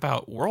 talk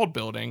about world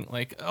building.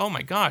 Like, oh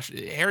my gosh,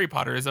 Harry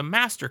Potter is a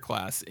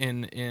masterclass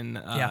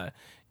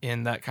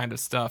in that kind of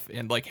stuff.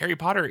 And like, Harry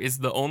Potter is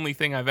the only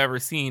thing I've ever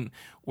seen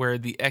where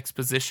the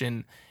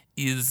exposition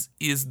is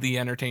the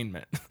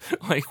entertainment,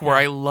 like, where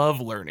I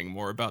love learning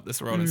more about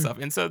this world and stuff.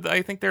 And so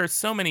I think there are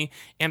so many.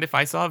 And if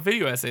I saw a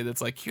video essay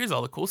that's like, here's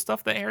all the cool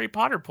stuff that Harry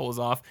Potter pulls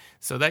off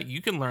so that you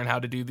can learn how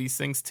to do these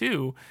things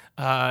too,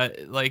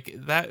 like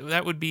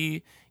that would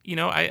be,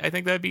 I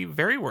think that'd be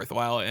very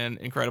worthwhile and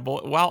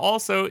incredible, while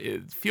also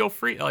feel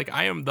free. Like,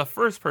 I am the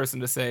first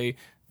person to say,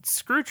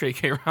 screw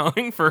J.K.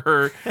 Rowling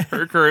for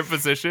her current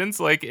positions,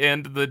 like,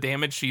 and the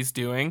damage she's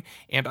doing,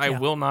 and I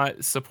will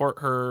not support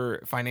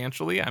her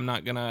financially. I'm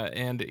not gonna,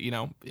 and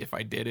if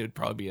I did, it would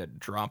probably be a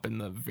drop in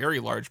the very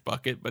large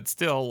bucket, but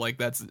still, like,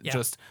 that's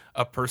just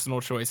a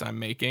personal choice I'm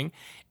making.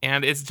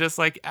 And it's just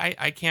like,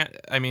 I can't,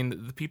 I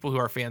mean, the people who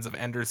are fans of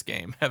Ender's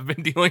Game have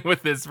been dealing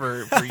with this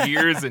for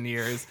years and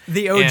years.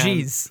 The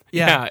OGs.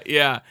 And,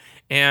 yeah.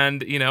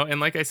 And, and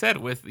like I said,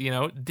 with,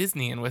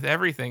 Disney and with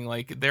everything,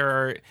 like, there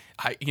are,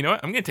 I'm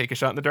going to take a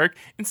shot in the dark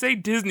and say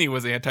Disney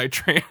was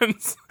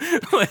anti-trans.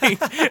 Like,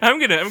 I'm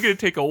going to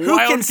take a wild guess.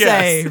 Who can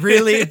say,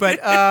 really?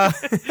 But, I'm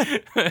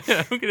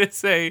going to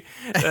say,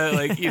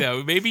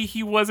 maybe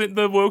he wasn't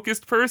the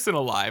wokest person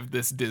alive,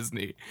 this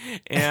Disney.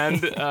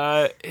 And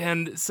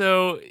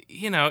so,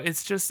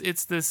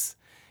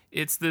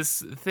 it's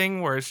this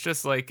thing where it's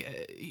just like,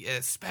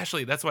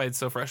 especially, that's why it's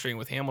so frustrating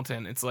with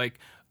Hamilton. It's like,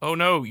 oh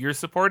no, you're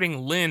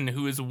supporting Lin,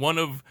 who is one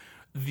of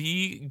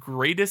the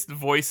greatest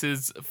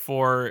voices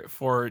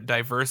for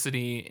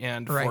diversity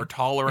and for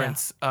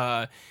tolerance.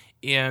 Yeah.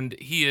 And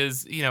he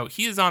is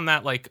on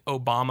that, like,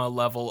 Obama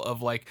level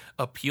of, like,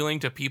 appealing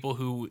to people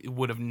who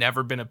would have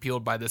never been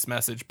appealed by this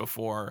message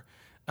before.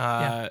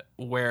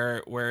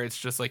 Where it's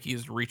just like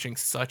he's reaching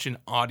such an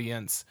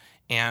audience,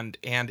 and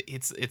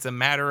it's a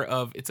matter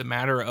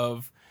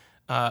of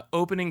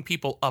opening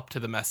people up to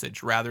the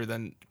message rather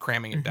than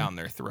cramming it down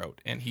their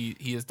throat, and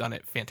he has done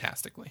it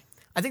fantastically.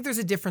 I think there's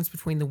a difference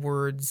between the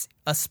words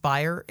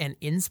aspire and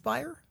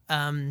inspire,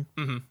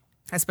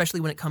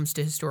 especially when it comes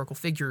to historical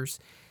figures.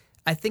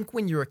 I think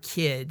when you're a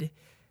kid,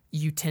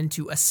 you tend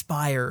to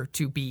aspire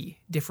to be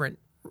different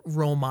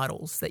role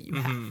models that you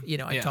have.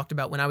 I talked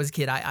about when I was a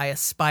kid, I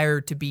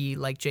aspired to be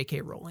like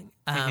J.K. Rowling.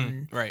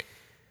 Right.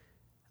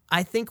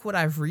 I think what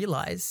I've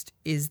realized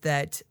is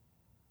that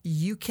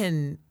you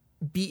can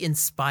be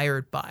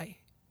inspired by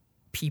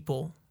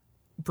people,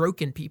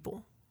 broken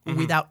people,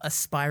 without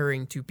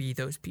aspiring to be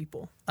those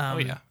people.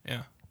 Yeah.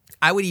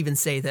 I would even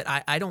say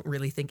that I don't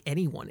really think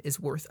anyone is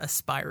worth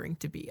aspiring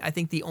to be. I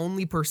think the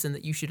only person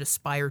that you should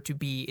aspire to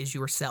be is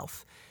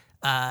yourself.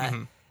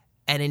 And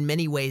in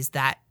many ways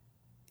that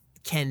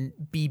can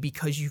be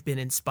because you've been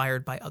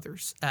inspired by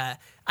others. I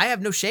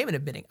have no shame in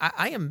admitting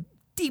I am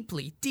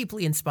deeply,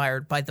 deeply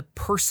inspired by the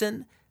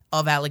person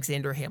of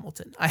Alexander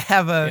Hamilton. I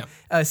have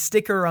a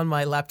sticker on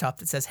my laptop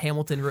that says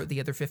Hamilton wrote the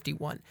other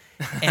 51.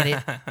 And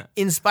it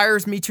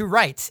inspires me to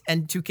write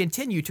and to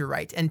continue to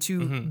write and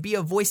to be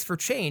a voice for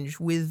change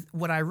with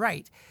what I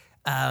write.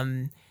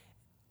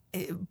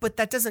 But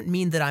that doesn't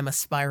mean that I'm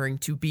aspiring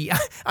to be,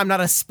 I'm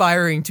not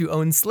aspiring to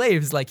own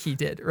slaves like he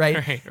did,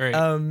 right?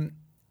 Right.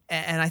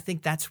 And I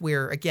think that's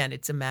where, again,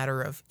 it's a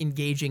matter of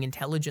engaging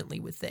intelligently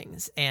with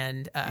things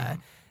and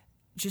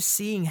just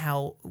seeing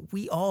how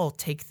we all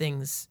take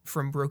things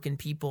from broken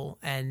people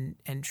and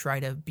try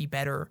to be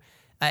better.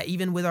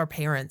 Even with our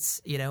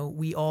parents,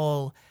 we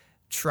all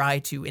try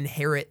to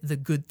inherit the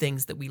good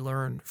things that we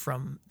learn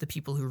from the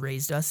people who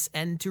raised us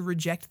and to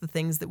reject the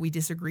things that we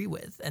disagree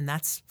with. And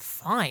that's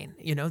fine.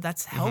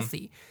 That's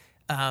healthy.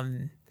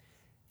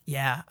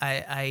 Yeah,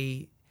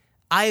 I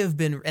have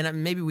been,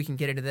 and maybe we can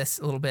get into this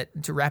a little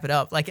bit to wrap it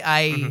up. Like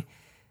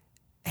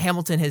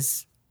Hamilton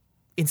has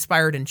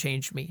inspired and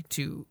changed me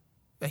to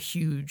a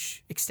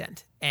huge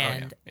extent.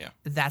 And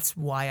that's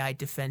why I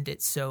defend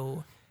it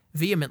so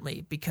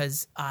vehemently,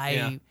 because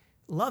I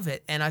love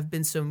it and I've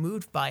been so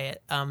moved by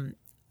it.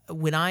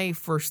 When I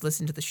first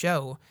listened to the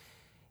show,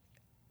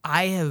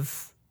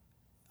 I've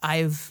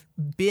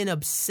been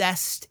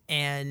obsessed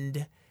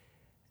and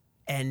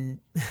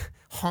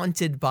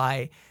haunted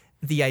by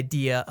the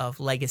idea of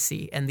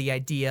legacy and the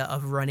idea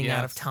of running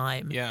out of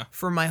time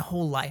for my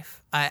whole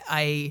life.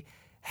 I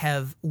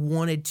have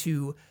wanted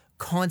to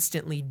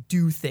constantly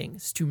do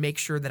things to make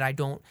sure that I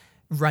don't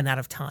run out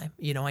of time.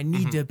 I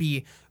need to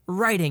be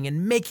writing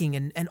and making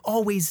and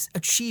always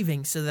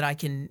achieving so that I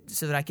can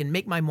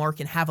make my mark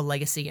and have a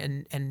legacy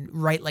and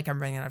write like I'm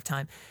running out of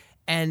time.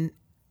 And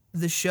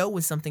the show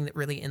was something that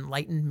really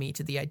enlightened me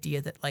to the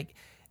idea that like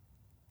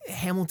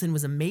Hamilton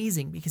was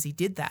amazing because he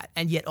did that.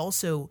 And yet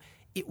also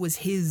it was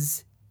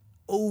his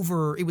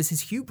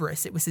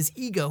hubris, it was his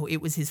ego, it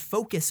was his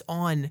focus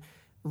on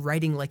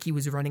writing like he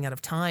was running out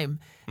of time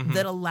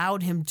that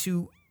allowed him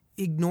to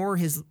ignore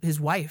his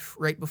wife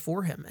right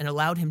before him and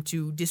allowed him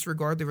to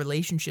disregard the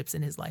relationships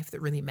in his life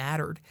that really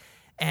mattered.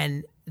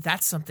 And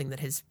that's something that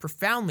has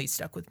profoundly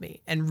stuck with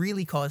me and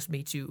really caused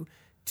me to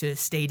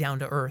stay down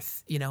to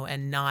earth,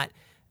 and not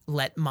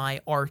let my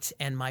art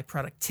and my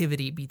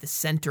productivity be the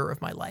center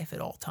of my life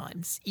at all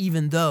times,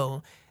 even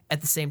though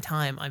at the same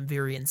time I'm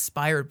very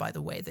inspired by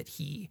the way that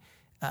he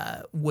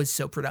was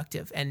so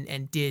productive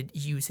and did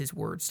use his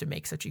words to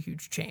make such a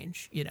huge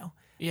change,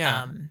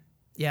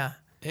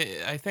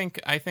 I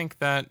think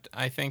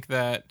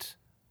that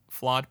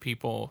flawed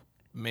people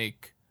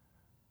make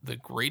the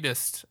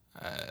greatest.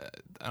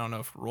 I don't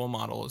know if role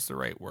model is the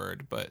right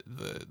word, but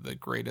the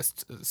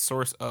greatest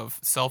source of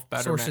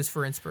self-betterment. Sources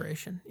for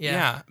inspiration.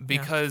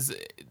 Because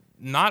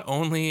not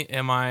only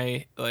am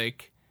I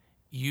like,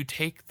 you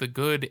take the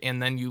good and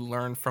then you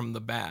learn from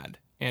the bad,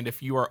 and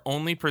if you are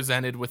only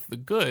presented with the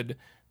good,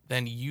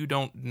 then you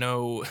don't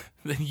know,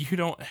 then you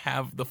don't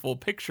have the full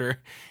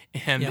picture,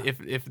 and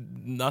if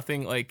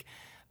nothing like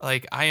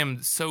I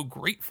am so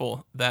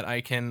grateful that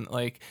I can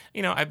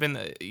I've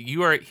been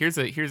here's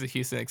a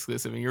Houston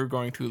exclusive, and you're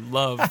going to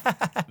love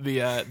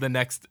the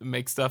next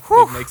Make Stuff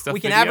Big Make Stuff we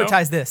can video,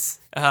 advertise this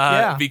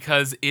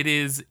because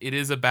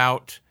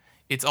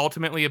it's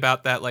ultimately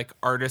about that like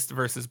artist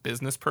versus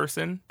business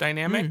person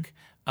dynamic.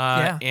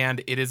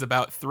 And it is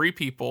about three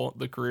people,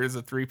 the careers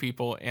of three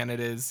people, and it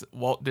is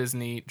Walt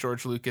Disney,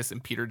 George Lucas,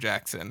 and Peter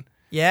Jackson.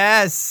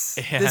 Yes,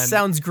 this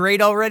sounds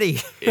great already.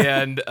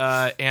 and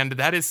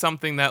that is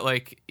something that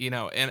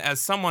and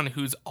as someone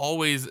who's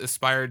always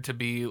aspired to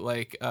be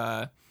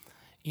I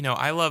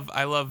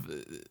love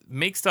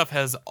Make Stuff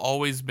has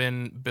always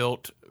been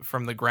built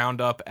from the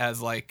ground up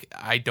as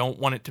I don't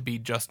want it to be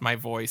just my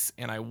voice,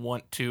 and I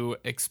want to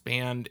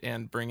expand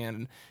and bring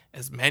in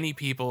as many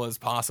people as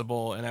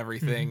possible and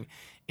everything.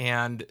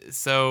 And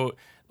so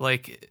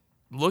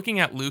looking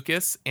at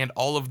Lucas and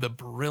all of the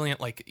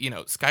brilliant,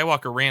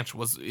 Skywalker Ranch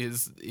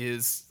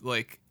is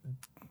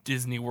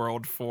Disney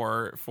World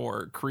for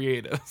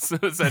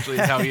creatives, essentially,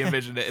 is how he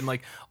envisioned it, and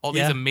all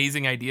these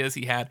amazing ideas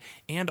he had,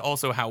 and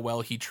also how well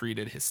he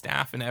treated his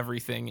staff and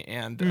everything,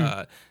 and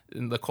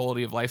the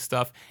quality of life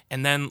stuff.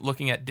 And then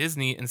looking at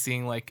Disney and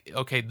seeing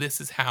okay,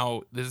 this is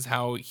how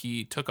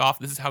he took off,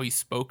 this is how he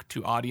spoke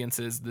to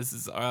audiences, this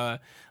is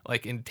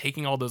in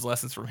taking all those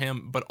lessons from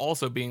him, but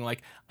also being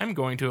I'm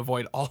going to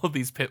avoid all of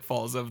these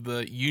pitfalls of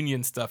the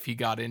union stuff he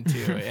got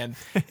into,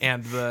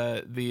 and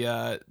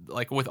the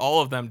with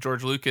all of them,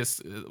 George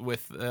Lucas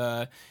with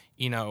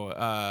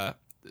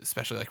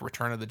especially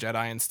Return of the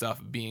Jedi and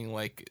stuff, being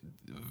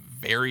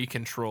very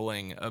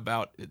controlling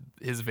about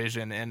his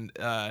vision,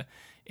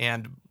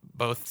 and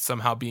both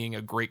somehow being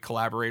a great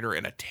collaborator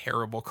and a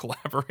terrible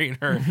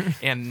collaborator,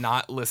 and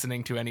not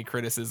listening to any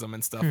criticism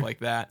and stuff like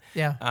that.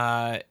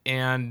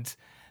 And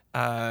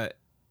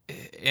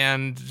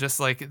just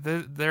the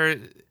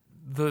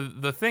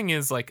thing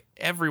is,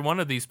 every one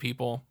of these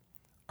people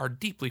are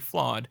deeply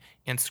flawed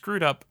and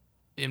screwed up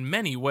in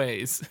many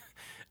ways.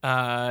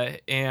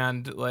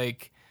 And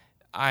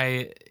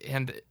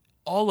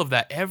all of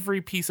that,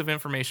 every piece of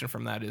information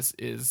from that is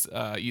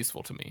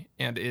useful to me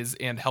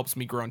and helps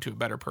me grow into a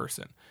better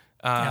person.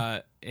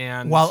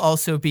 And while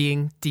also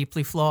being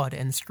deeply flawed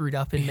and screwed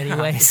up in many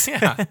ways.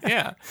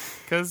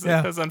 Because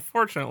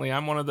unfortunately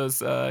I'm one of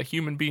those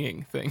human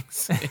being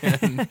things,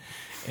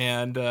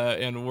 and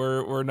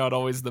we're not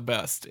always the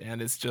best,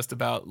 and it's just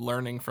about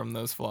learning from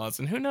those flaws.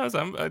 And who knows,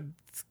 I'm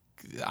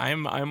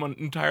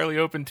entirely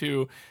open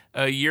to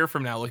a year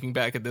from now looking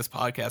back at this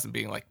podcast and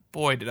being like,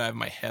 boy, did I have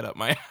my head up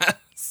my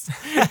ass.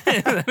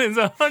 That is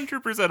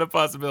 100% a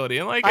possibility.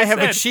 And like I have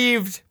said,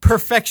 achieved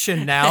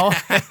perfection now.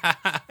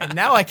 And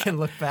now I can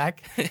look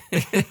back.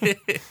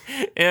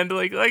 And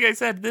like I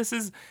said, this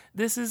is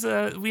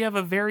we have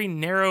a very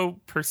narrow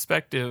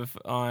perspective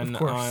on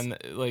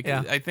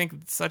I think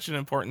such an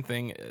important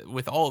thing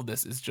with all of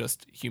this is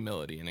just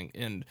humility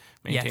and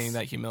maintaining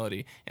that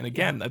humility. And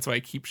again, that's why I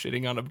keep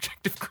shitting on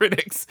objective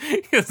critics,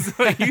 because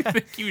you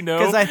think you know,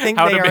 because I think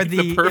how they to are make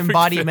the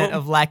embodiment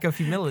film. of lack of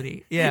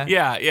humility.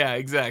 Yeah,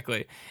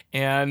 exactly.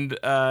 And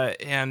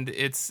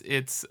it's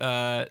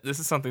this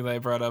is something that I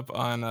brought up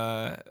on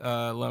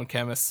Lone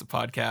Chemist's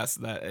podcast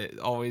that it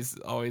always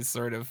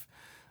sort of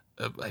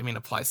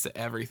applies to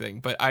everything.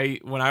 But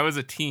when I was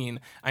a teen,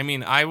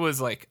 I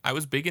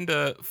was big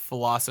into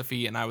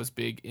philosophy and I was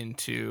big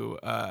into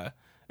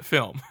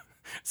film.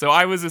 So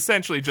I was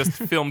essentially just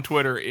film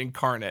Twitter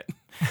incarnate,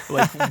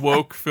 like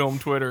woke film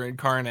Twitter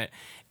incarnate.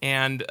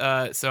 And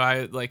so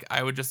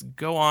I would just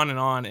go on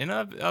and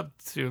up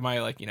to my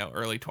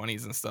early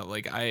 20s and stuff.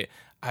 Like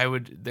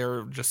there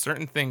were just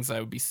certain things I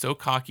would be so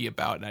cocky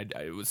about, and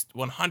I was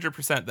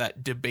 100%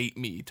 that debate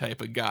me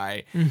type of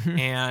guy. Mm-hmm.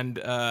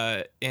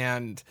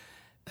 And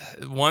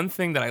one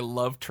thing that I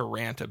loved to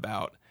rant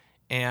about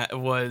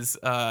was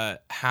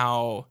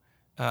how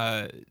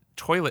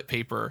toilet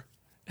paper.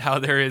 How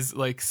there is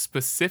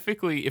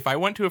specifically, if I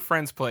went to a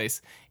friend's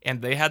place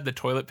and they had the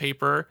toilet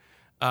paper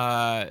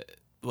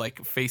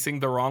facing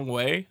the wrong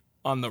way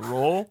on the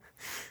roll,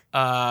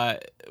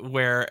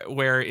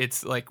 where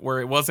it's where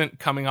it wasn't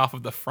coming off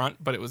of the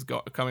front but it was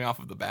coming off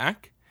of the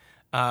back,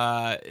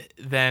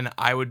 then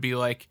I would be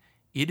like,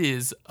 it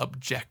is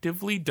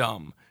objectively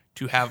dumb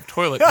to have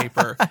toilet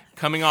paper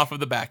coming off of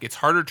the back. It's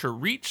harder to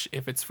reach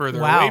if it's further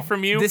away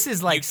from you. This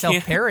is like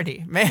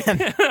self-parody, man.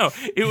 No,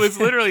 it was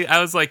literally, I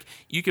was like,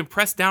 you can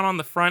press down on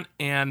the front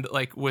and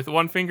with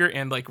one finger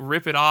and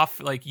rip it off.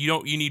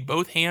 You need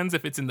both hands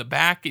if it's in the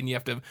back, and you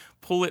have to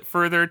pull it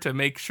further to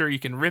make sure you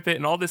can rip it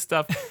and all this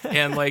stuff.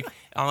 And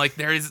I'm like,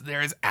 there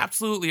is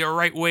absolutely a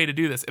right way to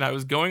do this. And I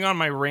was going on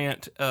my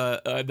rant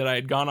that I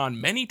had gone on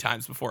many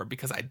times before,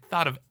 because I'd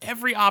thought of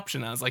every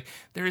option. I was like,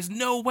 there is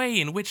no way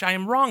in which I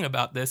am wrong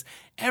about this.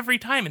 Every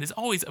time it is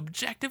always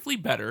objectively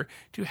better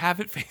to have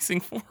it facing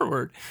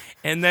forward.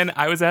 And then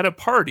I was at a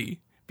party,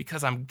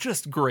 because I'm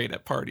just great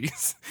at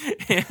parties.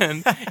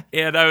 and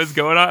I was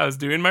going on, I was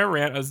doing my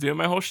rant, I was doing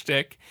my whole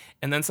shtick,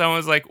 and then someone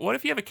was like, what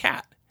if you have a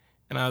cat?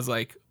 And I was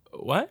like,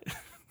 what?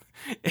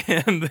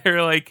 And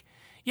they're like,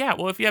 yeah,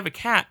 well, if you have a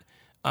cat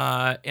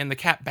and the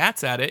cat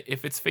bats at it,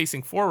 if it's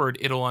facing forward,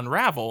 it'll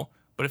unravel.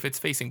 But if it's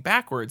facing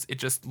backwards, it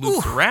just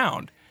loops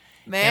around.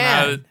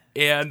 Man.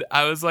 And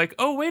I was like,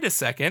 oh, wait a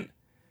second.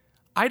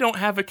 I don't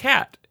have a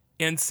cat.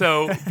 And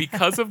so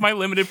because of my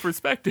limited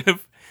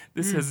perspective,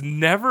 this has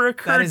never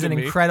occurred to me. That is an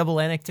incredible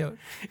anecdote.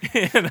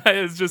 And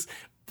I was just,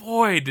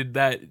 boy, did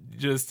that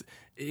just...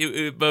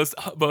 It both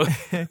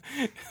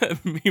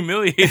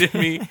humiliated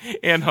me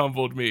and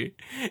humbled me,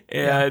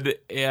 and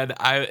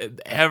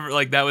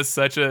that was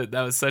such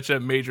a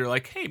major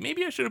hey,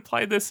 maybe I should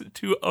apply this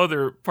to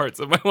other parts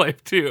of my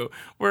life too,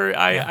 where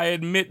I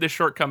admit the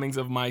shortcomings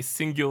of my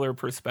singular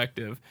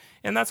perspective.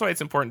 And that's why it's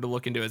important to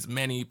look into as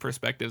many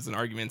perspectives and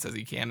arguments as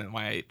you can, and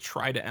why I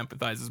try to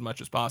empathize as much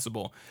as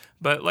possible.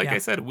 But I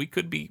said, we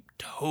could be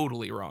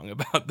totally wrong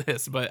about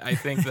this, but I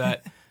think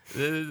that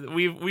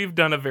we've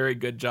done a very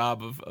good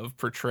job of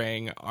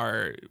portraying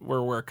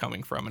where we're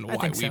coming from and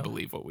why we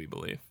believe what we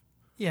believe.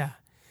 Yeah.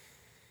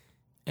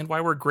 And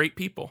why we're great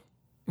people.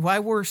 Why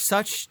we're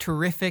such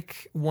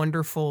terrific,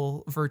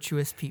 wonderful,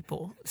 virtuous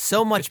people.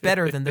 So much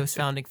better than those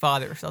founding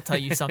fathers, I'll tell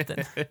you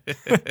something.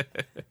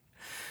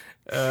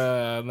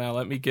 Now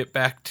let me get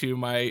back to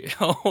my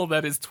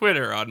that is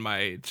Twitter on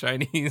my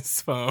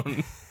Chinese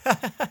phone.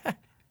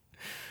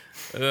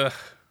 Ugh.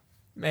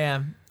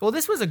 Man. Well,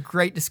 this was a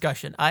great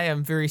discussion. I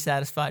am very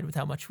satisfied with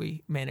how much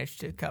we managed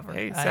to cover.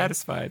 Hey,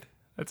 satisfied.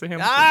 That's a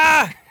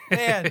Hamilton.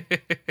 Man,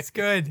 it's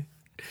good.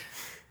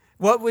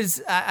 What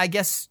was, I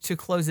guess, to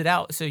close it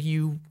out, so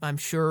you, I'm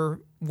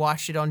sure,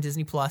 watched it on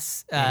Disney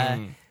Plus a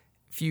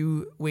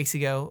few weeks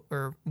ago,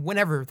 or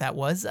whenever that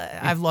was.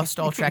 I've lost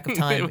all track of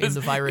time in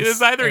the virus. It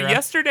was either era.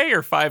 Yesterday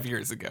or 5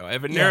 years ago. I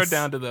have it narrowed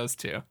down to those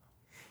two.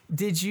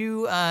 Did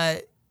you...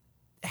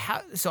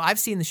 so I've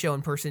seen the show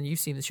in person. You've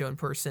seen the show in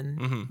person.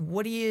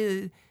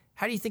 Mm-hmm.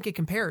 How do you think it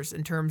compares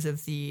in terms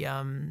of the,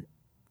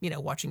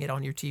 watching it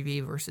on your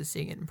TV versus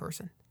seeing it in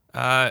person?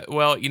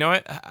 Well, you know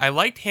what? I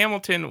liked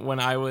Hamilton when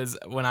I was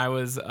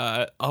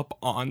up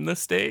on the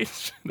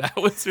stage. That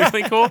was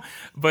really cool.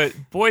 But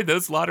boy,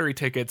 those lottery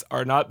tickets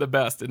are not the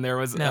best. And there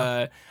was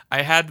I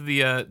had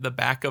the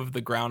back of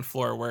the ground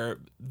floor where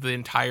the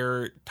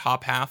entire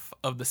top half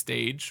of the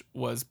stage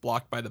was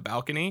blocked by the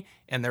balcony,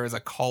 and there was a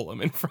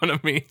column in front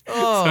of me.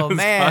 Oh, so I was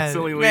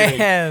constantly leaning.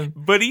 man!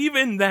 But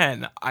even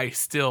then, I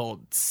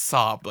still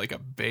sobbed like a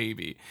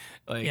baby.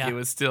 It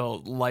was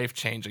still life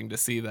changing to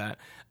see that.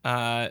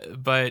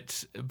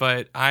 But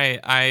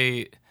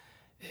I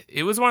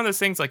it was one of those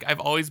things, like, I've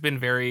always been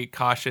very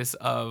cautious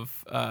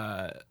of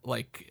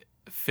like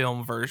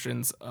film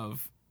versions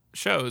of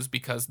shows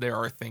because there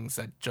are things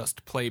that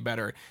just play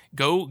better.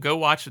 Go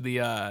watch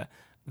the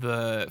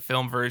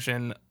film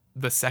version,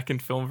 the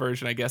second film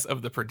version, I guess,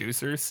 of The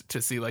Producers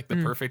to see like the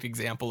perfect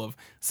example of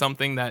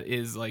something that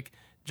is like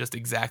just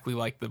exactly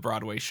like the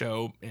Broadway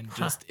show and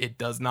just it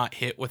does not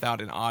hit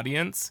without an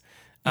audience.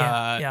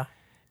 Yeah.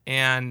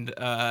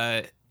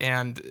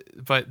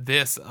 But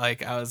this,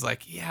 like, I was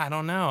like, yeah, I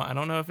don't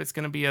know if it's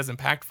going to be as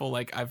impactful.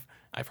 Like,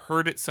 I've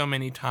heard it so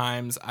many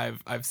times.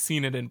 I've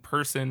seen it in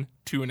person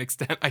to an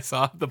extent. I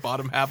saw the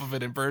bottom half of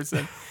it in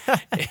person,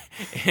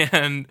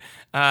 and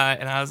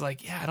I was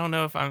like, yeah, I don't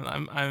know if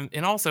I'm.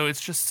 And also,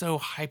 it's just so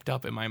hyped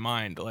up in my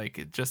mind. Like,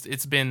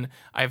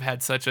 I've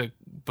had such a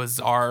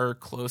bizarre,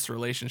 close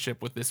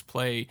relationship with this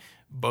play,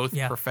 both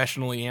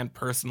professionally and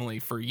personally,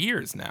 for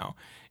years now,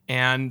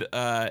 and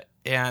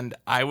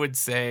I would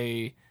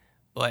say,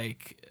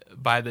 like,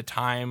 by the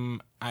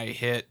time I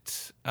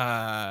hit,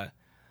 I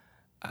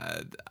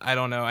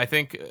don't know, I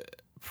think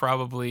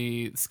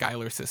probably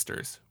Schuyler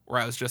Sisters, where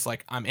I was just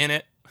like, I'm in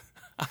it,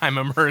 I'm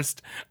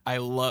immersed, I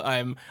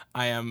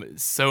am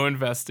so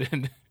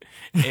invested,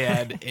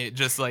 and it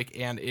just like,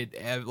 and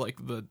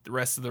the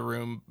rest of the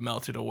room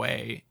melted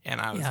away,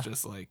 and I was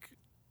just like,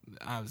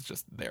 I was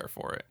just there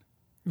for it.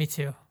 Me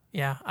too.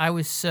 Yeah, I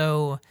was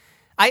so,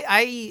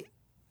 I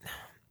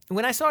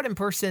when I saw it in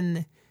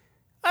person,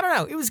 I don't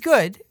know, it was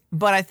good,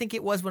 but I think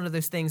it was one of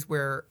those things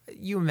where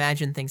you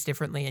imagine things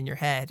differently in your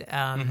head.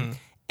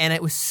 And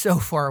it was so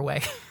far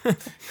away.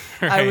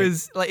 Right.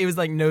 It was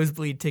like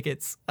nosebleed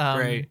tickets.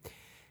 Right.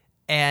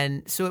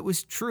 And so it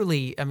was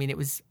truly, I mean, it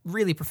was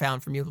really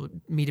profound for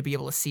me to be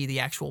able to see the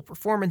actual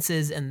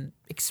performances and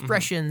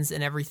expressions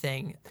and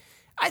everything.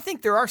 I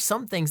think there are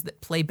some things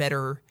that play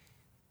better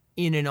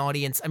in an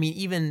audience. I mean,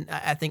 even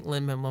I think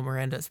Lin-Manuel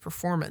Miranda's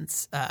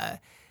performance, I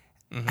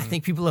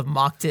think people have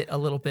mocked it a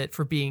little bit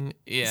for being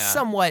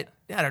somewhat,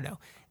 I don't know.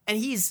 And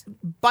he's,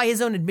 by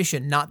his own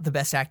admission, not the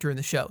best actor in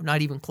the show,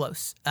 not even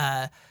close.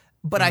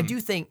 But I do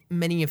think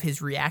many of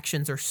his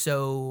reactions are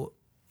so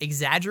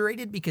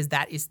exaggerated because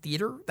that is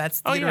theater.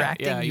 That's theater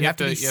acting. Yeah. You have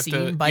to be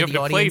seen by the audience. You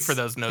have to play for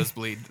those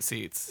nosebleed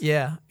seats.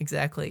 Yeah,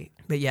 exactly.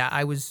 But yeah,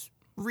 I was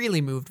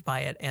really moved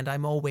by it, and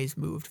I'm always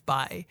moved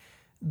by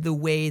the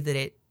way that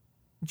it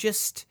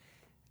just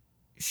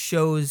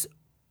shows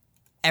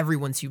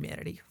everyone's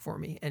humanity for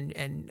me, and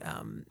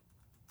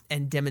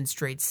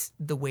demonstrates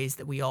the ways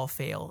that we all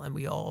fail and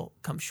we all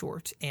come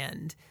short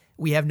and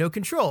we have no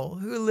control.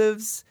 Who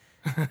lives,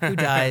 who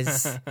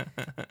dies,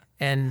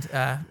 and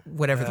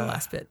whatever the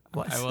last bit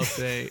was.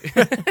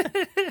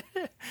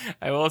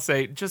 I will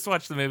say, just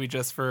watch the movie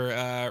just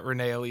for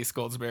Renee Elise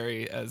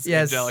Goldsberry as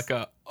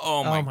Angelica.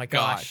 Oh my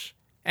gosh.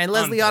 And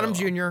Leslie Odom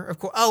Jr., of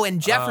course. Oh, and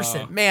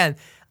Jefferson. Man,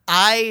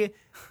 I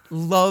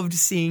loved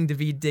seeing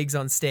Daveed Diggs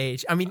on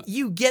stage. I mean,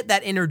 you get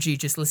that energy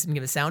just listening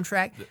to the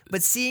soundtrack,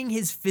 but seeing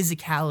his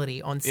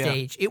physicality on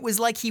stage, it was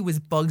like he was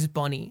Bugs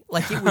Bunny.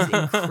 Like, it was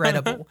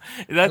incredible.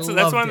 That's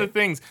one of the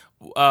things.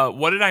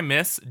 What did I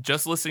miss?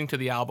 Just listening to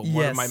the album.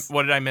 Yes.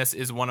 What did I miss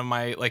is one of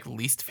my like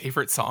least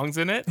favorite songs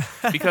in it,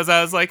 because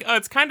I was like, oh,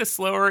 it's kind of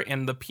slower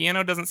and the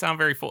piano doesn't sound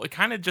very full. It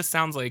kind of just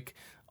sounds like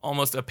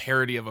almost a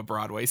parody of a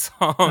Broadway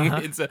song.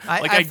 It's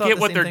I get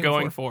what they're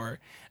going for.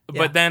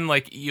 But then,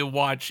 like, you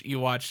watch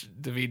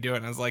Daveed do it,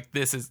 and I was like,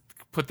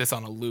 put this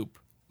on a loop,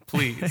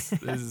 please.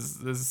 This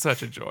is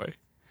such a joy.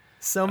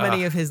 So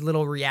many of his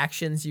little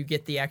reactions, you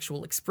get the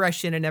actual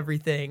expression and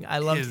everything. I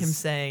loved him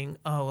saying,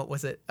 what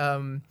was it?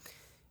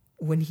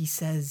 When he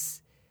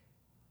says,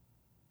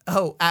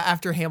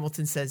 after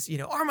Hamilton says,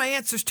 are my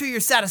answers to your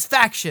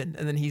satisfaction?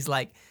 And then he's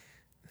like,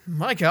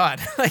 my God.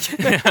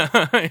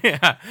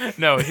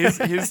 No,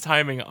 his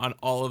timing on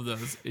all of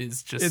those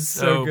is just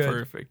so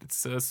perfect. It's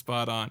so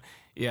spot on.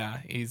 Yeah,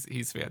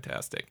 he's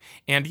fantastic.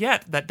 And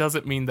yet, that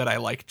doesn't mean that I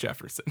like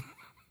Jefferson.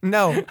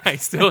 No. I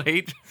still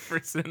hate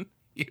Jefferson.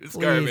 He was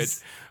garbage.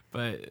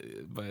 But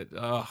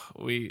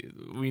we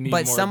need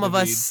but more some of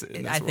Daveeds us,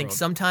 in this I think world.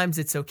 sometimes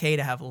it's okay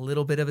to have a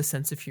little bit of a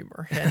sense of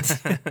humor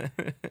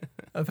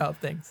about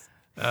things.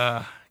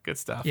 Good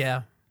stuff.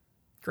 Yeah,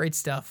 great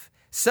stuff.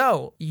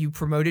 So you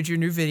promoted your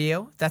new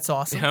video. That's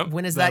awesome. Yep,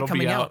 when is that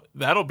coming out?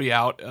 That'll be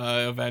out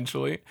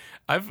eventually.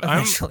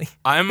 Eventually.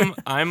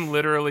 I'm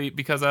literally,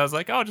 because I was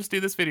like, I'll just do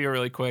this video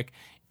really quick.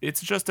 It's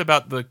just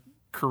about the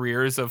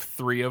careers of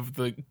three of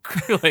the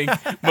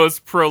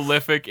most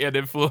prolific and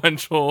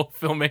influential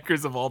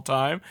filmmakers of all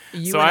time.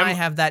 You and I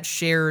have that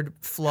shared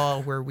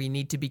flaw where we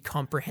need to be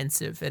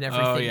comprehensive in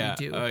everything we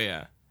do. Oh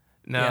yeah.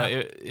 No,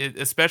 it,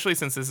 especially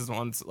since this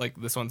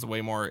one's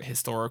way more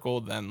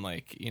historical than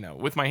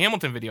with my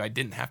Hamilton video, I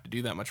didn't have to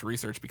do that much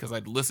research because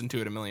I'd listened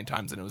to it a million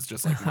times and it was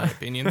just like my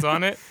opinions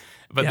on it.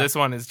 But this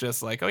one is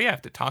just like, I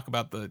have to talk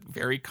about the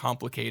very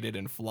complicated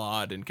and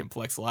flawed and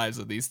complex lives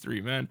of these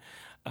three men.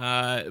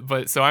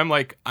 But so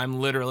I'm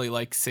literally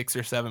like 6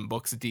 or 7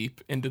 books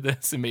deep into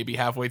this and maybe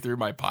halfway through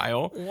my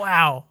pile.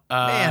 Wow,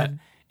 man.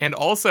 And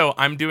also,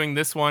 I'm doing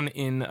this one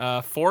in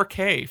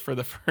 4K for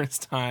the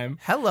first time.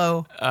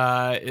 Hello.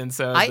 And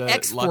so I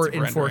export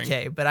in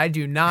 4K, but I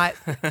do not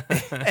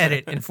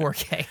edit in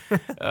 4K.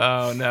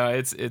 Oh no,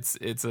 it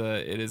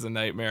is a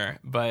nightmare.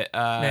 But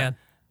Man.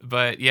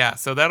 But yeah,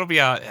 so that'll be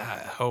out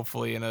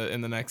hopefully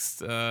in the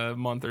next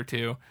month or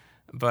two.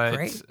 But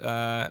Great.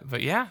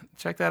 But yeah,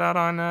 check that out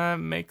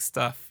on Make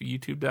Stuff,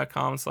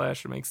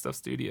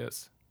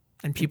 youtube.com/MakeStuffStudios.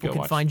 And people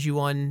can find you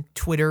on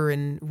Twitter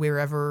and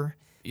wherever.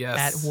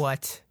 Yes. At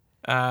what?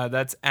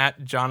 That's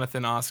at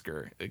Jonathan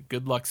Oscar.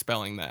 Good luck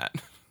spelling that.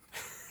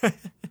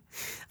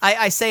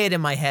 I say it in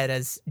my head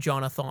as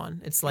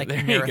Jonathan. It's like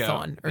a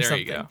marathon or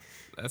something. There you go.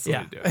 That's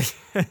what you do.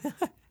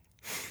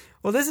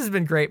 Well, this has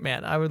been great,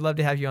 man. I would love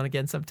to have you on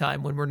again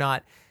sometime when we're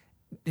not,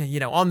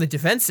 on the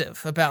defensive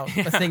about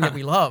a thing that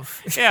we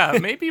love. Yeah,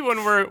 maybe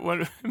when we're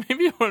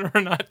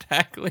not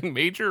tackling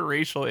major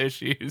racial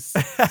issues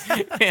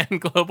and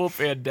global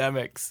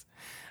pandemics,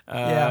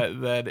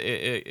 that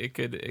it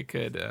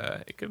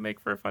could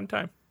make for a fun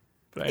time.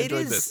 But I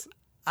enjoyed this.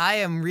 I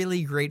am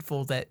really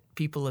grateful that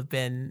people have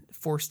been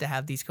forced to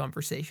have these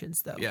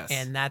conversations, though. Yes.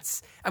 And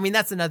that's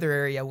another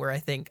area where I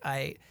think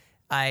I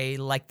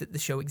like that the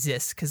show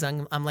exists, because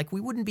I'm like,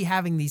 we wouldn't be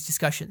having these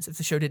discussions if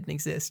the show didn't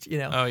exist,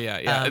 Oh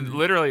yeah.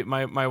 Literally,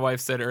 my wife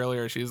said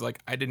earlier, she was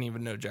like, I didn't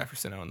even know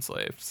Jefferson owned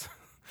slaves.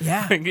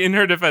 Yeah. In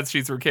her defense,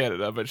 she's from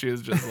Canada, but she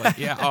was just like,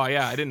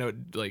 I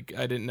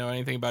didn't know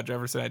anything about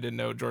Jefferson. I didn't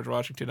know George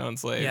Washington owned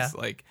slaves.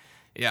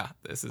 Yeah.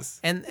 This is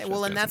and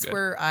that's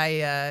where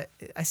I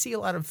see a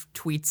lot of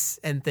tweets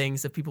and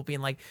things of people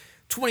being like,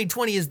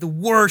 2020 is the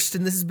worst,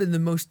 and this has been the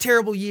most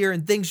terrible year,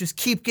 and things just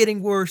keep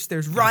getting worse.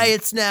 There's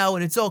riots now,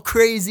 and it's all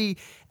crazy.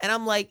 And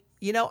I'm like,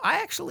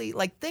 I actually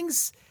like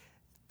things.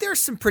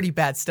 There's some pretty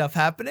bad stuff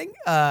happening.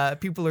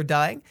 People are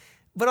dying.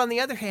 But on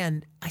the other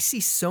hand, I see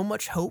so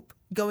much hope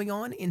going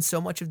on in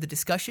so much of the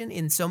discussion,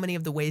 in so many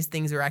of the ways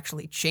things are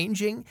actually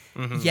changing.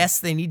 Mm-hmm. Yes,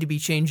 they need to be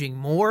changing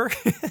more.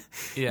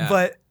 Yeah.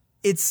 But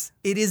it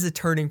is a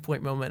turning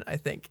point moment, I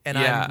think. And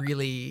I'm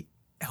really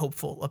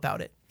hopeful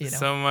about it.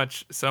 So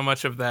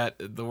much of that,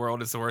 the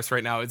world is the worst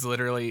right now. It's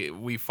literally,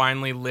 we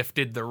finally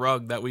lifted the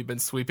rug that we've been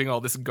sweeping all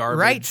this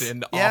garbage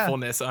and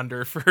awfulness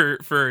under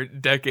for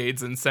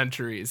decades and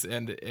centuries,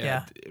 and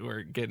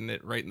we're getting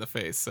it right in the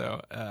face.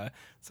 So a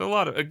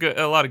lot of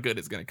good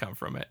is going to come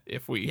from it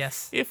if we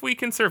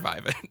can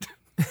survive it.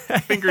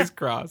 Fingers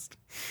crossed.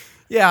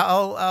 Yeah,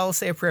 I'll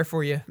say a prayer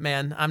for you,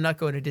 man. I'm not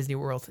going to Disney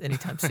World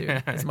anytime soon,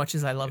 as much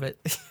as I love it.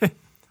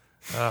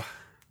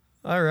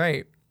 All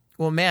right.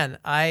 Well, man,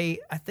 I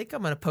think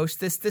I'm going to post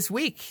this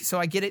week, so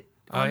I get it.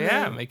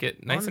 Make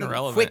it nice and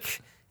relevant.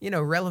 Quick,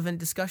 relevant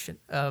discussion.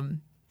 All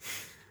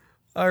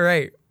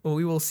right. Well,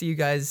 we will see you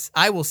guys.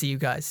 I will see you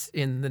guys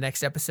in the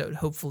next episode,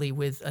 hopefully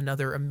with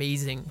another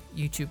amazing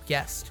YouTube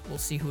guest. We'll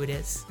see who it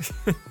is.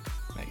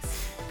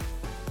 Nice.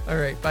 All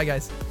right. Bye,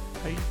 guys.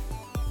 Bye.